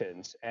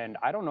coalitions. And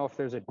I don't know if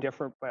there's a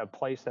different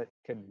place that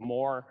could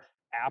more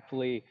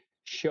aptly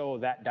show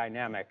that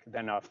dynamic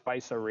than a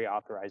FISA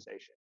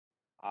reauthorization.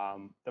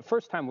 The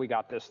first time we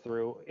got this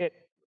through,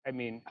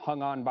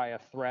 hung on by a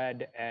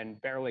thread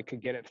and barely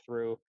could get it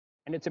through.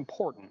 And it's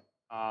important.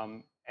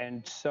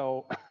 And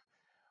so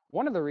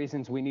one of the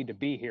reasons we need to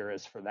be here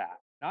is for that,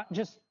 not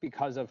just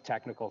because of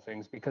technical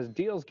things, because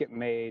deals get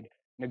made,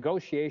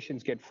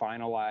 negotiations get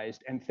finalized,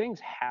 and things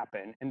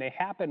happen, and they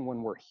happen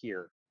when we're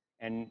here.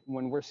 And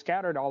when we're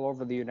scattered all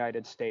over the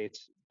United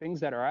States, things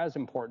that are as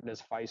important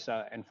as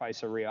FISA and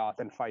FISA reauth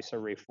and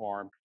FISA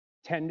reform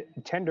tend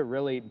to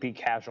really be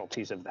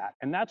casualties of that.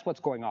 And that's what's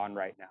going on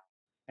right now.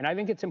 And I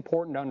think it's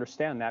important to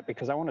understand that,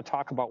 because I want to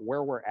talk about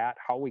where we're at,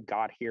 how we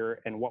got here,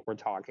 and what we're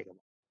talking about.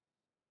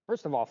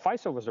 First of all,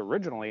 FISA was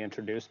originally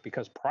introduced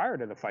because prior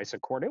to the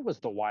FISA court, it was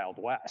the Wild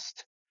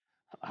West.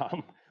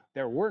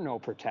 There were no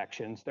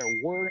protections, there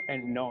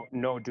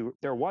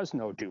was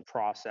no due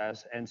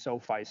process, and so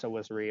FISA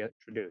was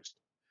reintroduced.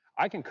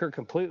 I concur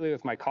completely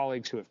with my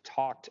colleagues who have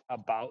talked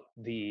about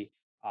the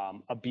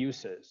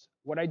abuses.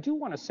 What I do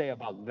want to say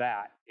about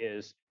that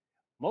is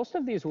most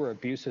of these were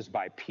abuses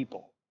by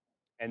people,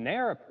 and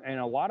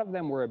a lot of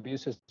them were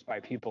abuses by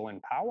people in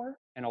power,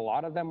 and a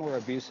lot of them were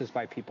abuses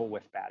by people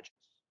with badges.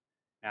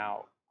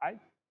 Now, I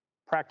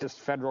practiced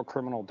federal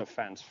criminal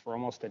defense for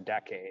almost a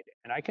decade,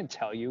 and I can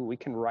tell you we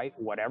can write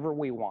whatever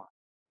we want,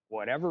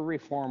 whatever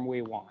reform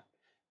we want.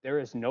 There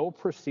is no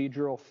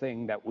procedural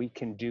thing that we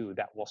can do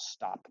that will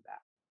stop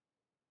that.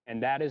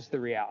 And that is the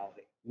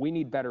reality. We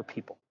need better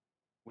people.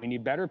 We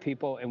need better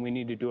people, and we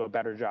need to do a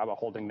better job of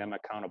holding them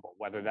accountable,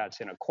 whether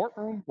that's in a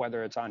courtroom,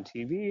 whether it's on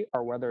TV,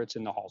 or whether it's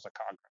in the halls of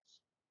Congress.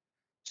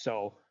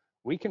 So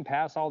we can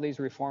pass all these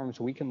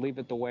reforms, we can leave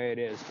it the way it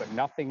is, but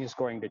nothing is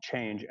going to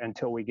change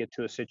until we get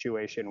to a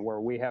situation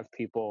where we have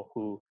people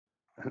who,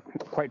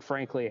 quite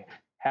frankly,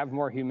 have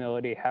more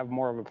humility, have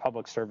more of a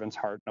public servant's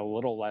heart, and a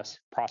little less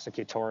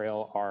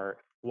prosecutorial or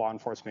law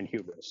enforcement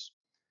hubris.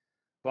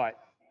 But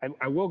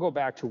I will go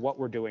back to what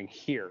we're doing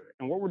here.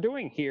 And what we're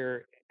doing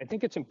here, I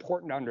think it's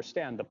important to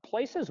understand the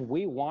places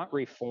we want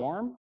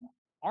reform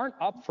aren't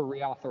up for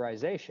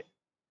reauthorization.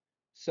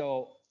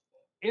 So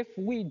if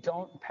we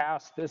don't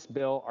pass this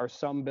bill or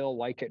some bill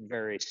like it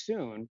very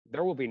soon,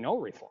 there will be no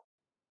reform.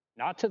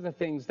 Not to the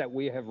things that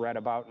we have read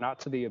about,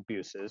 not to the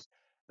abuses.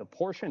 The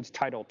portions,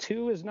 Title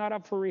II is not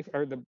up for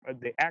or the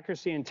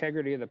accuracy,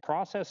 integrity of the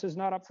process is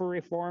not up for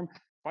reform.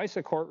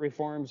 FISA court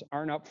reforms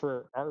aren't up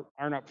for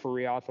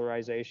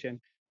reauthorization,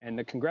 and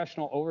the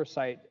congressional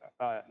oversight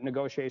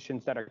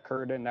negotiations that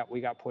occurred and that we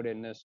got put in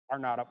this are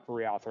not up for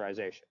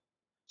reauthorization.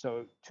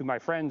 So to my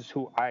friends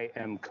who I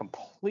am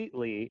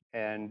completely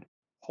and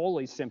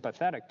wholly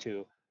sympathetic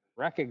to,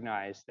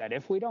 recognize that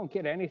if we don't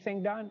get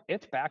anything done,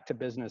 it's back to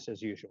business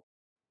as usual.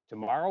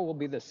 Tomorrow will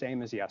be the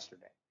same as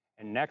yesterday,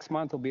 and next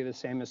month will be the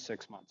same as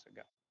 6 months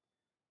ago.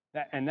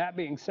 That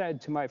being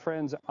said, to my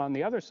friends on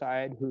the other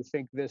side who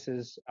think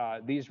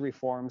these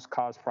reforms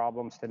cause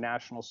problems to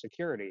national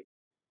security,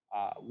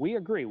 we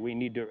agree. We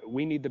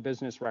need the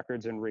business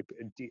records and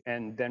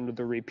then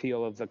the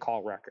repeal of the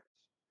call records.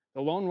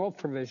 The lone wolf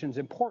provision is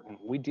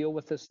important. We deal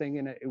with this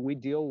thing we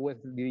deal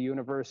with the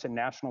universe and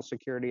national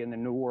security and the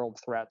new world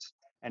threats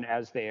and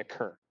as they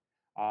occur.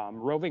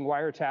 Roving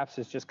wiretaps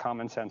is just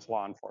common sense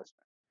law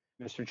enforcement.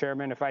 Mr.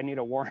 Chairman, if I need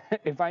a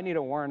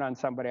warrant, on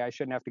somebody, I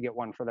shouldn't have to get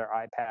one for their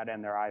iPad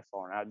and their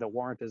iPhone. The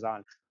warrant is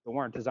on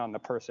the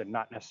person,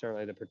 not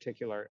necessarily the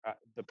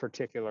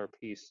particular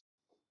piece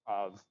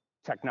of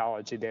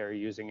technology they're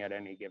using at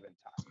any given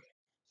time.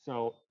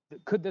 So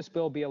could this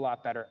bill be a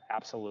lot better?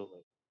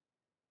 Absolutely.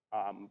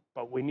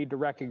 But we need to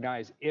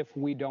recognize if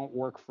we don't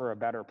work for a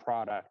better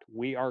product,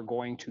 we are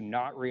going to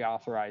not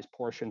reauthorize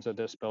portions of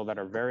this bill that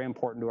are very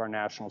important to our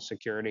national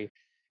security,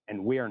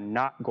 and we are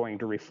not going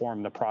to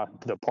reform the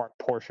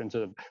portions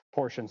of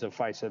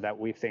FISA that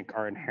we think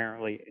are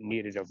inherently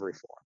needed of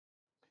reform.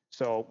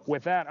 So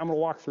with that, I'm going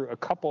to walk through a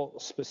couple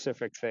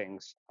specific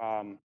things.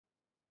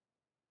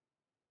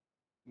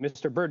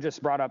 Mr. Burgess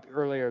brought up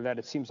earlier that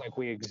it seems like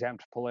we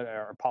exempt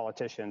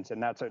politicians,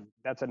 and that's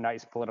a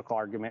nice political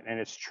argument, and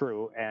it's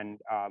true, and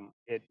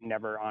it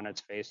never on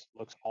its face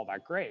looks all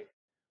that great.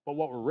 But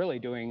what we're really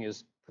doing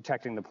is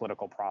protecting the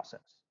political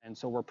process, and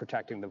so we're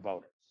protecting the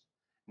voters.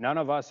 None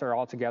of us are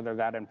altogether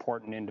that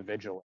important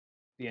individually.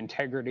 The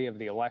integrity of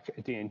the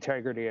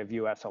integrity of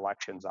U.S.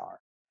 elections are,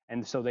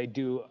 and so they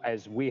do,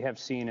 as we have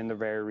seen in the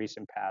very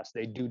recent past,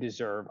 they do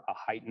deserve a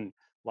heightened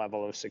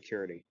level of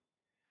security.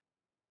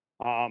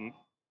 The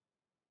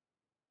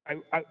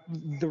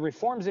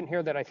reforms in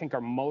here that I think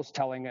are most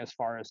telling as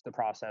far as the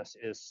process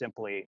is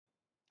simply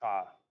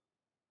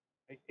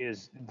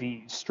is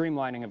the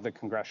streamlining of the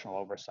congressional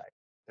oversight.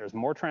 There's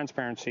more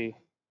transparency.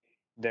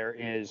 There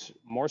is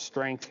more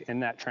strength in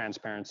that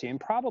transparency, and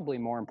probably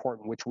more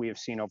important, which we have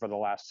seen over the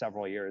last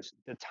several years,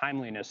 the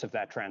timeliness of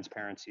that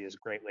transparency is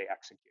greatly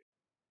executed.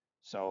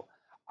 So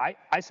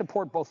I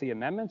support both the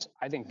amendments.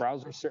 I think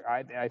browser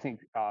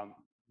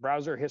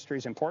history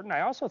is important.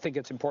 I also think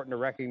it's important to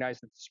recognize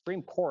that the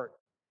Supreme Court,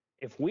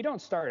 if we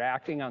don't start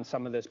acting on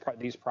some of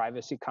these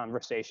privacy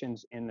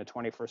conversations in the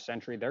 21st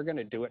century, they're going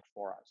to do it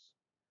for us.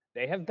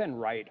 They have been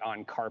right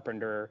on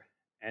Carpenter,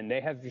 and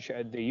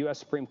the U.S.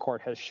 Supreme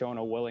Court has shown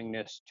a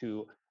willingness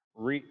to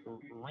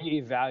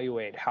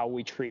reevaluate how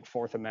we treat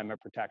Fourth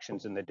Amendment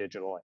protections in the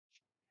digital age.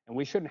 And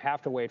we shouldn't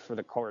have to wait for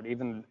the court,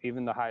 even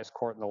the highest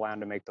court in the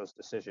land, to make those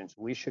decisions.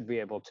 We should be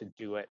able to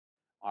do it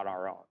on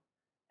our own.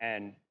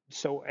 And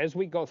so as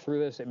we go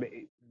through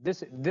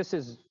this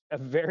is a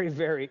very,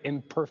 very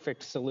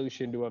imperfect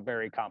solution to a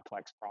very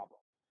complex problem.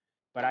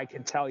 But I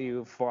can tell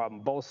you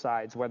from both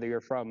sides, whether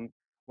you're from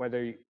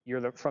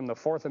the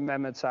Fourth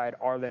Amendment side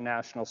or the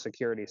national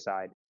security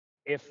side,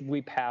 if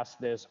we pass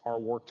this or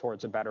work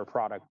towards a better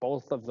product,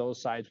 both of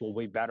those sides will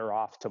be better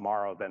off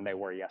tomorrow than they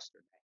were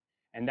yesterday.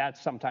 And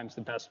that's sometimes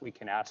the best we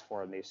can ask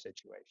for in these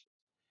situations.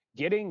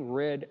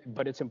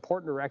 But it's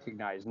important to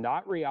recognize,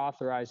 not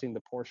reauthorizing the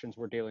portions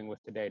we're dealing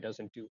with today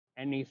doesn't do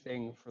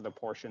anything for the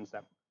portions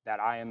that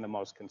I am the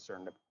most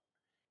concerned about.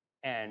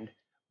 And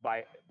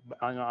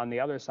on the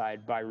other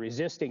side, by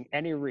resisting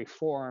any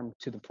reform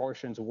to the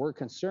portions we're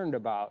concerned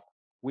about,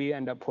 we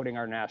end up putting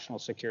our national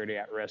security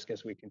at risk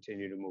as we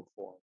continue to move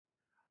forward.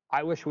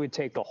 I wish we'd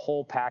take the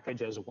whole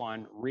package as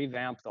one,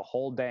 revamp the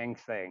whole dang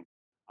thing.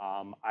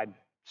 I'm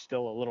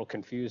still a little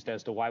confused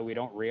as to why we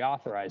don't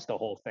reauthorize the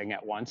whole thing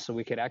at once so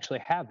we could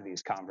actually have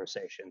these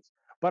conversations.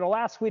 But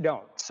alas, we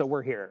don't. So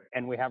we're here,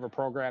 and we have a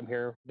program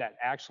here that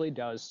actually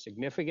does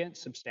significant,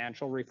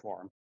 substantial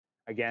reform.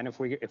 Again, if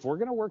we're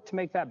going to work to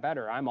make that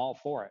better, I'm all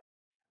for it.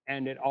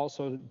 and it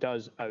also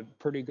does a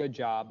pretty good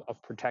job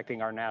of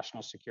protecting our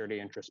national security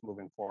interests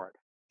moving forward.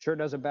 Sure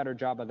does a better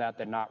job of that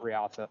than not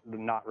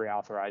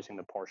reauthorizing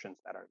the portions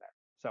that are there.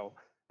 So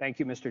thank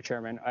you, Mr.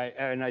 Chairman.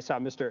 I saw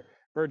Mr.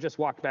 Burgess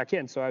walked back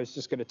in, so I was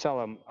just going to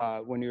tell him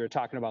when you were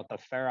talking about the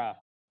FARA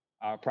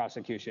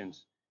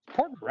prosecutions. It's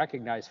important to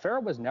recognize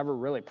FARA was never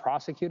really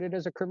prosecuted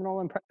as a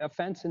criminal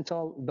offense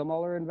until the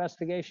Mueller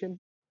investigation.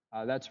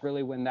 That's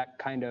really when that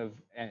kind of,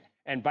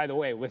 and by the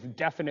way, with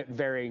definite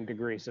varying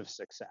degrees of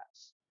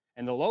success.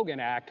 And the Logan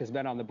Act has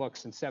been on the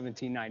books since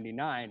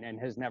 1799 and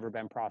has never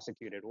been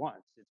prosecuted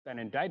once. It's been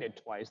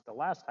indicted twice. The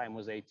last time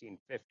was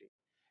 1850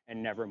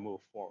 and never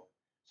moved forward.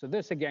 So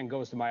this again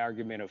goes to my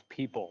argument of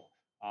people.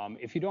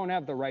 If you don't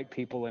have the right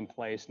people in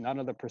place, none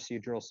of the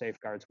procedural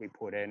safeguards we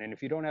put in, and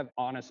if you don't have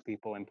honest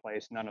people in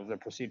place, none of the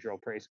procedural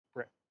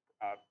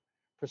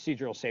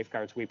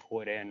safeguards we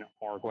put in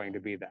are going to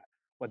be that.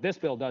 What this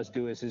bill does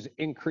do is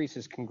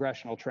increases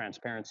congressional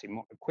transparency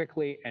more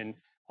quickly, and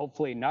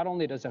hopefully not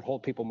only does it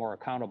hold people more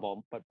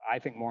accountable, but I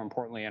think more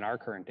importantly in our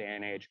current day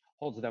and age,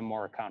 holds them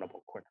more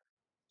accountable quicker.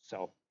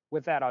 So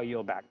with that, I'll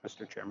yield back,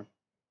 Mr. Chairman.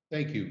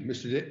 Thank you.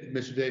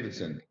 Mr.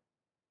 Davidson.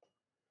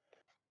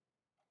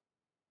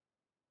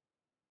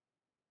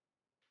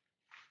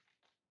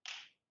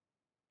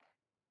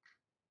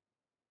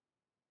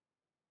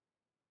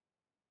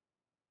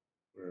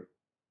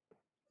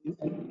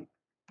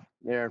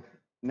 There.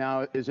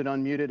 Now, is it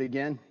unmuted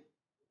again?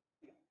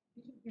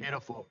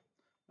 Beautiful.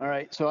 All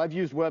right. So I've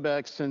used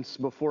WebEx since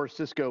before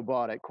Cisco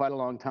bought it, quite a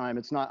long time.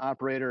 It's not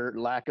operator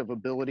lack of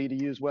ability to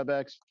use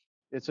WebEx.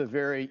 It's a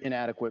very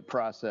inadequate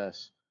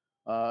process.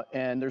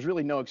 And there's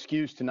really no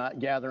excuse to not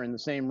gather in the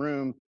same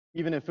room,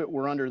 even if it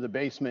were under the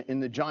basement. In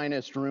the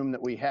giantest room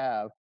that we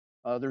have,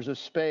 there's a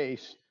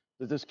space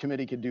that this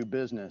committee could do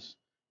business.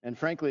 And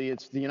frankly,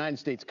 it's the United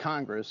States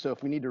Congress. So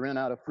if we need to rent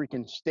out a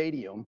freaking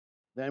stadium,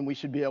 then we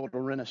should be able to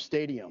rent a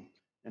stadium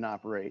and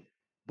operate.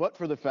 But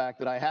for the fact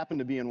that I happen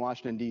to be in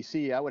Washington,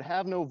 D.C., I would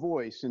have no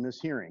voice in this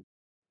hearing.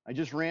 I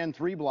just ran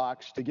 3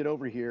 blocks to get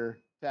over here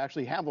to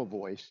actually have a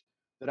voice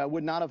that I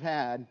would not have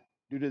had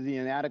due to the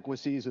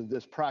inadequacies of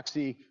this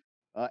proxy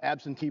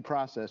absentee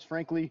process.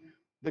 Frankly,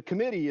 the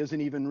committee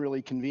isn't even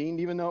really convened,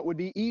 even though it would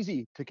be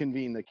easy to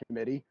convene the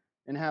committee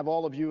and have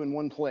all of you in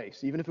one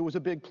place, even if it was a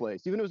big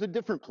place, even if it was a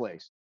different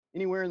place,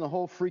 anywhere in the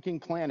whole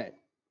freaking planet.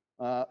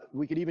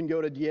 We could even go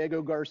to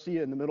Diego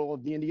Garcia in the middle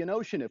of the Indian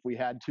Ocean if we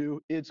had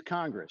to. It's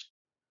Congress.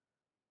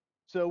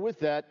 So with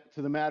that,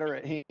 to the matter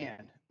at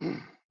hand.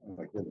 Oh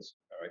my goodness.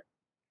 All right.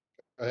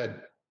 Go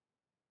ahead.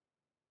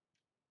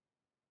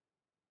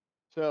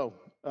 So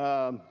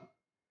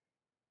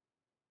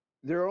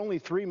there are only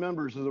 3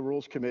 members of the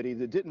Rules Committee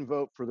that didn't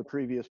vote for the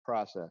previous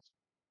process.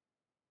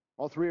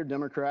 All 3 are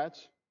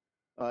Democrats.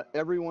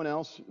 Everyone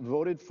else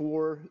voted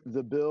for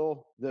the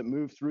bill that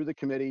moved through the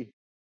committee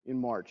in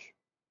March.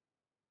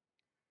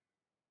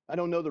 I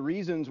don't know the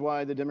reasons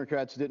why the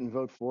Democrats didn't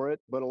vote for it,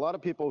 but a lot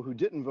of people who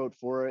didn't vote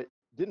for it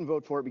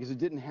because it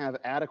didn't have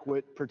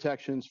adequate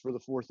protections for the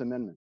 4th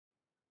Amendment.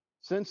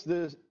 Since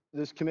this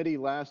committee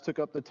last took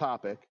up the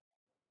topic,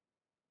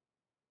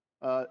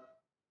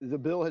 the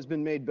bill has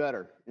been made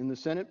better in the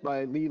Senate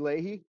by Lee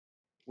Leahy,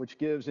 which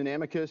gives an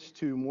amicus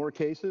to more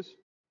cases.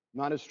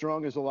 Not as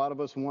strong as a lot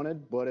of us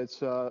wanted, but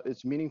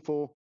it's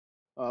meaningful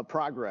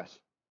progress.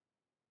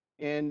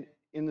 And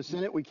in the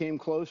Senate, we came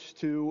close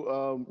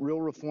to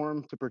real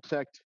reform to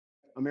protect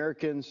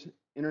Americans'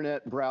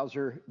 internet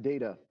browser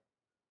data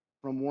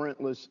from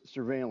warrantless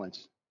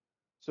surveillance.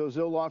 So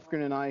Zoe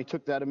Lofgren and I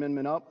took that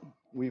amendment up.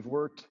 We've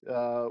worked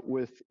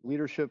with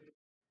leadership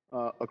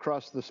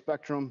across the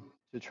spectrum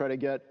to try to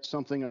get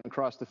something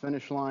across the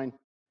finish line.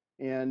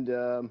 And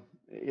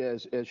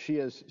as she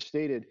has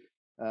stated,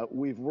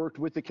 we've worked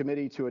with the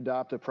committee to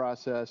adopt a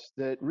process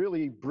that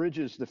really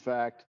bridges the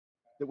fact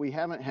that we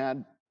haven't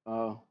had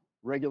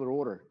regular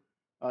order.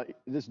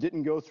 This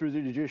didn't go through the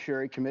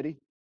Judiciary Committee.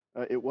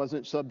 It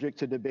wasn't subject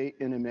to debate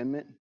and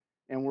amendment.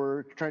 And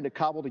we're trying to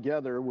cobble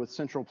together with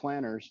central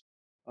planners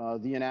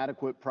the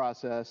inadequate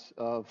process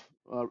of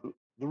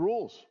the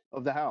rules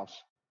of the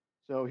House.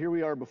 So here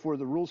we are before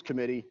the Rules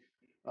Committee,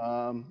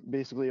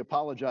 basically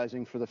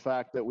apologizing for the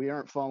fact that we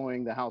aren't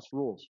following the House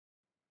rules.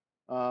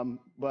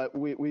 But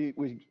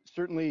we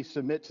certainly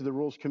submit to the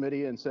Rules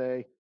Committee and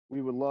say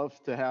we would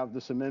love to have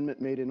this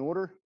amendment made in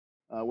order.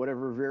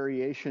 Whatever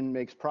variation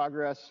makes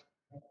progress.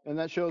 And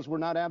that shows we're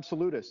not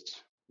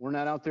absolutists. We're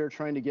not out there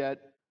trying to get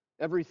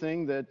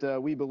everything that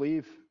we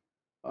believe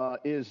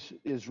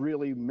is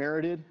really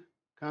merited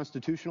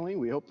constitutionally.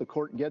 We hope the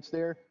court gets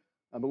there,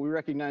 but we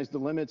recognize the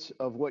limits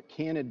of what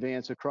can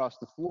advance across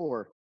the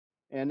floor.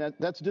 And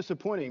that's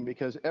disappointing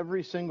because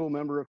every single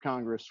member of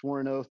Congress swore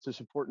an oath to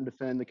support and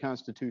defend the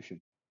Constitution.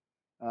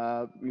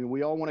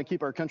 We all want to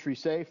keep our country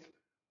safe.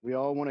 We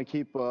all want to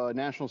keep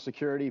national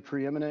security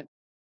preeminent.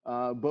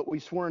 But we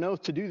swore an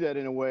oath to do that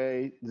in a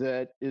way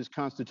that is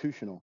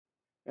constitutional.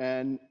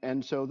 And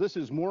so this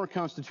is more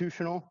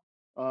constitutional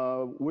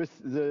with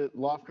the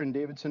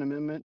Lofgren-Davidson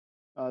Amendment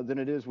than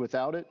it is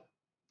without it.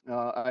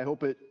 I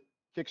hope it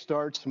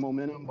kickstarts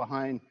momentum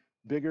behind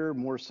bigger,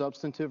 more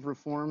substantive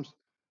reforms,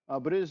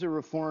 but it is a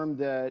reform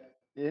that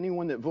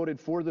anyone that voted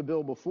for the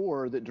bill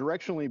before that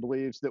directionally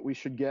believes that we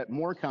should get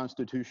more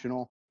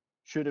constitutional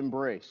should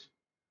embrace.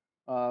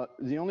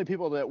 The only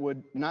people that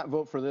would not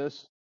vote for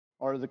this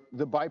are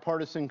the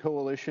bipartisan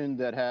coalition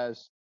that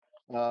has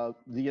the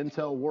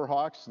intel war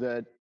hawks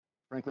that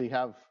frankly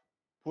have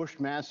pushed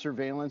mass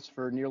surveillance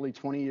for nearly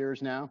 20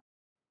 years now,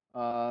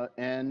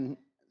 and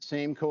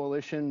same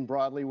coalition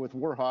broadly with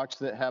war hawks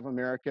that have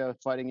America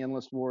fighting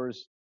endless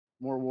wars,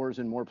 more wars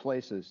in more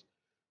places.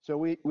 So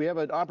we have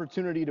an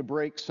opportunity to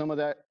break some of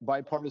that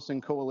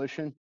bipartisan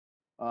coalition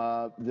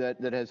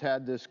that has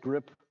had this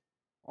grip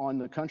on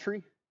the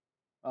country,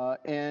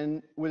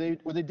 and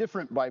with a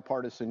different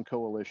bipartisan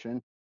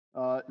coalition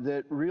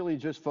that really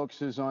just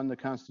focuses on the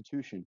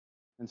Constitution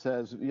and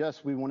says,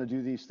 yes, we want to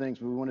do these things,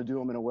 but we want to do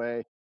them in a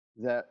way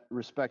that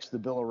respects the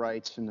Bill of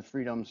Rights and the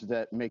freedoms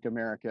that make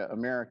America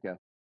America.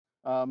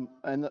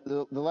 And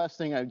the last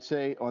thing I'd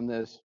say on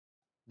this,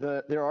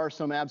 there are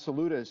some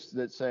absolutists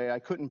that say I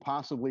couldn't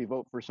possibly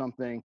vote for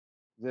something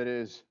that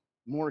is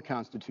more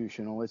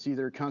constitutional. It's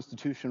either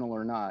constitutional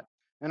or not.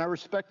 And I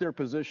respect their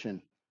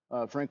position.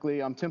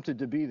 Frankly, I'm tempted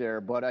to be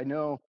there, but I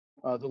know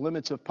the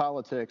limits of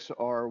politics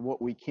are what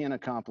we can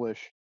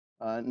accomplish,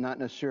 not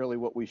necessarily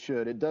what we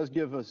should. It does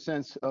give a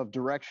sense of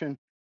direction,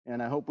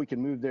 and I hope we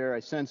can move there. I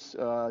sense,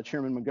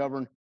 Chairman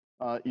McGovern,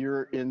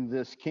 you're in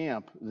this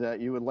camp that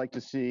you would like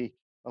to see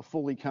a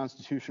fully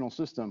constitutional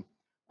system.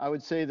 I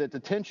would say that the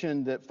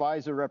tension that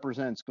FISA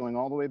represents, going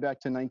all the way back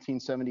to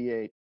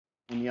 1978,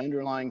 when the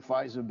underlying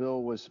FISA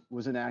bill was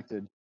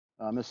enacted,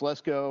 Ms.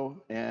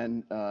 Lesko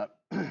and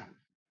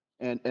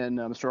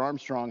Mr.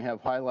 Armstrong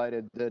have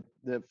highlighted that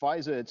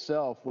FISA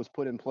itself was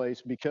put in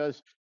place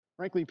because,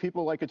 frankly,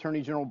 people like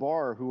Attorney General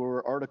Barr, who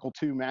are Article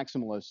II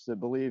maximalists, that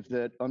believe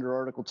that under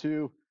Article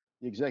II,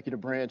 the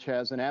executive branch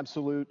has an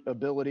absolute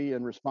ability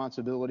and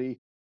responsibility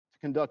to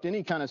conduct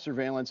any kind of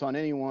surveillance on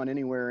anyone,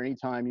 anywhere,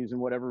 anytime, using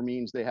whatever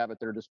means they have at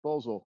their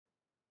disposal.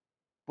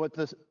 But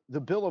the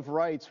Bill of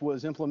Rights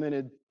was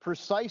implemented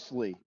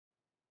precisely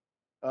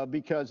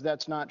because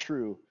that's not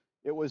true.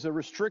 It was a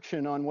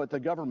restriction on what the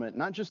government,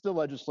 not just the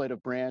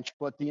legislative branch,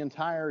 but the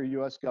entire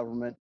US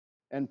government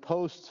and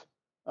post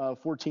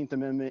 14th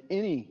Amendment,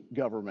 any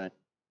government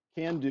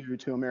can do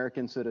to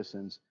American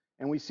citizens.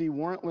 And we see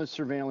warrantless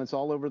surveillance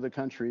all over the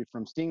country,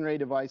 from stingray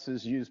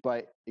devices used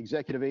by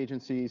executive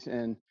agencies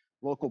and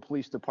local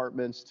police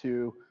departments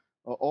to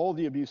all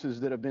the abuses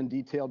that have been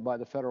detailed by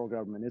the federal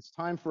government. It's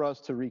time for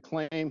us to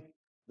reclaim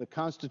the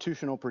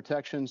constitutional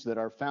protections that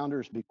our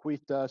founders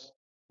bequeathed us.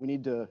 We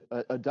need to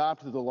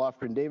adopt the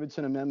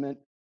Lofgren-Davidson Amendment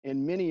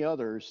and many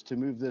others to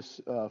move this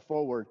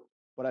forward.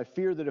 But I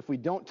fear that if we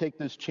don't take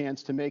this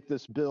chance to make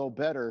this bill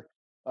better,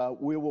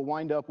 we will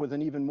wind up with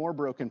an even more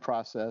broken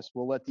process.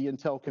 We'll let the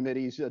Intel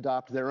committees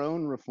adopt their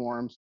own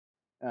reforms,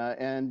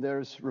 and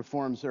those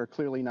reforms are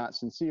clearly not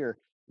sincere.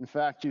 In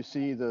fact, you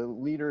see the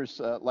leaders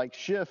like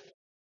Schiff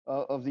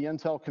of the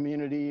Intel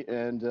community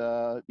and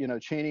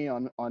Cheney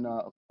on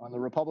the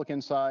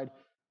Republican side,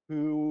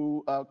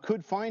 who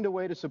could find a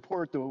way to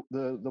support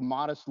the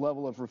modest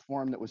level of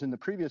reform that was in the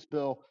previous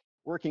bill,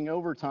 working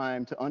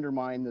overtime to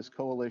undermine this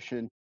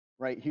coalition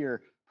right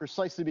here,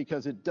 precisely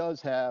because it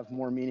does have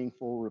more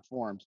meaningful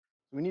reforms.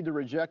 We need to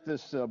reject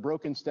this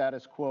broken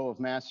status quo of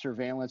mass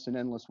surveillance and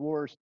endless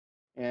wars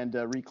and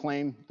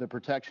reclaim the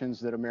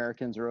protections that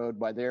Americans are owed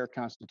by their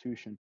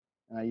Constitution.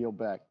 And I yield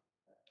back.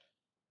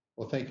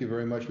 Well, thank you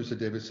very much, Mr.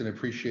 Davidson.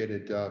 Appreciate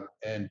it.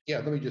 And yeah,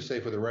 let me just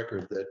say for the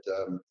record that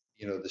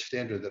the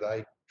standard that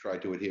I try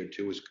to adhere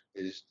to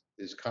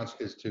is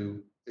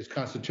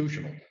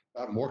constitutional,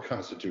 not more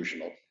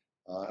constitutional.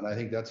 And I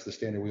think that's the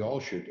standard we all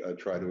should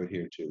try to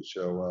adhere to.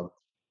 So,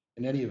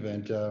 in any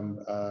event,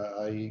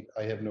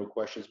 I have no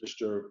questions,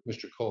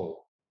 Mr.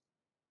 Cole.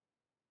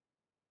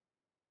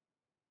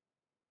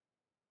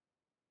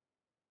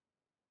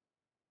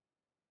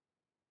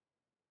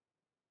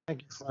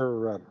 Thank you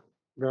for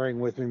bearing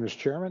with me, Mr.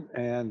 Chairman.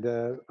 And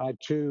I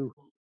too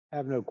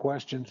have no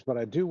questions, but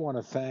I do want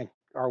to thank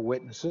our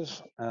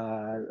witnesses.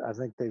 I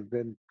think they've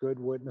been good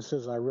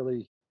witnesses. I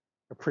really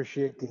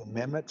appreciate the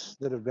amendments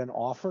that have been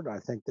offered. I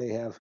think they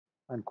have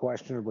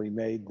unquestionably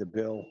made the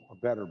bill a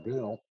better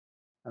bill.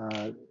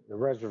 The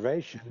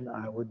reservation,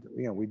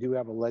 we do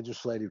have a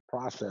legislative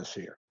process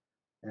here.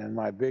 And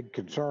my big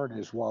concern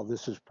is, while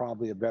this is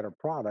probably a better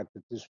product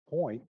at this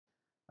point,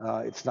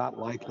 it's not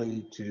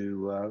likely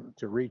to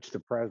reach the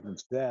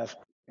president's desk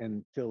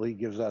until he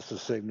gives us a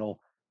signal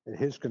that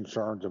his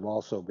concerns have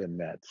also been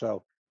met.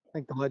 So I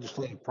think the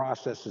legislative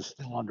process is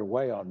still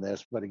underway on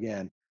this, but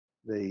again,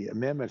 the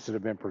amendments that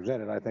have been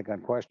presented, I think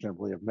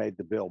unquestionably have made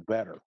the bill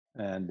better.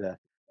 And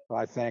so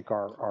I thank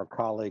our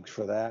colleagues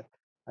for that.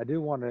 I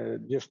do want to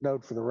just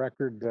note for the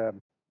record,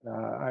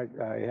 I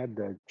had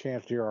the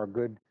chance to hear our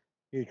good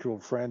mutual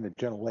friend, the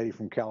gentlelady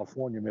from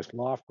California, Miss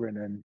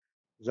Lofgren, and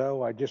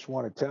Zoe, I just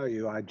want to tell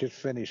you, I just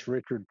finished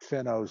Richard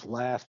Fenno's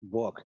last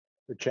book,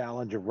 The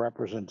Challenge of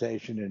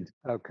Representation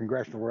and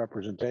Congressional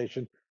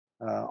Representation.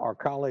 Our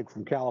colleague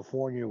from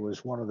California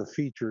was one of the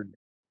featured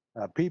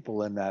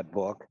people in that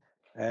book.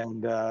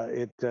 And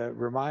it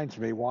reminds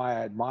me why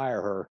I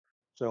admire her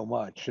so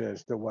much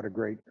as to what a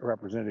great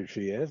representative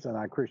she is. And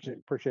I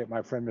appreciate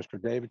my friend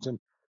Mr. Davidson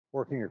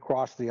working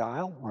across the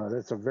aisle.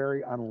 That's a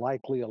very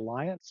unlikely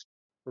alliance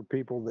for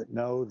people that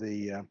know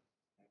the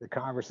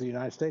Congress of the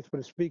United States, but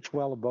it speaks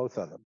well of both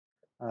of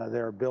them.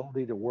 Their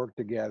ability to work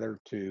together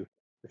to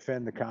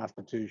defend the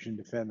Constitution,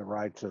 defend the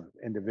rights of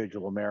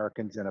individual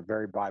Americans in a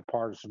very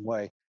bipartisan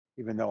way,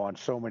 even though on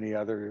so many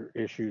other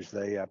issues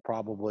they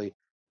probably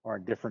are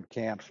in different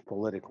camps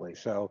politically.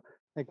 So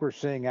I think we're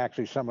seeing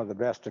actually some of the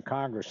best of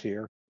Congress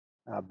here.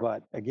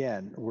 But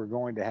again, we're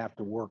going to have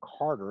to work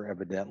harder,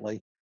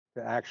 evidently,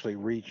 to actually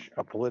reach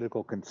a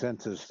political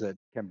consensus that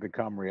can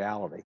become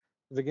reality.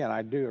 Because again,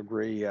 I do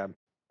agree.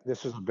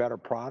 This is a better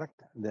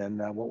product than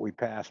what we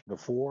passed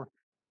before,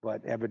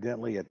 but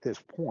evidently at this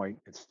point,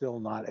 it's still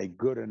not a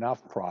good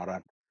enough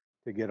product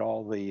to get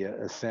all the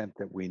assent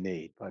that we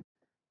need. But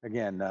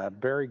again,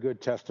 very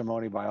good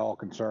testimony by all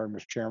concerned.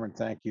 Mr. Chairman,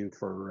 thank you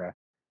for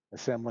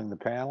assembling the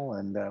panel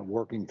and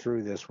working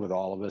through this with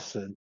all of us.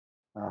 And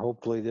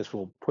hopefully this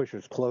will push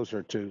us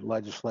closer to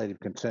legislative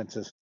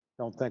consensus.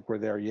 Don't think we're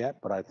there yet,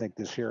 but I think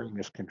this hearing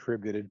has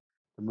contributed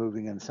to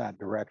moving in that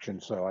direction.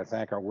 So I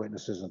thank our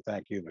witnesses and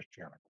thank you, Mr.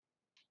 Chairman.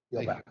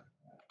 Thank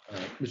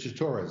you. Mrs.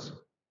 Torres.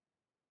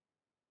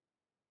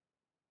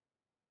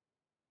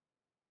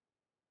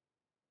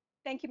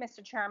 Thank you,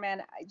 Mr.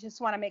 Chairman. I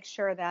just want to make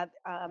sure that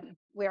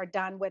we are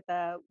done with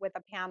the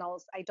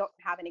panels. I don't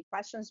have any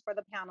questions for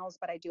the panels,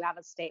 but I do have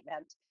a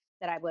statement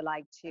that I would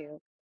like to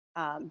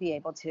be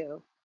able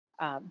to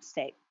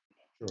state.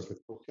 Sure.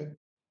 Okay.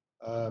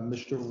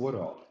 Mr.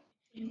 Woodall.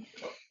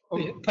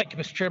 Thank you,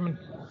 Mr. Chairman.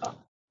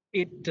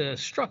 It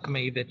struck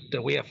me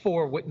that we have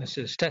 4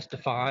 witnesses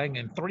testifying,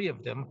 and 3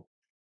 of them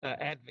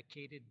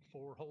advocated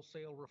for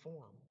wholesale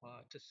reform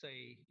to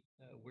say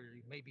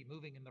we may be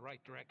moving in the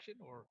right direction,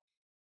 or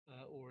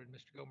in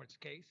Mr. Gomert's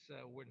case,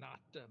 we're not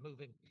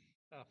moving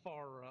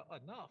far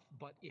enough.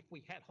 But if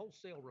we had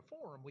wholesale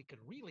reform, we could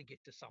really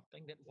get to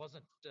something that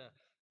wasn't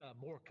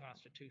more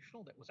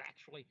constitutional, that was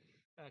actually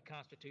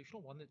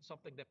constitutional,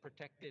 something that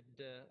protected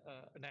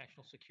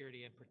national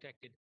security and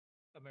protected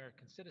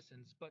American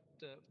citizens. But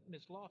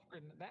Ms.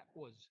 Lofgren, that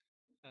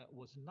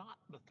was not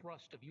the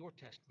thrust of your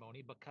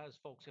testimony, because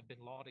folks have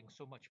been lauding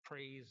so much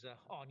praise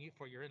on you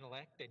for your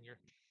intellect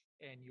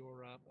and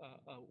your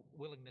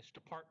willingness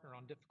to partner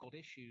on difficult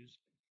issues.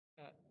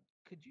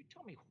 Could you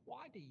tell me,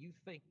 why do you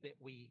think that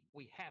we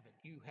haven't?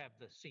 You have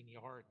the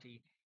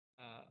seniority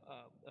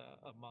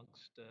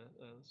amongst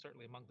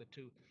certainly among the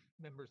 2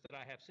 members that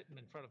I have sitting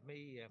in front of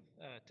me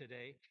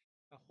today.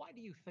 Why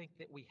do you think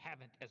that we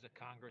haven't, as a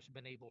Congress,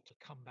 been able to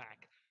come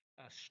back,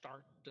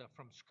 start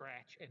from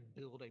scratch, and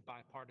build a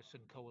bipartisan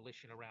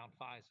coalition around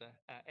FISA,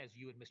 as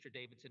you and Mr.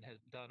 Davidson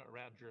has done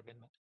around your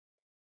amendment?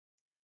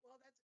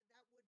 Well, that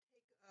would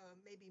take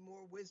maybe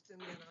more wisdom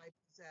than I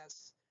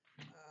possess.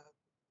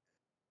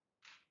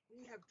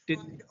 We have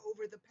tried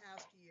over the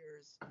past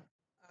years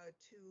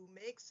to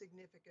make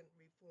significant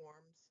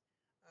reforms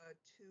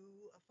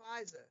to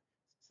FISA,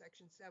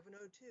 Section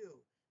 702,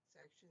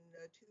 Section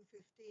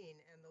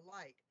 215, and the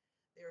like.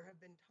 There have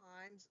been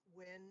times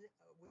when,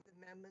 with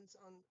amendments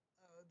on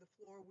the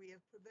floor, we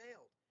have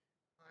prevailed,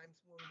 times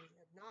when we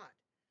have not.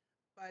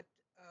 But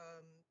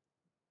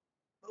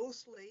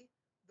mostly,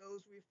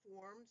 those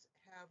reforms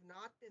have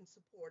not been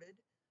supported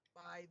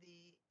by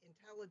the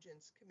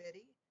Intelligence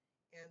Committee,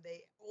 and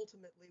they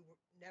ultimately were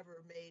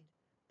never made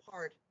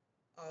part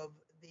of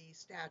the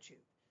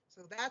statute.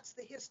 So that's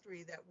the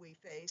history that we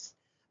face.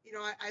 You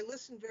know, I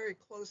listened very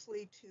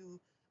closely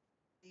to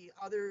the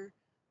other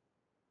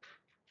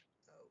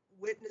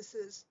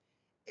witnesses,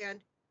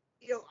 and,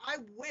 you know, I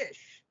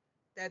wish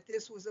that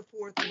this was a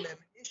Fourth Amendment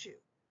issue.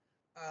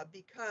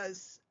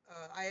 Because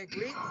I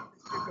agree with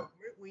Mr. Gomer,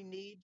 we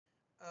need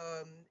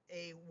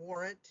a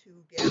warrant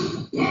to get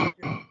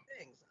different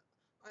things.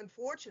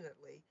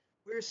 Unfortunately,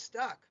 we're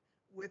stuck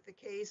with the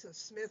case of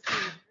Smith v.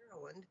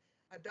 Maryland,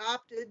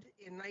 adopted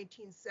in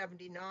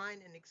 1979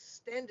 and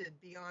extended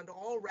beyond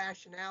all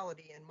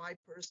rationality, in my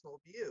personal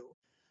view.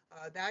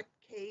 That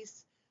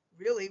case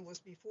really was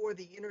before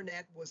the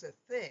internet was a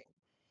thing.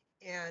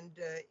 And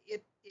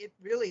it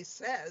really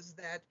says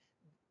that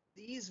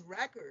these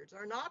records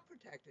are not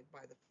protected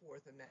by the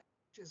Fourth Amendment,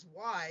 which is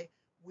why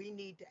we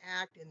need to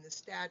act in the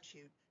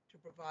statute to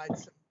provide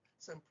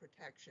some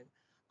protection.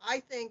 I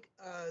think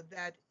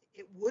that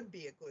it would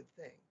be a good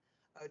thing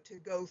to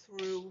go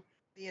through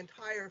the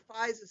entire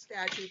FISA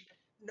statute.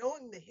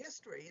 Knowing the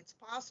history, it's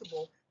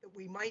possible that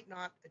we might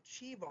not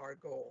achieve our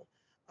goal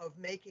of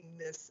making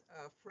this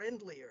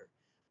friendlier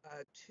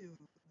to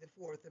the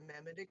Fourth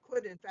Amendment. It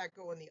could, in fact,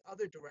 go in the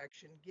other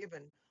direction,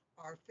 given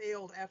our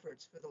failed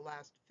efforts for the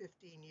last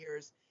 15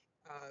 years,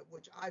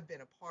 which I've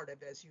been a part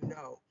of, as you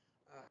know,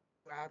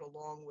 out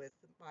along with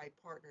my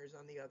partners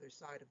on the other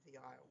side of the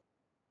aisle.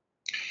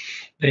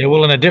 Yeah,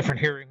 well, in a different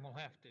hearing, we'll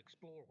have to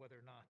explore whether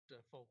or not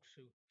folks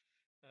who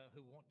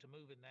want to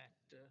move in that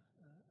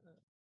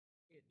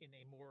in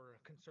a more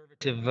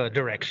conservative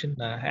direction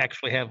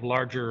actually have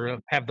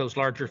those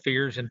larger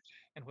fears, and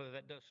whether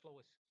that does slow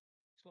us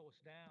slow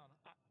us down.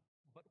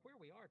 But where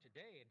we are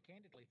today, and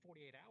candidly,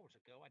 48 hours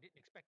ago, I didn't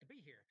expect to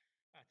be here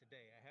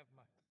today. I have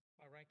my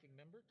ranking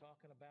member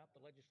talking about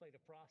the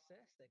legislative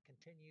process that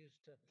continues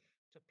to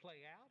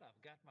play out. I've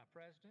got my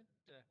president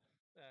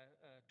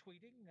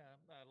tweeting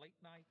late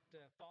night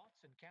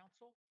thoughts in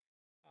council.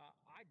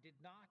 I did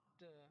not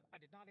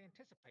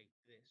anticipate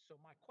this.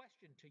 So my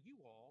question to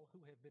you all,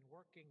 who have been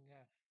working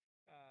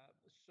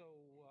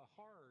so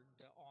hard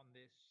on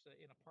this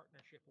in a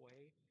partnership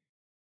way,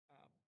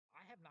 uh,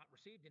 I have not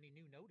received any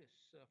new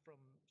notice from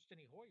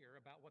Steny Hoyer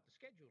about what the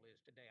schedule is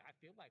today. I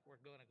feel like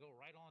we're going to go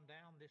right on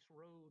down this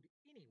road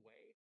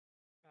anyway.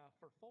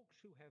 For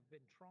folks who have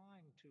been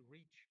trying to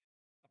reach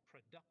a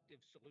productive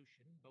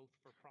solution, both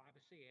for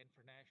privacy and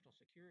for national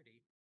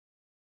security,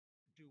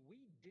 do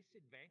we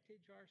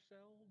disadvantage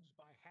ourselves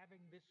by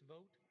having this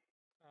vote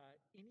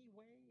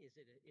anyway?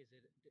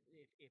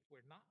 If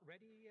we're not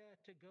ready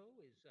to go,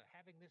 is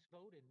having this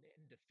vote and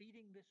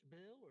defeating this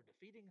bill or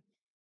defeating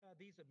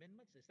these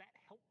amendments, is that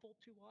helpful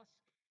to us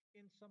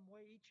in some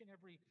way? Each and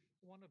every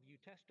one of you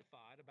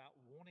testified about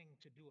wanting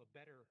to do a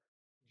better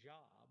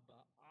job.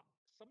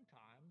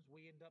 Sometimes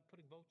we end up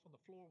putting votes on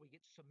the floor, we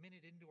get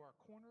cemented into our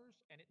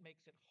corners, and it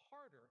makes it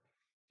harder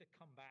to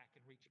come back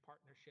and reach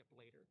partnership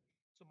later.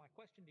 So my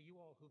question to you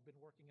all who've been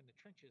working in the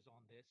trenches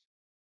on this,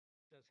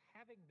 does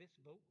having this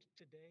vote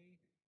today,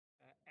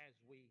 as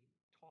we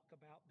talk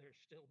about there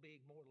still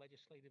being more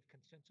legislative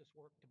consensus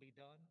work to be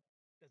done,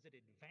 does it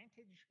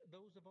advantage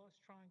those of us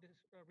trying to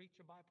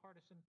reach a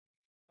bipartisan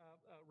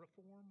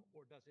reform,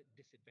 or does it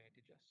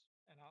disadvantage us?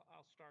 And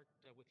I'll start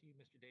with you,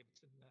 Mr.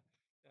 Davidson,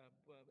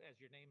 as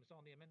your name is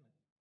on the amendment.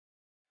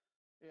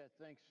 Yeah,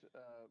 thanks,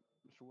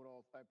 Mr.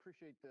 Woodall. I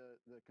appreciate the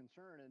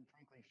concern and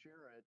frankly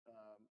share it.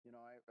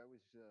 I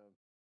was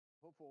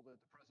hopeful that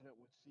the president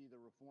would see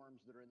the reforms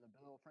that are in the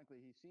bill.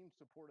 Frankly, he seemed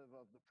supportive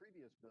of the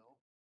previous bill.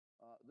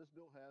 This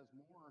bill has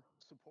more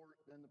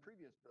support than the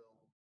previous bill.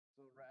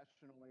 So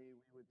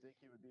rationally, we would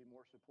think he would be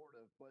more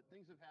supportive. But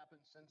things have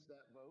happened since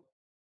that vote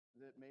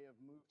that may have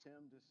moved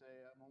him to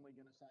say, I'm only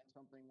going to sign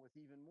something with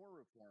even more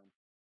reform.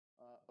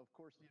 Of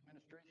course, the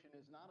administration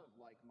is not of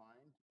like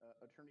mind.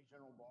 Attorney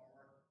General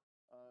Barr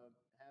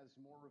has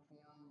more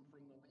reform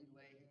from the Lee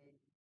Leahy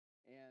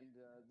and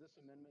this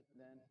amendment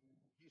than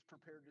he's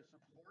prepared to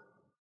support,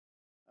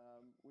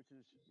 which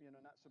is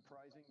not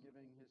surprising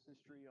given his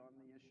history on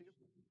the issue.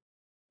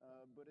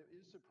 But it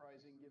is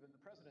surprising given the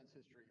president's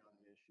history on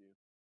the issue.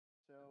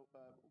 So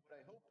what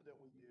I hope that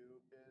we do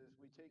is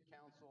we take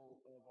counsel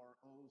of our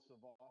oaths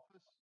of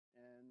office,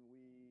 and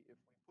if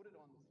we put it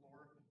on the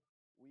floor,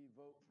 we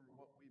vote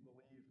for what we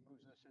believe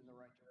moves us in the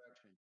right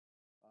direction.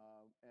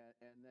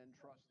 And then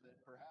trust that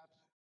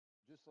perhaps,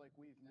 just like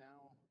we've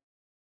now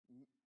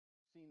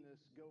seen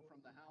this go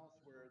from the House,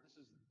 where this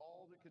is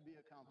all that could be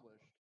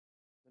accomplished,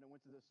 then it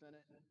went to the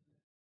Senate,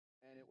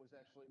 and it was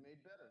actually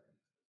made better.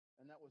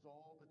 And that was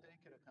all that they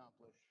could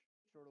accomplish,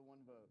 short of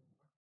one vote.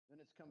 Then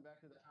it's come back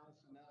to the House,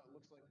 and now it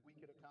looks like we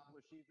could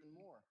accomplish even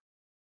more.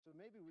 So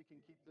maybe we can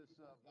keep this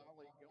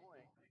volley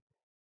going,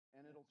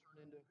 and it'll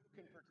turn into who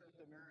can protect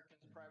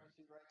Americans'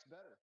 privacy rights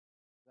better,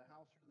 the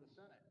House or the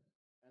Senate.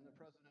 And the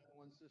president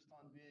will insist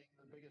on being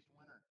the biggest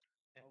winner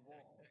of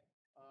all.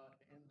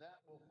 And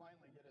that will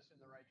finally get us in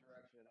the right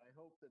direction. I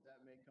hope that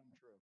may come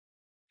true.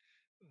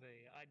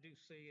 I do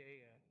see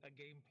a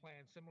game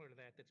plan similar to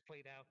that that's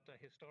played out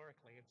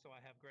historically, and so I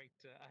have great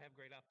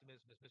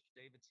optimism as Mr.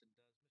 Davidson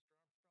does. Mr.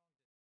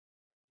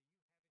 Armstrong, do you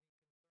have any concerns that we're going to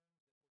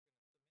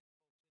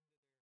cement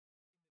folks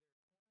into their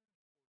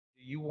corners,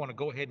 or do you want to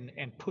go ahead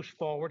and push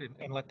forward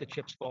and let the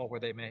chips fall where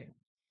they may?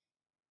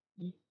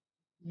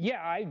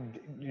 Yeah,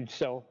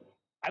 so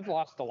I've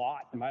lost a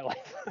lot in my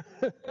life.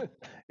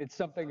 It's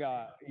something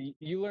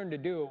you learn to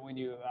do when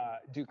you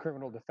do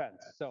criminal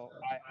defense. So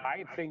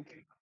I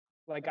think,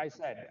 like I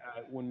said,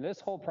 when this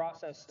whole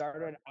process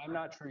started, I'm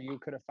not sure you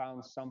could have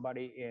found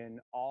somebody in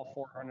all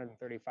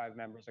 435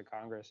 members of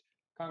Congress.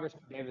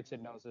 Congressman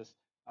Davidson knows this,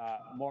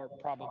 more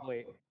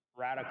probably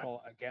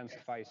radical against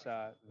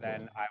FISA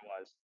than I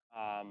was.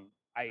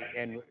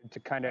 And to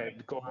kind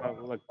of go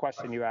on the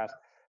question you asked,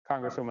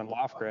 Congresswoman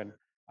Lofgren,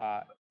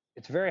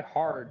 it's very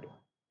hard.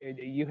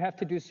 You have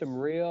to do some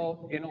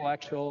real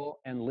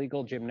intellectual and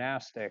legal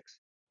gymnastics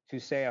to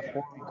say a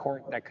foreign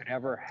court that could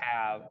ever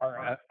have,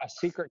 or a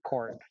secret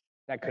court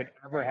that could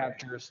ever have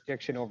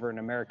jurisdiction over an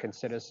American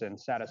citizen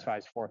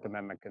satisfies Fourth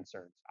Amendment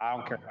concerns. I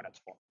don't care what it's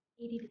for.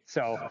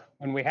 So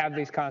when we have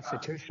these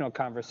constitutional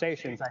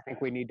conversations, I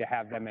think we need to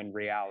have them in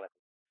reality.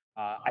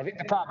 I think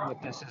the problem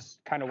with this is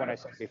kind of what I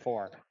said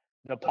before.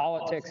 The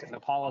politics and the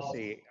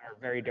policy are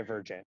very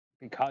divergent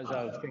because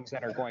of things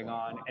that are going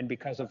on and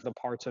because of the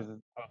parts of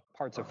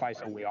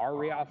FISA we are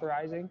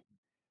reauthorizing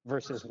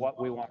versus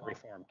what we want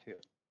reform to.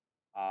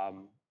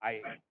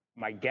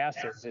 My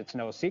guess is it's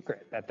no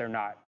secret that they're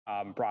not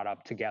brought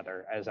up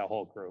together as a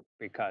whole group,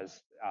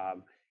 because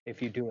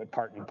if you do it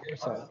part and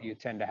parcel, you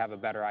tend to have a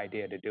better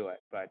idea to do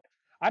it. But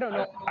I don't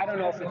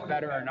know if it's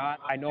better or not.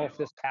 I know if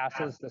this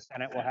passes, the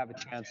Senate will have a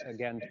chance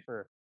again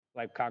for,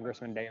 like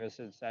Congressman Davis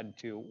had said,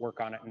 to work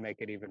on it and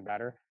make it even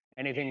better.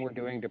 anything we're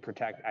doing to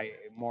protect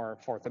more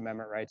Fourth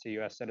Amendment rights of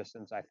U.S.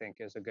 citizens, I think,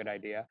 is a good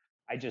idea.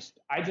 I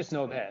just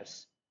know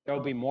this: there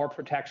will be more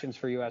protections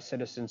for U.S.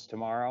 citizens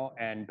tomorrow,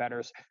 and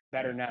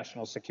better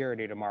national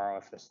security tomorrow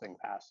if this thing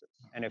passes.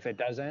 And if it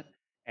doesn't,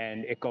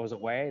 and it goes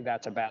away,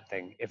 that's a bad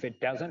thing. If it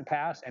doesn't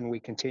pass, and we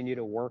continue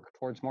to work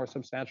towards more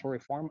substantial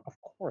reform, of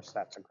course,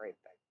 that's a great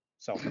thing.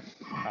 So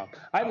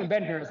I haven't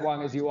been here as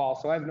long as you all,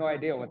 so I have no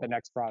idea what the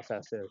next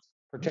process is,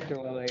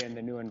 particularly in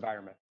the new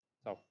environment.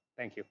 So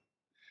thank you.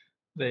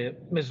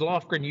 Ms.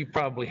 Lofgren, you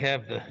probably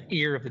have the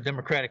ear of the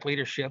Democratic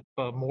leadership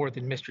more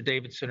than Mr.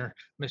 Davidson or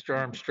Mr.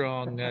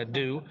 Armstrong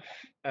do.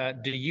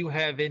 Do you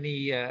have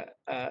any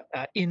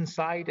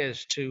insight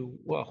as to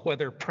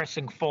whether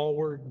pressing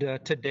forward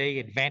today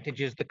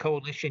advantages the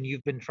coalition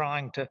you've been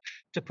trying to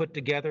put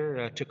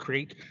together to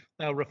create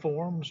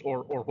reforms,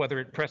 or whether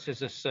it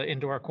presses us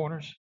into our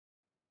corners?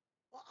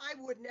 Well, I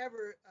would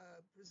never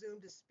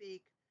presume to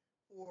speak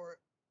for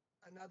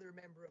another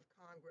member of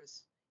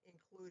Congress,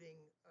 including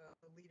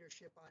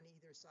leadership on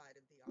either side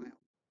of the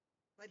aisle.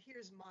 But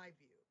here's my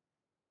view.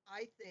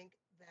 I think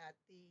that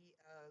the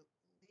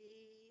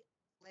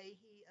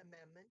Lee-Leahy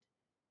amendment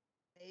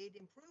made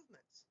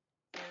improvements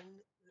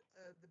in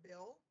the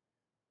bill.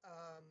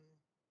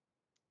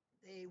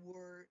 They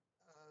were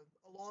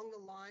along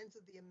the lines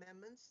of the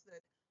amendments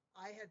that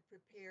I had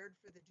prepared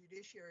for the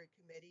Judiciary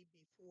Committee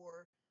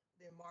before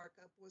the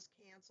markup was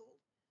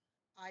canceled.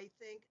 I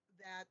think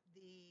that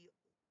the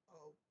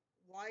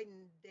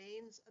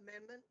Wyden-Daines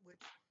amendment,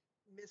 which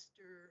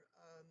Mr.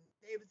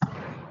 Davidson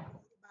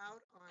wrote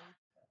about on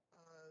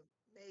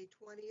May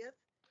 20th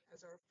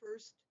as our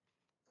first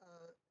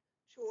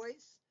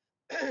choice,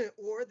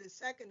 or the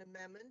Second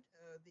Amendment,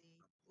 the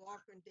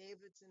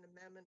Loughran-Davidson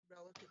Amendment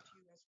relative to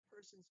U.S.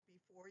 persons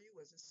before you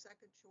as a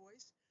second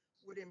choice,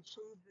 would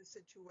improve the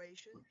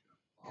situation.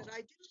 And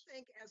I do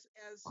think, as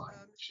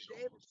Mr.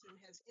 Davidson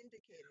has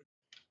indicated,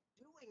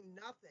 doing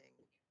nothing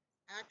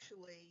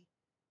actually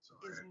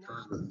is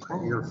not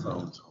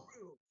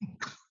true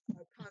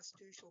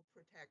constitutional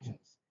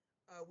protections.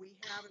 We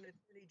have an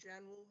Attorney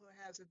General who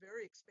has a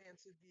very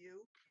expansive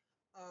view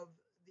of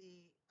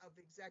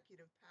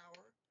executive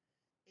power,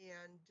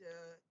 and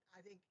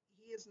I think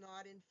he is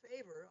not in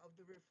favor of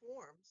the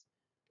reforms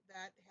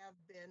that have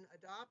been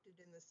adopted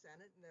in the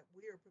Senate and that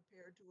we are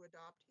prepared to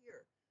adopt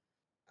here.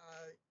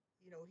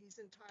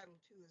 He's entitled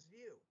to his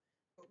view,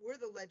 but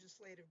we're the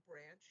legislative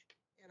branch,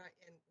 and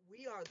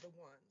we are the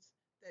ones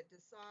that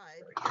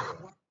decide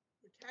what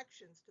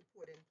protections to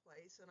put in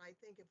place. And I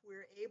think if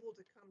we're able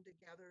to come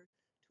together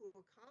to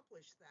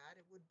accomplish that,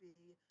 it would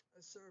be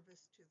a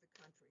service to the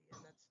country.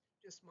 And that's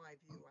just my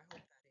view. I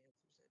hope that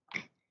answers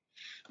it.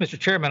 Mr.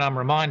 Chairman, I'm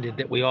reminded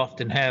that we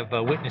often have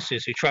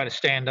witnesses who try to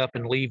stand up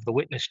and leave the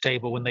witness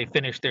table when they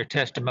finish their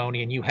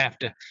testimony, and you have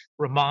to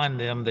remind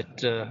them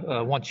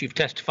that once you've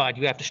testified,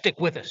 you have to stick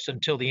with us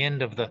until the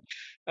end of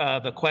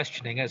the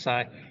questioning. As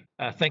I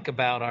think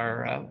about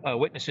our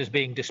witnesses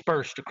being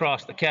dispersed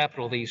across the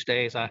Capitol these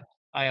days, I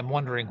am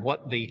wondering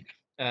what the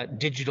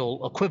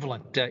digital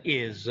equivalent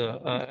is,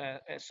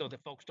 so that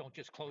folks don't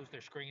just close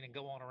their screen and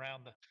go on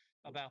around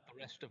about the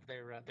rest of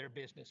their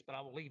business. But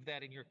I will leave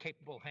that in your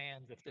capable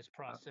hands if this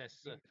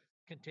process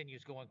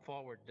continues going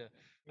forward.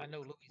 I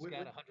know Louis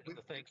got 100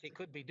 other things he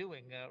could be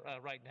doing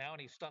right now,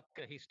 and he's stuck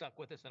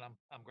with us, and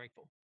I'm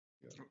grateful.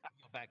 I'll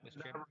go back,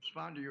 Mr. Chairman.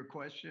 Respond to your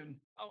question.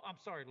 Oh, I'm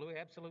sorry, Louis.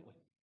 Absolutely.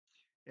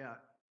 Yeah,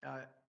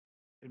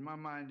 in my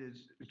mind,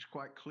 it's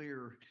quite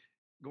clear.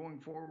 Going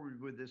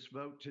forward with this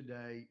vote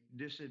today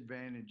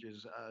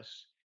disadvantages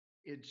us.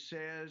 It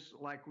says,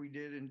 like we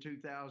did in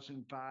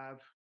 2005,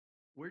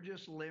 we're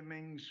just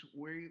lemmings.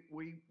 We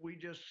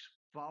just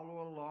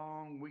follow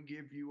along. We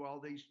give you all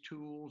these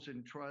tools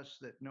and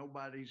trust that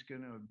nobody's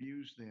going to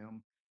abuse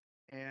them.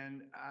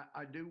 And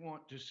I do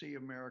want to see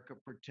America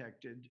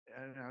protected,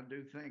 and I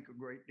do think a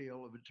great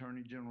deal of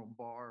Attorney General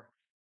Barr.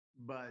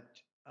 But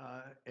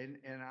and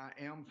I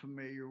am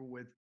familiar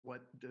with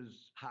what the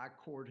High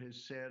Court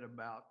has said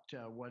about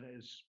what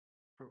is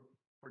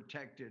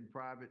protected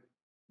private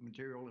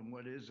material and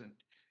what isn't.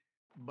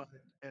 But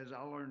as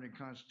I learned in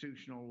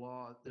constitutional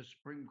law, the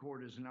Supreme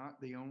Court is not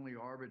the only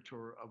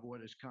arbiter of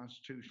what is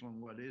constitutional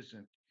and what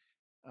isn't.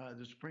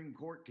 The Supreme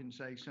Court can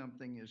say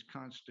something is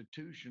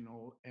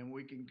constitutional, and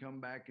we can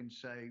come back and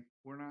say,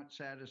 we're not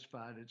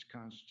satisfied it's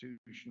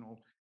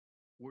constitutional.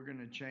 We're going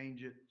to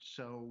change it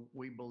so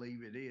we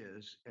believe it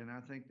is. And I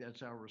think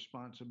that's our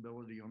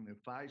responsibility on the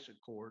FISA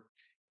court.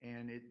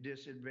 And it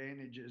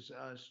disadvantages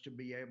us to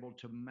be able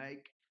to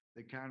make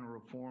the kind of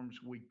reforms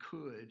we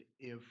could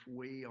if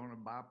we, on a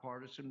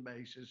bipartisan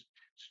basis,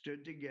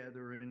 stood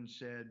together and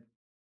said,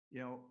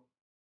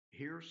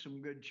 here's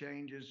some good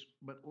changes,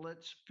 but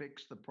let's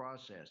fix the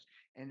process.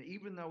 And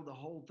even though the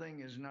whole thing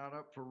is not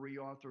up for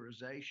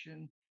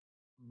reauthorization,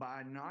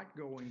 by not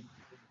going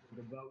for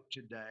the vote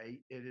today,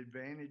 it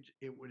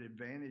would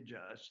advantage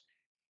us.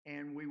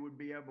 And we would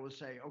be able to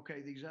say,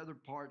 okay, these other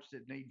parts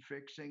that need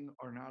fixing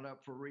are not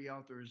up for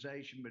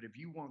reauthorization, but if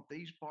you want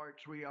these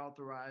parts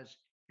reauthorized,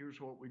 here's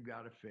what we've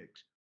got to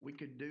fix. We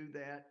could do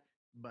that.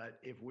 But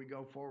if we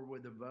go forward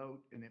with a vote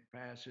and it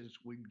passes,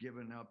 we've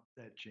given up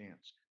that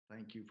chance.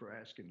 Thank you for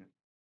asking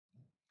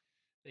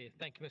it.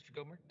 Thank you, Mr.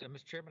 Gomer.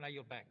 Mr. Chairman, I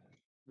yield back.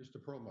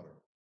 Mr. Perlmutter.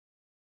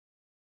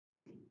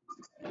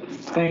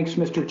 Thanks,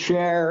 Mr.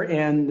 Chair.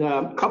 And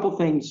a couple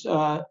things.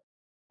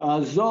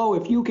 Zoe,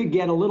 if you could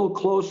get a little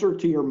closer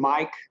to your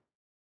mic,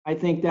 I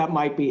think that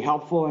might be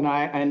helpful.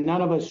 And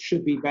none of us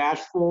should be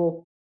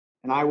bashful.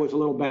 And I was a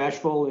little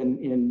bashful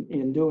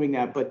in doing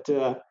that, but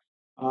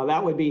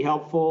that would be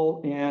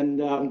helpful.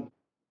 And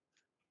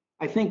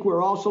I think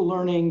we're also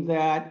learning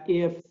that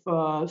if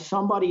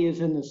somebody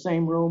is in the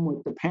same room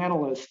with the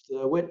panelist,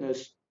 the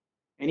witness,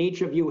 and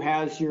each of you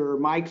has your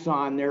mics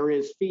on, there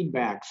is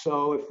feedback.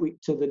 So if we,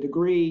 to the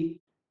degree,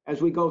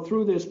 as we go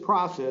through this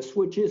process,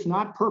 which is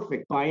not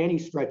perfect by any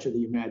stretch of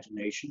the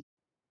imagination,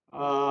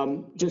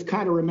 just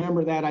kind of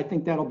remember that. I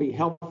think that'll be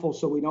helpful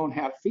so we don't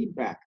have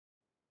feedback.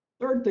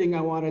 Third thing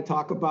I want to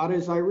talk about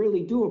is I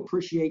really do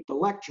appreciate the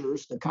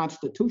lectures, the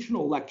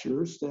constitutional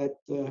lectures that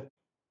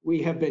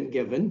we have been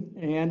given.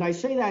 And I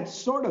say that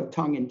sort of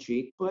tongue in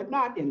cheek, but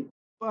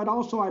but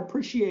also I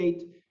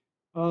appreciate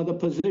the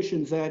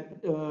positions that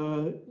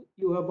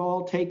you have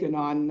all taken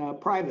on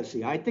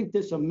privacy. I think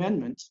this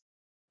amendment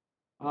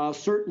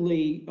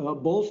certainly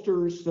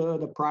bolsters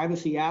the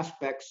privacy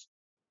aspects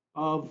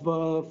of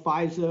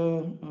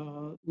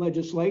FISA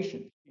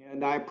legislation,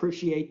 and I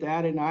appreciate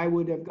that. And I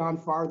would have gone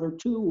farther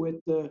too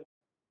with the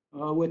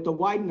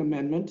Wyden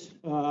amendment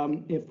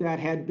if that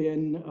had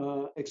been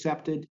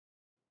accepted.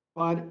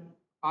 But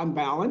on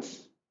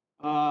balance,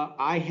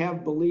 I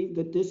have believed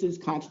that this is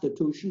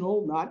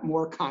constitutional, not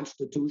more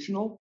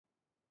constitutional.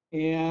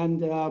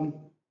 And,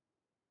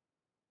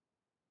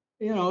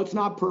 it's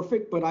not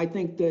perfect, but I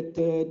think that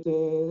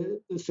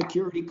the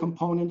security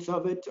components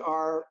of it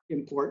are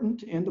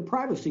important and the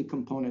privacy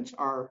components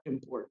are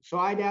important. So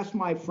I'd ask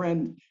my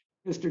friend,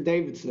 Mr.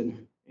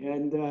 Davidson,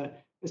 and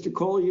Mr.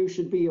 Cole, you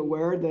should be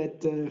aware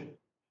that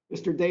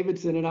Mr.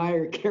 Davidson and I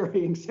are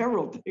carrying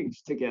several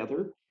things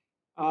together,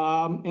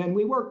 and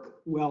we work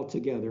well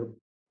together.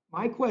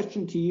 My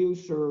question to you,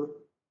 sir,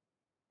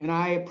 and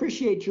I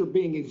appreciate your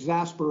being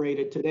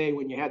exasperated today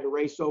when you had to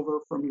race over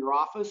from your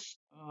office,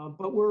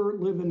 but we're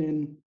living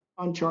in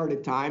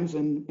uncharted times.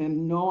 And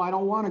no, I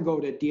don't want to go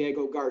to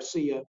Diego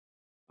Garcia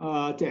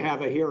to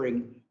have a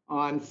hearing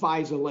on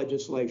FISA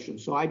legislation.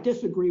 So I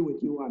disagree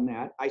with you on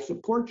that. I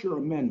support your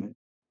amendment.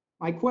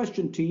 My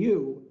question to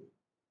you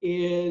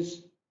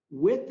is,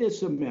 with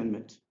this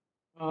amendment,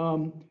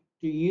 do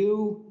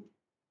you,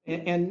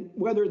 and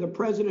whether the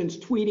president's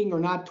tweeting or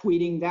not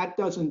tweeting, that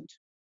doesn't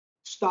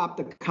stop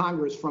the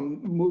Congress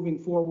from moving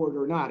forward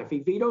or not. If he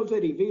vetoes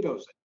it, he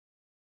vetoes it.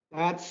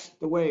 That's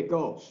the way it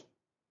goes.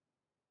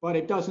 But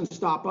it doesn't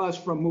stop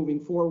us from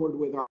moving forward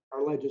with our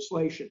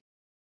legislation.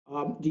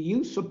 Do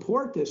you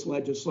support this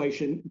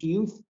legislation?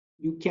 You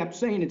kept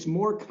saying it's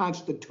more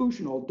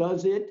constitutional.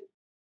 Does it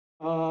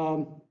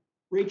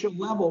reach a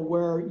level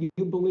where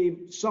you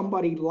believe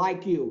somebody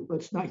like you,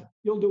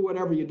 you'll do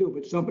whatever you do,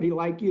 but somebody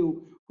like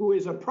you who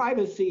is a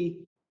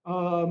privacy,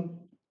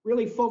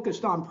 really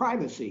focused on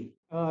privacy,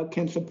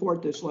 can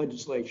support this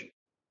legislation?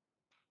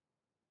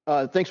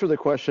 Thanks for the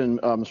question,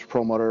 Mr.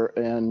 Perlmutter,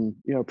 and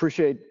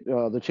appreciate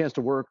the chance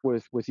to work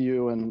with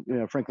you,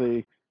 and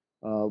frankly,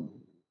 Bill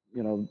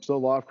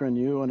Lofgren,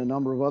 you and a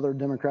number of other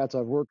Democrats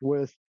I've worked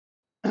with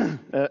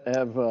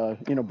have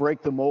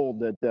break the mold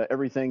that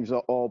everything's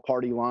all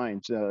party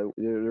lines.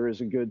 There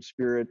is a good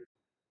spirit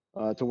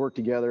to work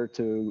together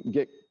to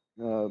get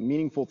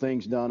meaningful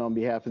things done on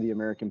behalf of the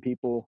American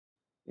people,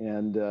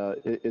 and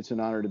it's an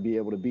honor to be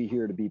able to be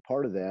here to be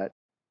part of that.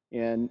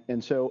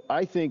 And so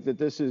I think that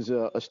this is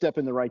a step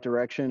in the right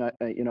direction.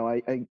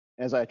 I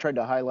as I tried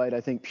to highlight,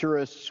 I think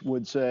purists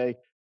would say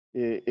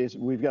is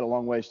we've got a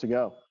long ways to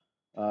go.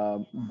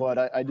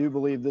 But I do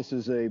believe this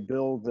is a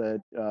bill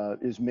that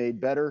is made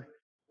better.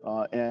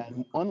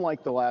 And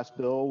unlike the last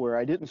bill where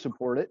I didn't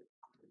support it,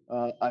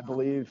 I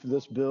believe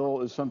this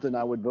bill is something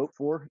I would vote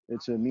for.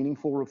 It's a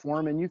meaningful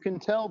reform, and you can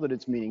tell that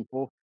it's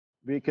meaningful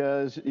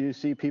because you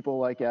see people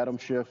like Adam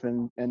Schiff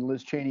and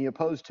Liz Cheney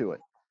opposed to it.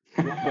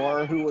 Bill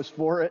Barr, who was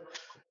for it,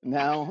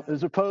 now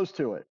is opposed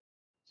to it.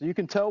 So you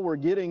can tell we're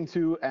getting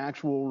to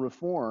actual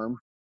reform,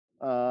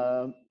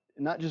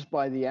 not just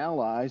by the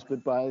allies,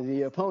 but by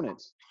the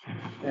opponents.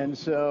 And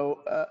so,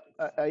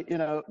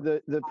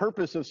 the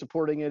purpose of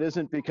supporting it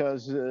isn't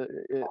because,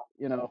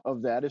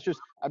 of that. It's just,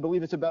 I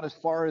believe it's about as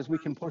far as we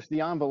can push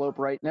the envelope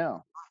right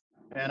now.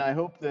 And I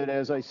hope that,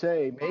 as I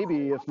say,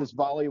 maybe if this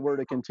volley were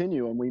to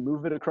continue and we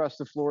move it across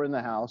the floor in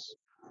the House,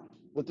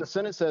 that the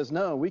Senate says,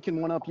 no, we can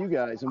one up you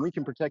guys and we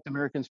can protect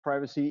Americans'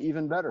 privacy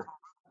even better.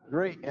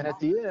 Great. And at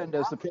the end,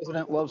 as the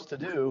president loves to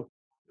do,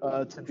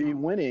 to be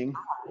winning,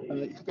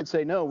 you can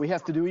say, no, we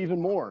have to do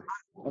even more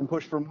and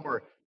push for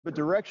more. But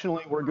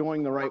directionally, we're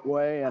going the right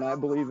way. And I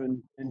believe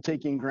in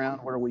taking ground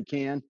where we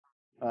can.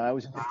 I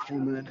was an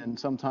instrument, and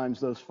sometimes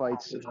those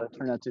fights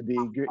turn out to be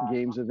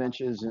games of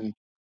inches and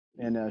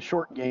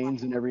short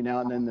gains, and every now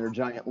and then they're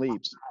giant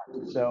leaps.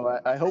 So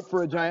I hope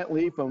for a giant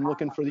leap. I'm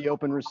looking for the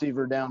open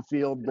receiver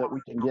downfield that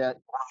we can get.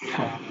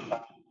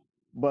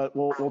 but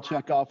we'll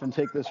check off and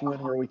take this win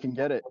where we can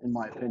get it, in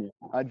my opinion.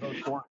 I'd vote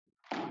for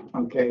it.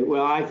 Okay,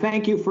 well, I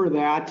thank you for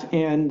that.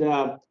 And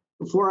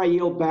before I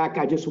yield back,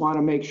 I just want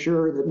to make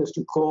sure that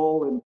Mr.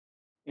 Cole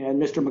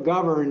and Mr.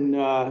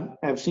 McGovern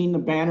have seen the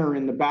banner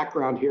in the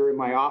background here in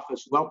my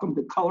office. Welcome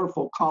to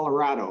colorful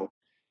Colorado.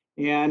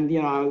 And,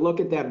 you know, I look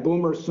at that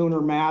Boomer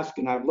Sooner mask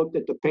and I've looked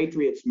at the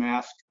Patriots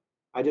mask.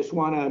 I just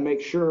want to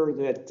make sure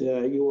that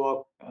you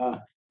all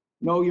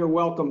know you're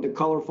welcome to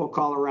colorful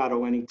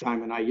Colorado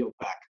anytime, and I yield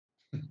back.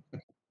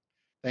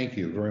 Thank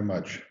you very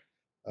much.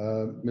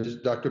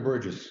 Dr.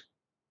 Burgess.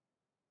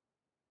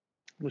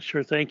 Well,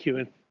 sure, thank you.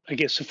 And I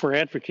guess if we're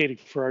advocating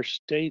for our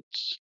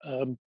states,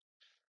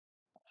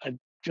 I'd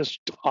just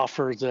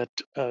offer that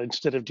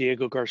instead of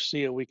Diego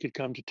Garcia, we could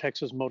come to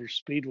Texas Motor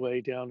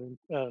Speedway down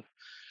in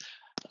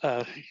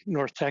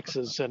North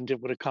Texas, and it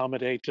would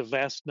accommodate a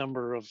vast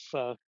number of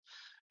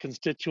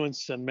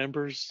constituents and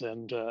members,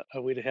 and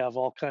we'd have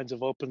all kinds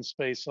of open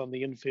space on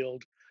the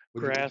infield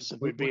grass, and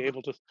we'd be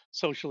able to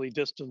socially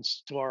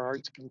distance to our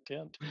heart's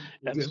content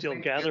and still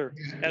gather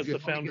as the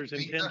founders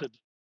intended.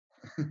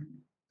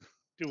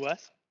 Do what?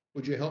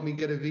 Would you help me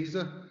get a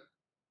visa?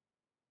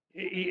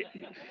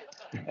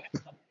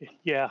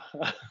 Yeah.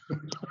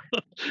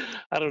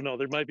 I don't know.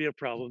 There might be a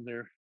problem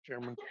there,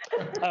 Chairman.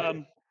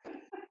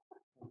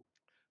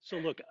 So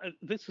look,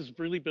 this has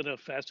really been a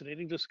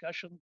fascinating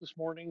discussion this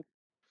morning.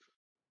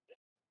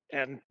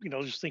 And, you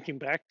know, just thinking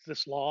back,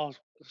 this law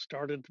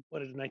started,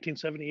 what, in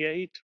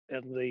 1978,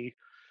 and the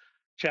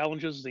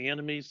challenges, the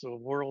enemies, the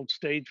world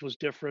stage was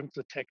different.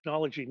 The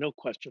technology, no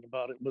question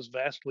about it, was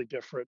vastly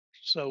different.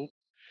 So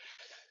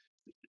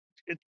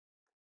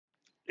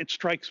it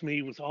strikes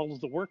me, with all of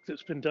the work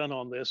that's been done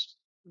on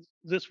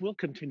this will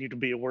continue to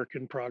be a work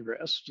in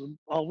progress,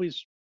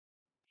 always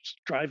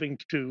striving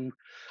to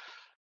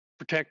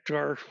protect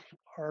our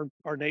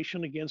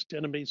nation against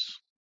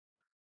enemies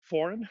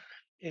foreign,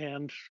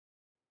 and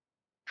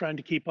trying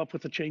to keep up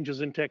with the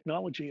changes in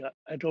technology.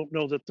 I don't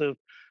know that the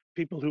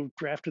people who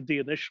drafted the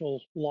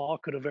initial law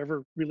could have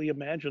ever really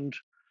imagined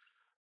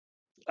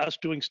us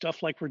doing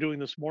stuff like we're doing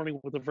this morning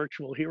with a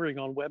virtual hearing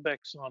on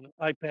WebEx on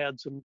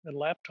iPads and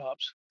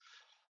laptops.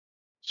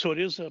 So it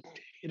is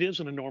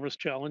an enormous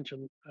challenge,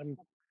 and I'm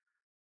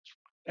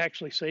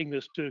actually saying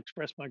this to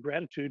express my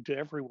gratitude to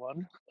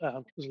everyone,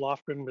 Ms.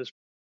 Lofgren, Mr.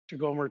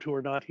 Gomert, who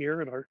are not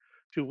here, and our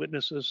two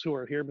witnesses who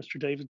are here, Mr.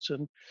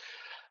 Davidson,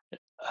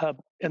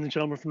 and the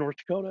gentleman from North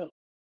Dakota.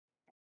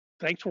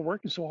 Thanks for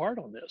working so hard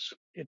on this.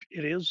 It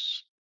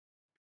is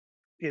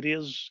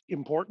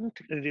important,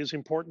 and it is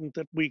important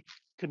that we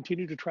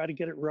continue to try to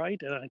get it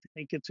right. And I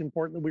think it's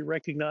important that we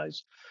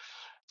recognize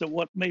that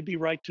what may be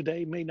right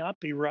today may not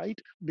be right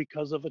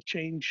because of a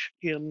change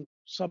in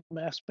some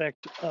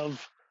aspect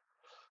of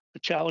the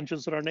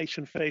challenges that our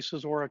nation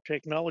faces or our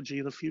technology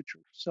in the future.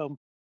 So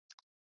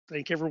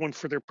thank everyone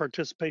for their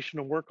participation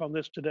and work on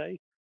this today.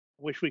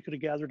 I wish we could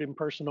have gathered in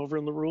person over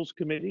in the Rules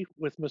Committee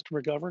with Mr.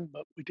 McGovern,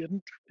 but we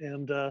didn't.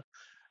 And I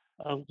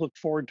look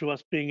forward to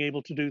us being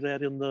able to do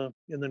that in the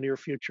near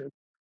future.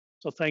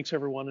 So thanks,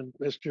 everyone. And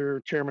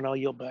Mr. Chairman, I'll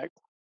yield back.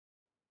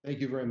 Thank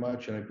you very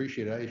much, and I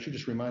appreciate it. I should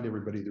just remind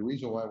everybody, the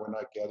reason why we're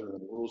not gathering in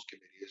the Rules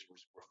Committee is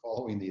we're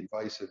following the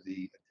advice of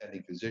the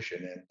attending physician.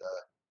 And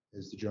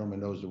as the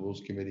gentleman knows, the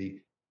Rules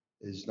Committee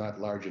is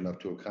not large enough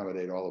to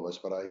accommodate all of us,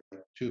 but I,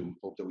 too,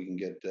 hope that we can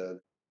get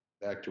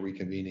back to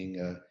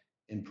reconvening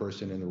in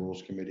person in the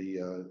Rules Committee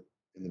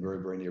in the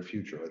very, very near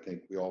future. I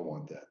think we all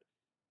want that.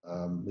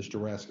 Mr.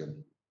 Raskin.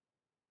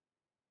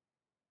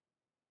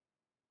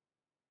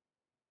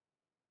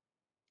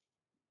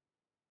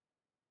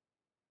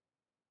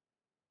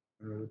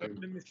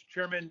 Mr.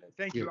 Chairman,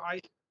 thank you.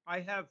 I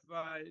have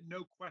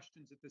no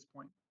questions at this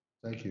point.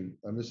 Thank you.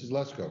 Mrs.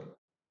 Lesko.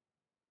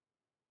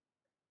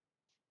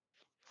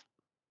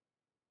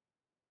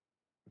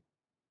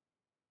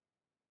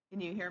 Can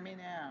you hear me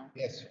now?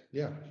 Yes,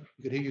 yeah,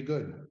 we could hear you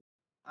good.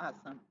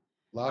 Awesome.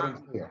 Loud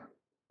and clear.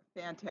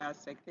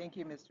 Fantastic. Thank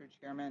you, Mr.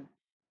 Chairman.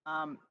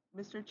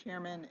 Mr.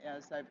 Chairman,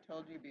 as I've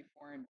told you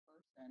before in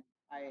person,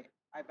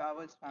 I've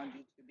always found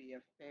you to be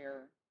a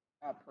fair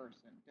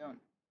person.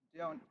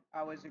 Don't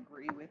always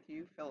agree with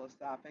you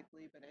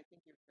philosophically, but I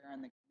think you're fair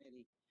on the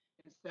committee.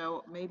 And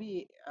so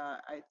maybe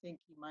I think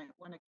you might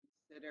want to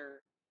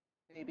consider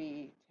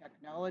maybe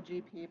technology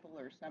people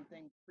or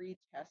something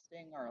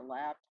pre-testing our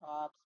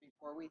laptops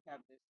before we have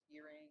this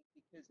hearing,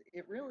 because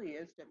it really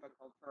is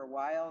difficult. For a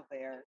while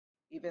there,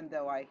 even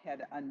though I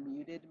had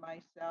unmuted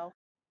myself,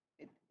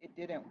 it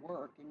didn't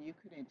work and you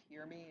couldn't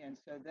hear me. And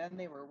so then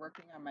they were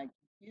working on my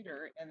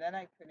computer, and then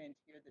I couldn't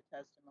hear the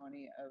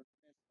testimony of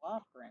Ms.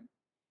 Lofgren.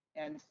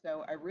 And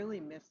so I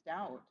really missed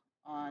out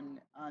on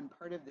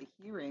part of the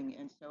hearing.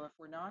 And so if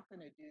we're not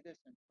going to do this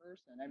in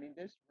person, I mean,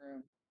 this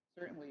room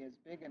certainly is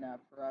big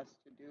enough for us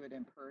to do it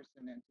in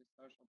person and to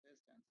social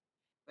distance.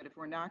 But if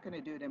we're not going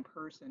to do it in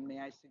person, may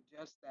I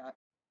suggest that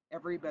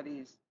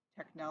everybody's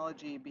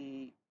technology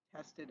be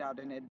tested out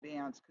in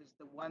advance? Because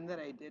the one that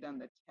I did on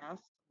the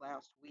test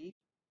last week,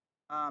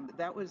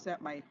 that was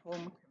at my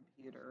home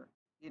computer,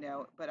 you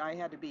know, but I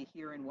had to be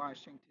here in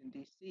Washington,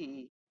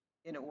 D.C.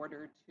 in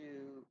order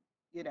to,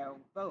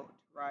 vote,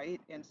 right?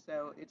 And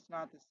so it's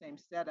not the same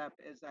setup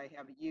as I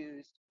have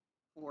used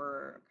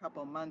for a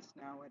couple months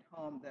now at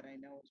home that I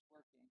know is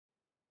working.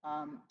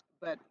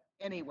 But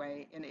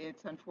anyway, and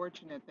it's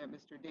unfortunate that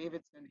Mr.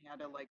 Davidson had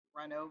to like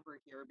run over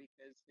here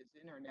because his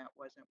internet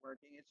wasn't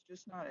working. It's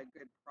just not a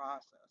good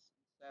process.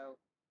 So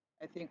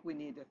I think we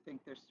need to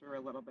think this through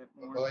a little bit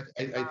more. Well, I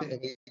think,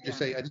 let me just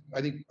say,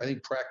 I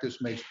think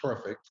practice makes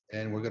perfect,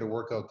 and we're going to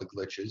work out the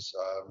glitches.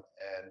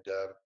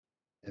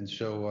 And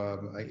so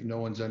no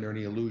one's under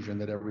any illusion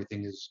that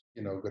everything is,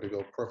 going to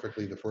go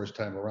perfectly the first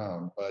time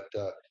around. But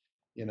I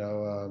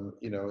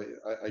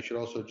should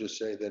also just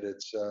say that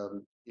it's,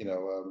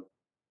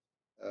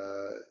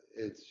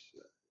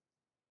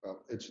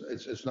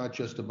 it's not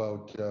just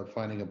about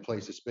finding a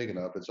place that's big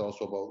enough. It's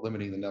also about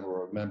limiting the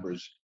number of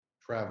members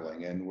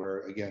traveling. And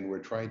we're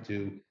trying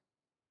to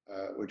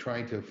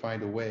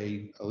find a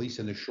way, at least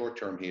in the short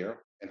term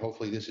here, and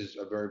hopefully this is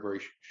a very, very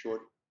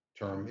short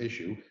term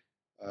issue,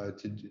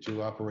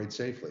 to operate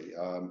safely.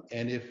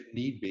 And if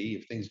need be,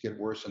 if things get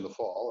worse in the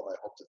fall, and I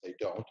hope that they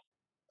don't,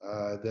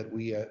 that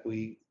we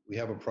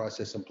have a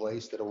process in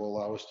place that will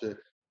allow us to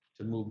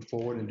move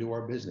forward and do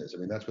our business. I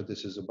mean, that's what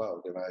this is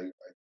about. And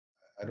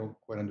I don't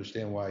quite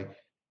understand why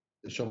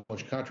there's so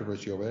much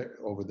controversy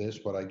over this,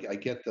 but I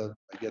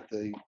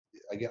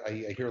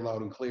hear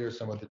loud and clear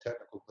some of the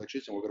technical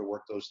glitches, and we're going to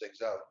work those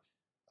things out.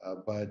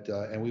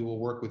 And we will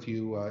work with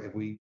you if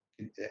we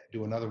can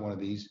do another one of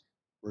these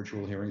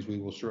virtual hearings. We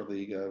will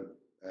certainly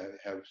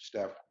have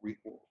staff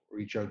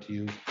reach out to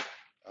you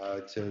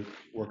to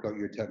work out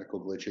your technical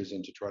glitches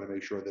and to try to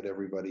make sure that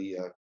everybody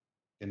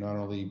can not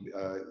only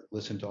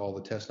listen to all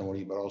the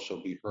testimony but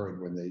also be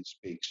heard when they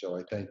speak. So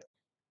I thank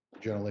the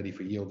gentlelady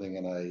for yielding,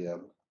 and I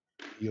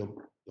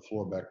yield the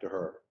floor back to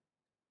her.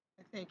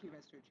 Thank you,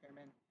 Mr.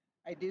 Chairman.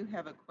 I do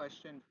have a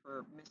question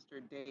for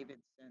Mr.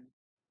 Davidson.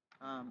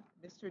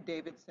 Mr.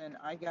 Davidson,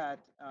 I got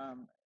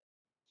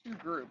two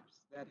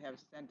groups that have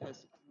sent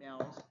us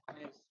emails. One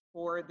is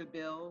for the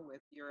bill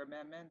with your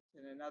amendment,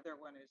 and another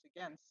one is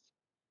against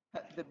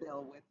the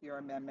bill with your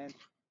amendment.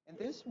 And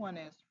this one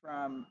is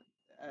from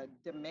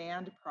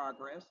Demand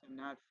Progress. I'm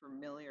not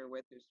familiar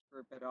with this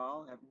group at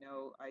all. I have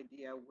no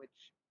idea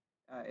which,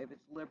 if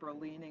it's liberal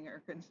leaning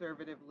or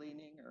conservative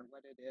leaning or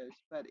what it is.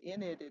 But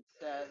in it, it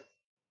says,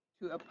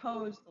 to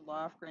oppose the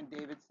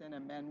Lofgren-Davidson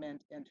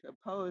Amendment and to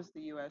oppose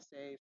the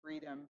USA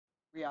Freedom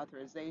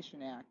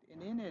Reauthorization Act.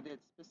 And in it,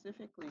 it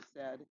specifically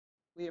said,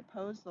 we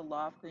oppose the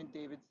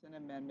Lofgren-Davidson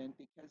Amendment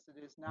because it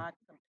is not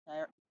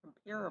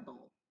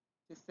comparable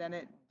to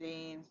Senate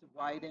Daines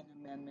Wyden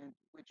Amendment,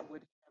 which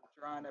would have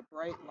drawn a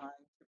bright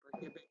line to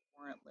prohibit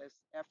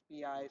warrantless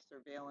FBI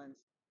surveillance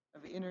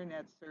of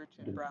internet search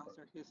and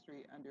browser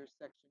history under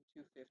Section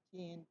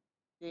 215.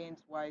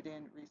 Daines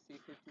Wyden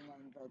received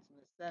 59 votes in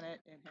the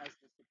Senate and has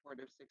the support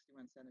of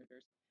 61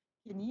 senators.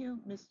 Can you,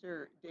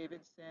 Mr.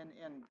 Davidson,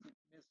 and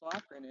Ms.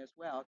 Lofgren as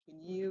well,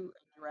 can you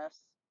address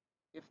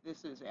if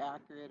this is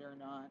accurate or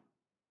not,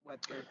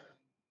 what they're saying?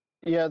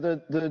 Yeah,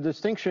 the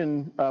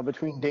distinction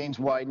between Daines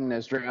Wyden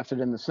as drafted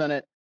in the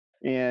Senate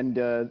and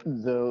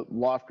the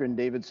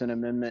Lofgren-Davidson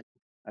amendment,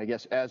 I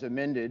guess, as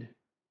amended,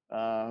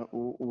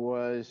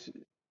 was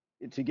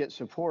to get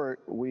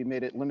support, we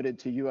made it limited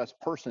to U.S.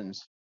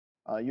 persons.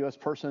 U.S.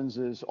 persons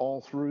is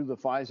all through the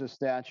FISA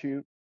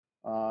statute.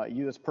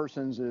 U.S.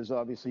 persons is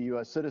obviously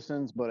U.S.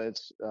 citizens, but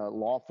it's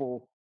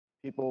lawful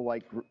people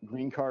like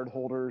green card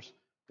holders.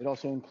 It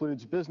also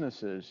includes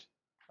businesses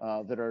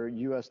that are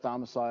U.S.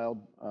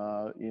 domiciled,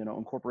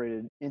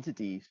 incorporated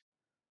entities.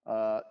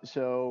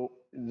 So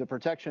the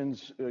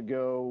protections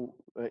go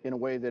in a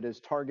way that is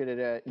targeted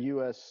at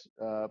U.S.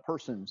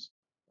 persons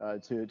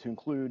to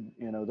include,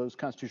 those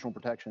constitutional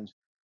protections.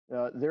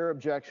 Their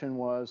objection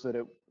was that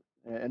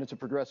and it's a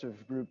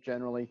progressive group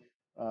generally,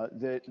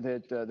 that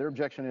their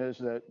objection is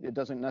that it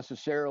doesn't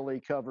necessarily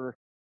cover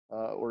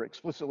or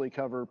explicitly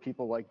cover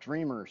people like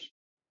dreamers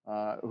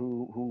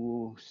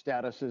who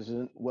status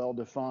isn't well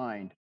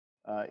defined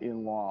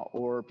in law,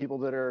 or people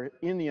that are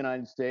in the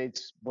United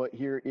States but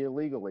here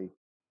illegally.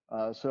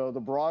 So the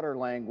broader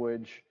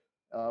language,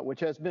 which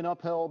has been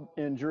upheld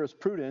in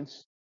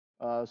jurisprudence,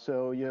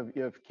 so you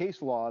have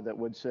case law that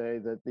would say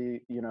that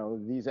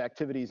these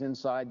activities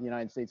inside the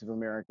United States of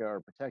America are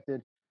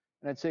protected.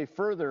 And I'd say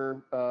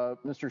further,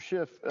 Mr.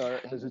 Schiff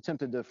has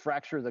attempted to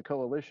fracture the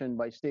coalition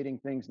by stating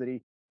things that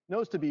he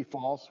knows to be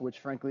false, which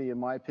frankly, in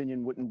my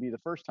opinion, wouldn't be the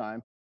first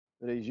time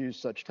that he's used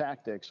such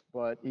tactics.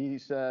 But he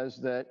says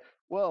that,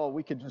 well,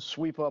 we could just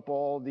sweep up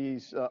all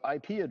these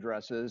IP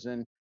addresses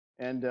and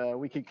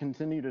we could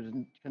continue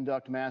to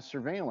conduct mass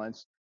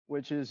surveillance,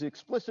 which is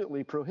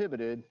explicitly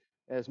prohibited,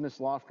 as Ms.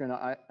 Lofgren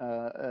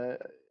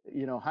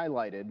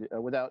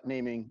highlighted, without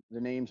naming the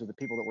names of the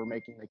people that were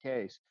making the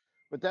case.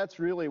 But that's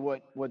really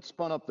what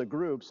spun up the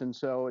groups, and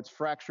so it's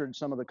fractured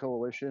some of the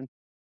coalition,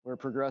 where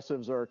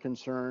progressives are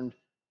concerned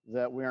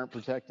that we aren't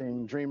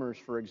protecting dreamers,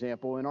 for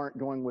example, and aren't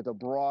going with a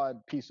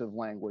broad piece of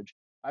language.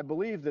 I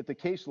believe that the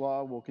case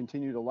law will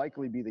continue to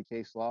likely be the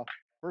case law.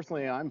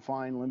 Personally, I'm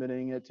fine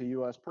limiting it to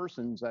U.S.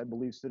 persons. I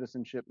believe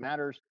citizenship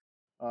matters.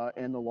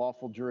 and the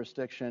lawful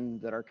jurisdiction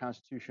that our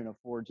Constitution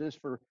affords is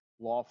for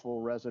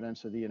lawful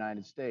residents of the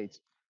United States.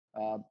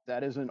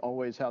 That isn't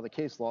always how the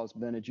case law has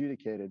been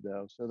adjudicated,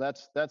 though. So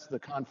that's the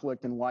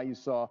conflict and why you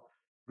saw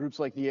groups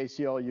like the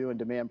ACLU and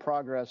Demand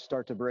Progress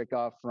start to break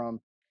off from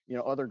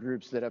other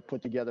groups that have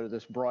put together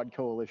this broad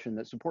coalition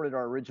that supported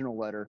our original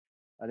letter.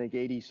 I think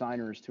 80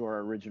 signers to our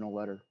original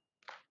letter.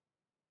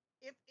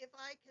 If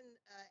I can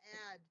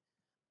add,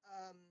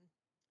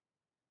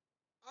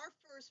 our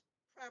first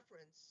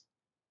preference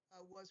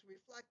was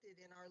reflected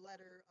in our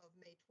letter of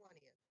May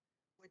 20th,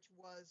 which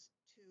was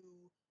to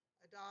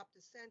adopt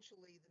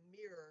essentially the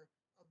mirror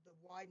of the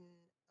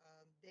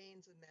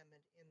Wyden-Daines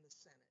amendment in the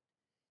Senate.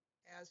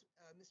 As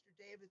Mr.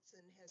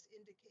 Davidson has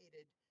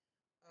indicated,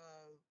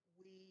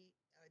 we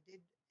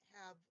did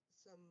have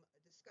some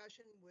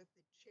discussion with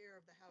the chair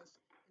of the House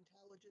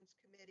Intelligence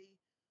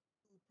Committee,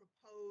 who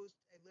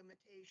proposed a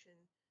limitation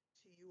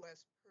to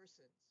U.S.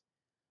 persons.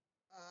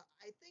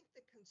 I think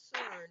the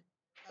concern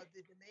of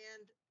the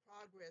Demand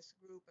Progress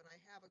Group, and I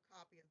have a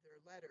copy of their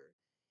letter,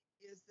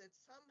 is that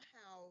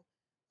somehow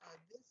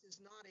this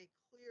is not a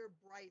clear,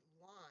 bright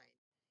line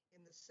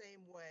in the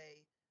same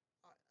way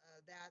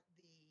that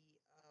the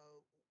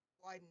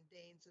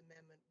Wyden-Daines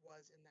amendment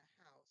was in the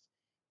House,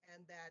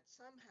 and that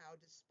somehow,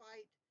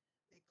 despite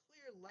the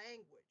clear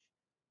language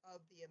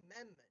of the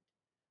amendment,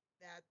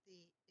 that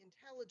the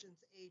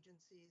intelligence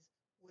agencies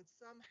would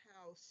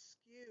somehow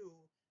skew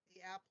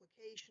the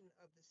application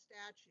of the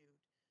statute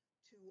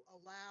to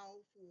allow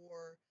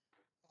for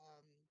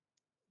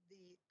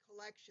the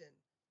collection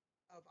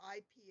of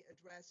IP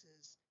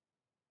addresses,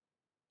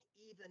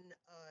 even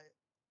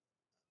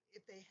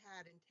if they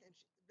had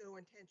no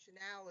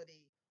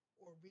intentionality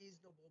or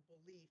reasonable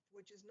belief,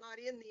 which is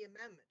not in the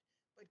amendment.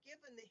 But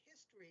given the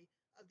history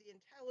of the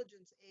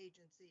intelligence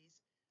agencies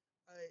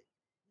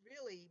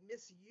really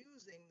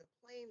misusing the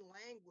plain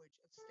language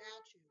of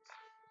statutes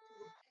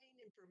to obtain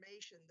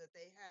information that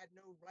they had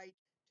no right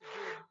to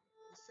do,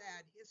 the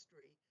sad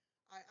history,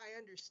 I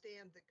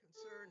understand the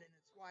concern, and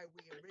it's why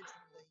we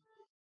originally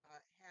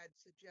had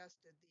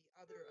suggested the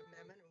other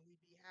amendment, and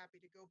we'd be happy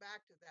to go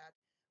back to that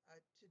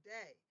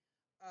today.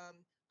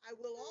 I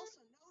will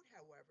also note,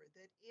 however,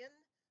 that in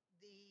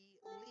the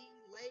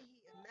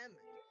Lee-Leahy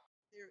amendment,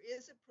 there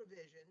is a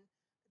provision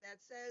that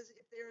says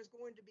if there is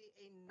going to be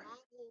a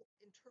novel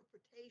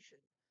interpretation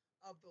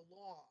of the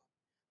law,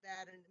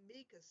 that an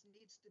amicus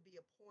needs to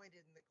be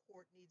appointed and the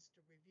court needs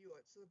to review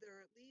it. So there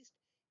at least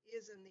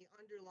is in the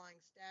underlying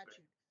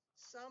statute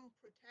some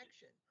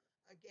protection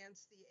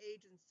against the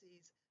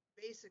agencies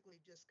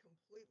basically just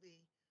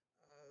completely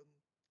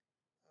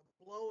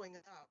blowing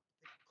up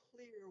the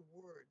clear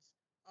words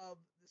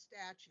of the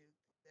statute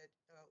that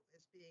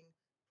is being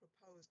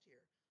proposed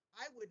here.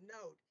 I would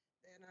note,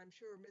 and I'm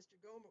sure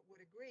Mr. Gomer would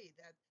agree,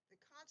 that the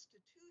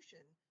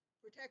Constitution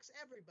protects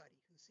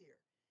everybody who's here.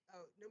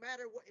 No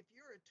matter what, if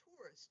you're a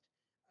tourist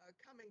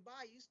coming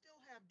by, you still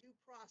have due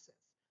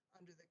process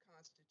under the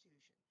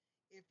Constitution.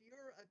 If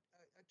you're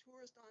a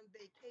tourist on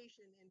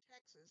vacation in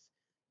Texas,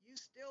 you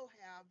still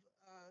have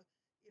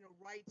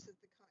rights at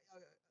the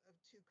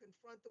to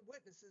confront the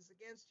witnesses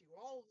against you.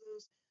 All of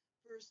those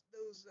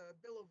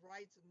Bill of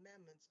Rights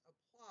amendments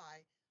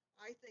apply.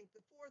 I think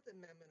the Fourth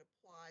Amendment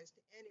applies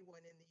to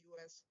anyone in the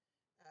U.S.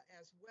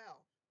 As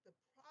well. The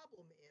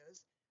problem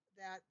is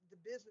that the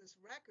business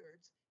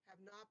records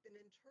have not been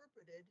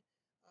interpreted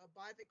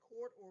by the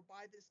court or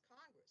by this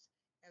Congress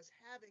as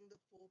having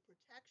the full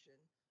protection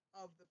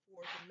of the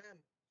Fourth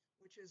Amendment,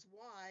 which is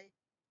why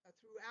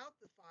throughout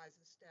the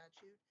FISA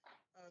statute,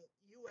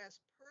 U.S.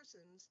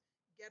 persons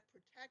get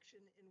protection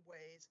in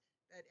ways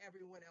that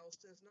everyone else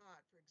does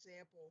not. For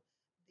example,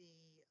 the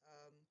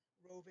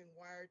roving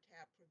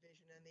wiretap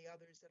provision and the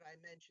others that I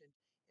mentioned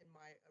in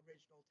my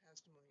original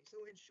testimony.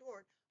 So in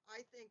short,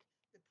 I think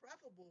the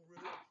preferable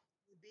route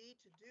would be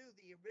to do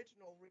the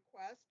original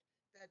request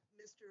that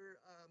Mr.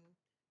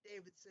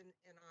 Davidson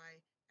and I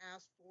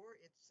asked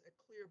for. It's a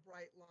clear,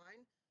 bright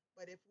line.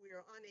 But if we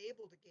are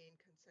unable to gain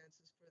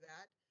consensus for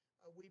that,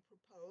 we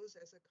propose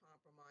as a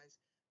compromise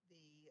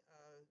the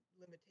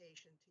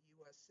limitation to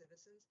U.S.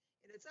 citizens.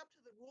 And it's up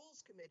to the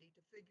Rules Committee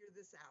to figure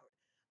this out.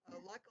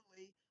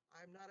 Luckily,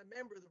 I'm not a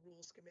member of the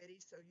Rules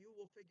Committee, so you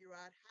will figure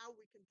out how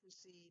we can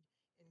proceed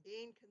and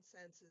gain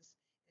consensus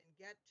and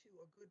get to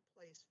a good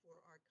place for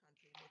our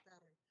country. And with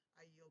that,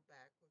 I yield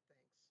back with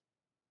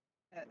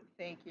thanks.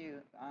 Thank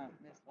you,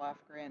 Ms.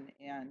 Lofgren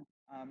and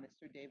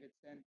Mr.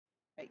 Davidson.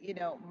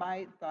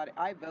 My thought,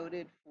 I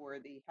voted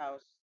for the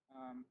House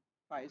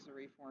FISA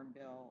reform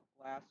bill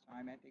last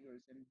time. I think it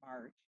was in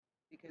March,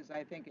 because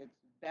I think it's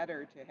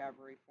better to have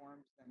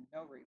reforms than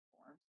no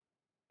reforms.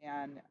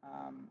 And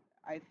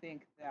I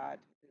think that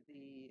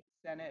the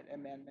Senate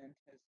amendment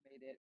has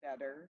made it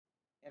better.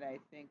 And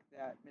I think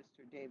that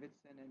Mr.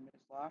 Davidson and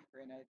Ms.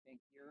 Lofgren, I think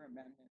your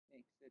amendment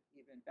makes it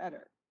even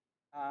better.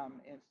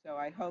 And so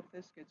I hope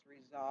this gets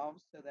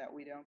resolved so that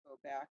we don't go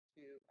back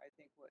to, I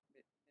think, what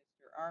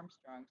Mr.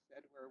 Armstrong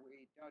said, where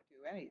we don't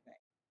do anything.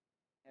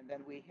 And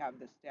then we have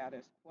the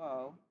status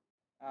quo,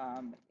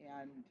 and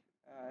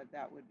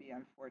that would be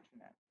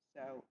unfortunate.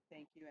 So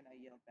thank you, and I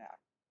yield back.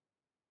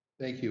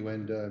 Thank you.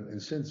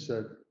 And since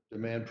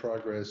demand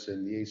progress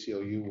and the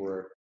ACLU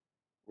were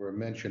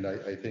mentioned,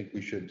 I think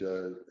we should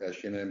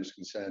ask unanimous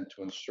consent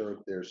to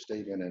insert their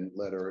statement and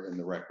letter in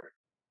the record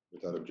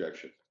without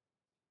objection.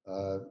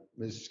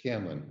 Ms.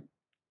 Scanlon.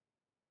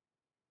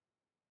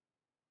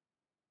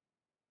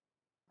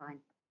 Fine,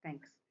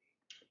 thanks.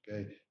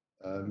 Okay.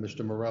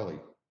 Mr. Morelli.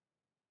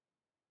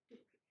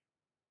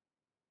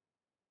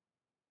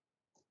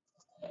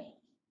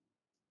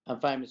 I'm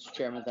fine, Mr.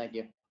 Chairman. Thank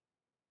you.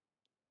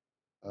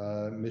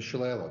 Ms.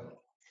 Shalala.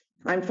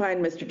 I'm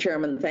fine, Mr.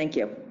 Chairman. Thank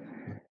you.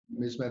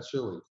 Ms.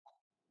 Matsui.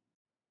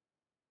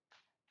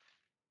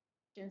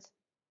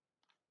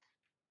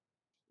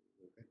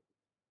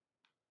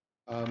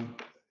 Are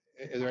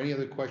there any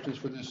other questions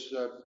for this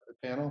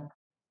panel?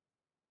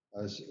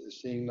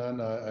 Seeing none,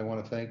 I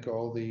want to thank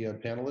all the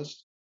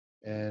panelists,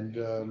 and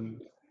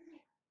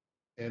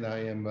I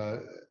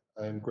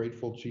am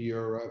grateful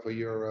to for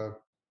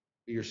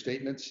your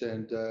statements,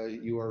 and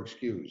you are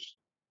excused.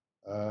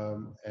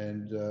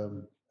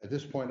 At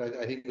this point,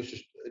 I think Mr.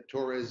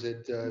 Torres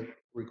had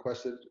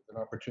requested an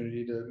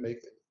opportunity to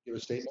give a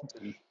statement,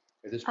 and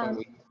at this point,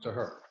 we go to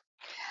her.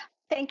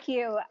 Thank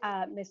you,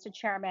 Mr.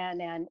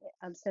 Chairman.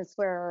 And since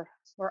we're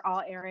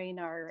all airing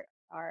our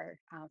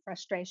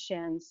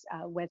frustrations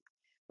with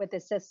the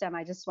system,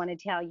 I just want to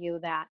tell you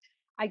that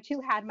I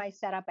too had my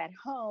setup at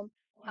home,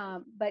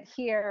 but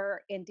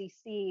here in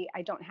DC,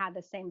 I don't have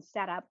the same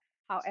setup.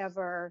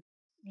 However,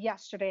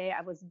 yesterday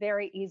I was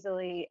very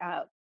easily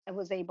I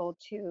was able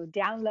to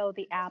download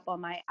the app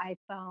on my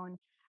iPhone.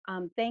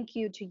 Thank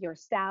you to your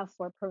staff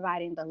for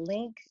providing the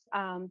link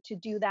to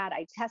do that.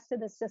 I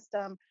tested the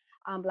system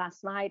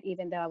last night,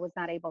 even though I was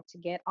not able to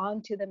get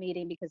onto the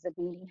meeting because the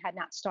meeting had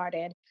not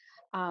started.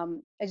 I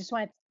just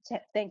want to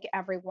thank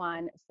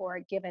everyone for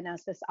giving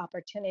us this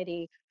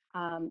opportunity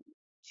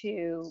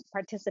to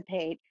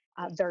participate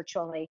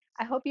virtually.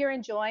 I hope you're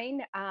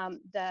enjoying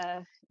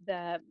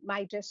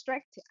my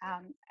district.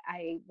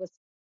 I was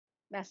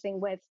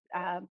messing with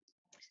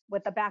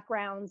the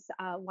backgrounds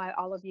while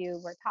all of you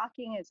were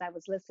talking as I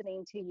was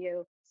listening to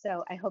you.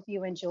 So I hope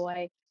you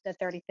enjoy the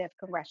 35th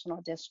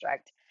Congressional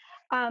District.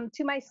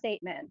 To my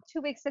statement,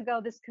 2 weeks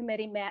ago, this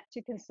committee met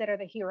to consider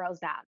the HEROES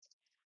Act,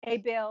 a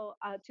bill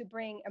to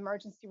bring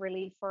emergency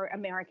relief for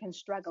Americans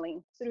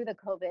struggling through the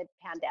COVID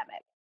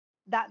pandemic.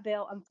 That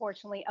bill,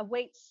 unfortunately,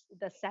 awaits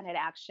the Senate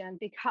action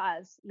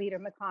because Leader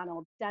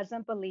McConnell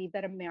doesn't believe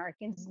that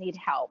Americans need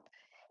help.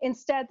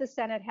 Instead, the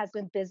Senate has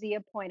been busy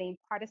appointing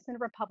partisan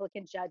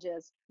Republican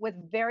judges with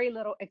very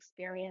little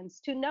experience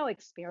to no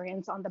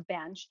experience on the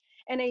bench,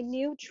 and a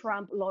new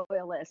Trump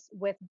loyalist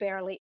with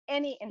barely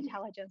any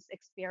intelligence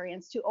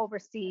experience to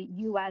oversee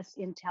U.S.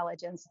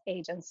 intelligence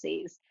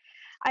agencies.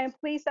 I am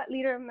pleased that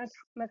Leader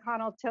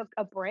McConnell took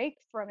a break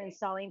from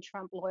installing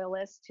Trump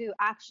loyalists to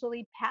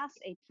actually pass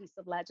a piece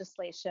of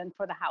legislation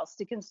for the House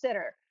to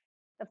consider.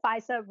 The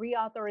FISA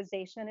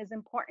reauthorization is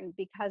important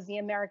because the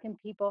American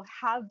people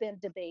have been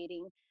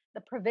debating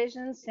the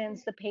provisions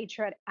since the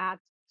Patriot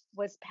Act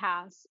was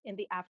passed in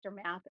the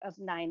aftermath of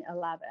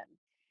 9/11.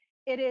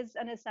 It is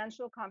an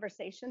essential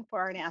conversation for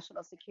our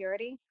national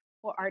security,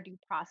 for our due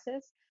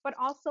process, but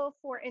also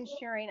for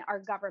ensuring our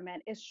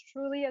government is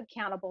truly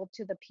accountable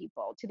to the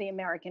people, to the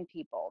American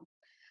people.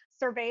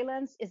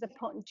 Surveillance is a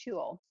potent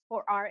tool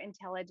for our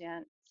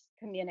intelligence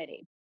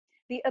community.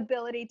 The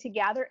ability to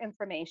gather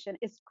information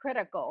is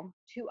critical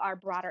to our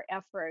broader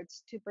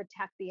efforts to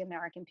protect the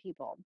American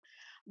people.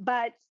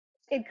 But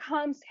it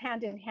comes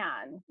hand in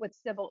hand with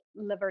civil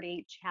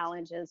liberty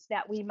challenges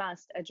that we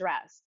must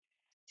address.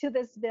 To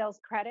this bill's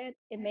credit,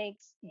 it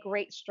makes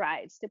great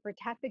strides to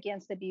protect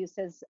against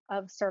abuses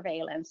of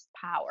surveillance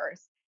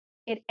powers.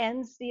 It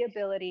ends the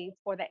ability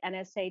for the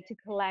NSA to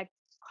collect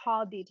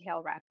call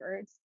detail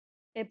records.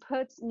 It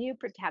puts new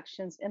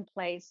protections in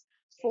place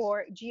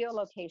for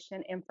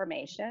geolocation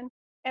information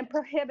and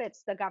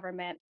prohibits the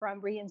government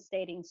from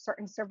reinstating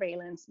certain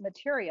surveillance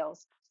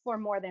materials for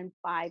more than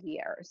 5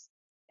 years.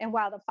 And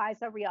while the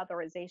FISA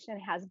reauthorization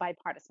has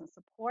bipartisan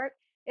support,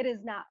 it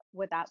is not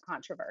without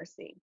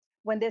controversy.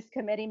 When this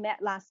committee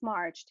met last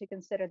March to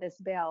consider this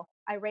bill,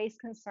 I raised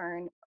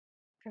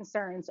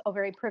concerns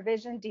over a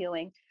provision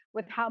dealing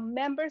with how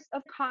members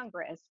of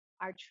Congress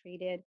are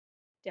treated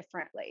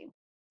differently.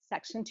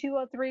 Section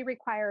 203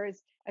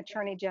 requires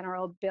Attorney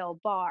General Bill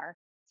Barr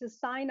to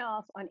sign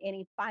off on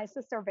any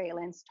FISA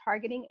surveillance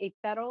targeting a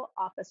federal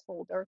office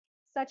holder,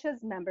 such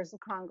as members of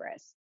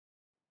Congress.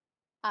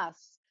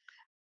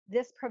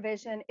 This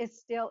provision is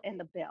still in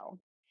the bill.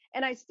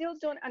 And I still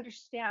don't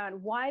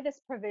understand why this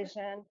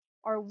provision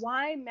or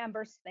why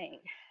members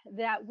think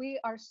that we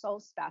are so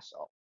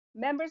special.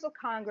 Members of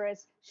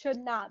Congress should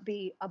not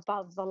be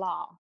above the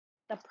law.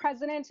 The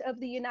President of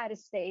the United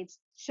States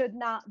should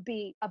not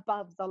be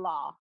above the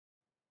law.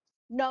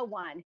 No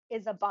one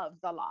is above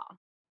the law.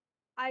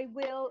 I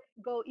will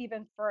go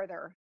even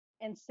further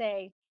and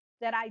say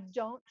that I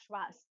don't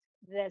trust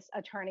this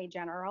Attorney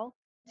General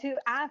to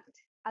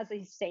act as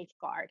a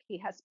safeguard. He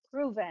has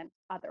proven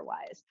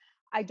otherwise.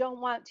 I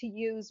don't want to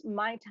use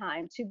my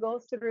time to go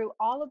through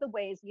all of the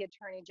ways the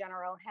Attorney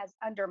General has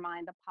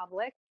undermined the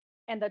public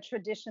and the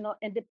traditional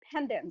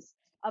independence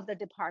of the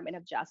Department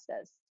of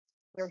Justice.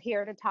 We're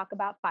here to talk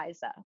about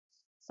FISA.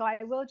 So I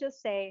will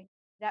just say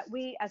that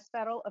we as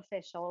federal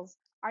officials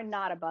are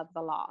not above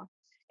the law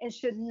and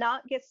should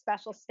not get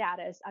special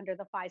status under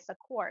the FISA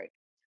court.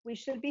 We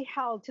should be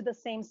held to the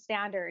same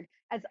standard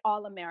as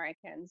all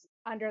Americans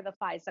under the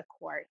FISA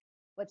court.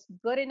 What's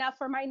good enough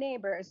for my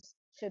neighbors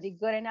should be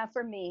good enough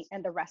for me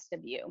and the rest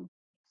of you.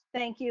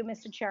 Thank you,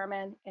 Mr.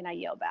 Chairman, and I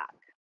yield back.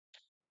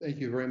 Thank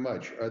you very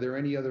much. Are there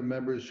any other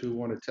members who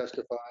want to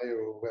testify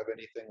or who have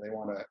anything they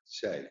want to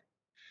say?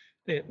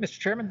 Mr.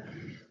 Chairman,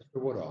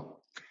 Mr.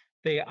 Woodall.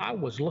 I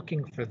was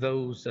looking for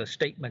those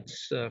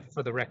statements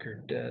for the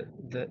record,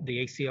 the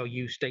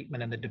ACLU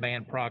statement and the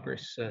demand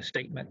progress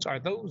statements. Are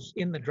those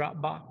in the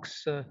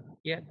Dropbox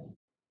yet?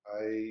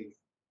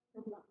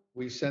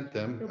 We sent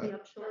them.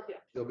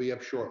 They'll be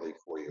up shortly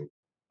for you.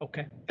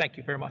 Okay, thank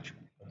you very much.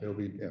 They'll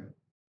be, yeah.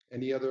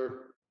 Any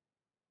other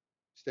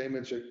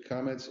statements or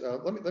comments?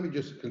 Let me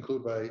just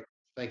conclude by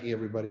thanking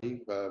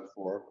everybody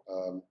for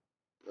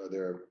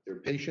their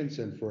patience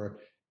and for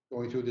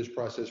going through this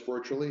process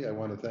virtually. I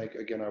want to thank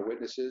again our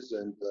witnesses,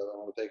 and I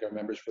want to thank our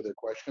members for their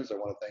questions. I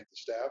want to thank the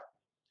staff.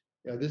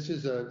 You know, this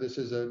is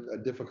a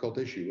difficult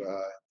issue,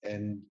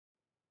 and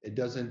it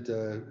doesn't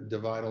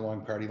divide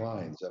along party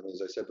lines. I mean,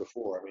 as I said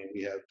before, I mean,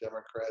 we have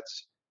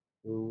Democrats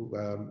who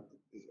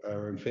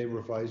are in favor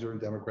of Pfizer and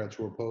Democrats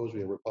who are opposed. We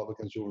have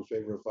Republicans who are in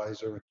favor of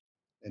Pfizer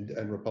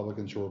and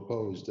Republicans who are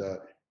opposed.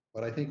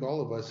 But I think all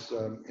of us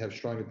have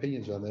strong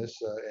opinions on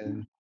this,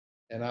 and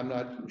I'm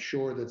not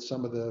sure that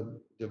some of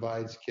the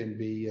divides can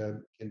be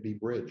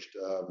bridged.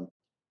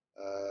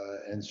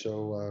 And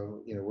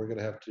so, you know, we're going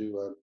to have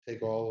to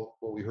take all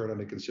what we heard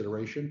under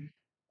consideration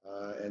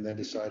and then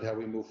decide how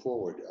we move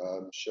forward.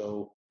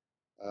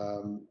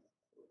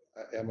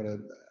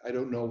 I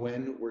don't know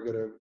when we're going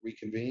to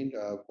reconvene,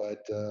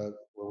 but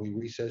when we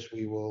recess,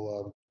 we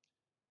will.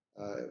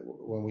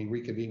 When we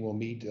reconvene, we'll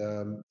meet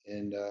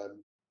in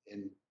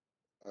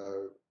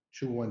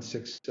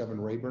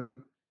 2167 Rayburn.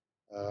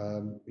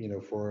 You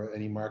know, for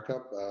any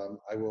markup,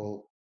 I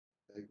will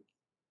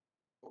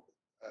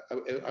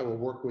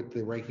work with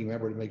the ranking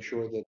member to make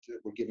sure that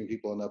we're giving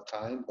people enough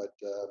time. But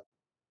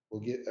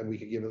we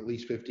could give at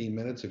least 15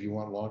 minutes. If you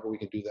want longer, we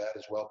can do that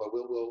as well. But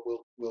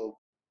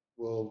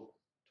we'll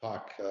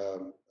talk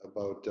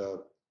about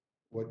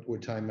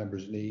what time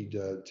members need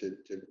to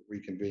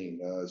reconvene.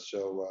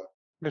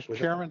 Mr.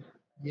 Chairman?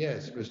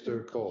 Yes,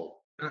 Mr.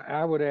 Cole.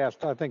 I would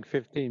ask, I think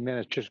 15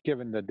 minutes, just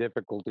given the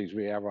difficulties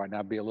we have right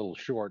now, be a little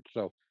short.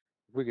 So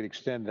if we could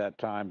extend that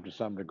time to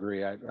some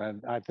degree,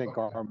 I think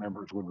our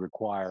members would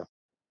require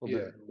a little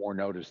bit more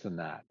notice than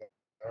that.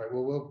 All right.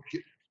 Well,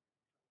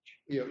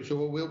 so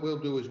what we'll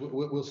do is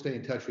we'll stay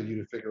in touch with you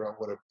to figure out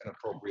what an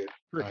appropriate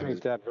time is.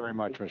 Appreciate that very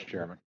much, Mr.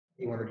 Chairman.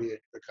 We want to be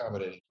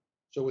accommodating.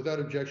 So without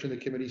objection, the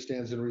committee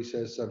stands in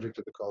recess, subject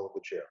to the call of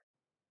the chair.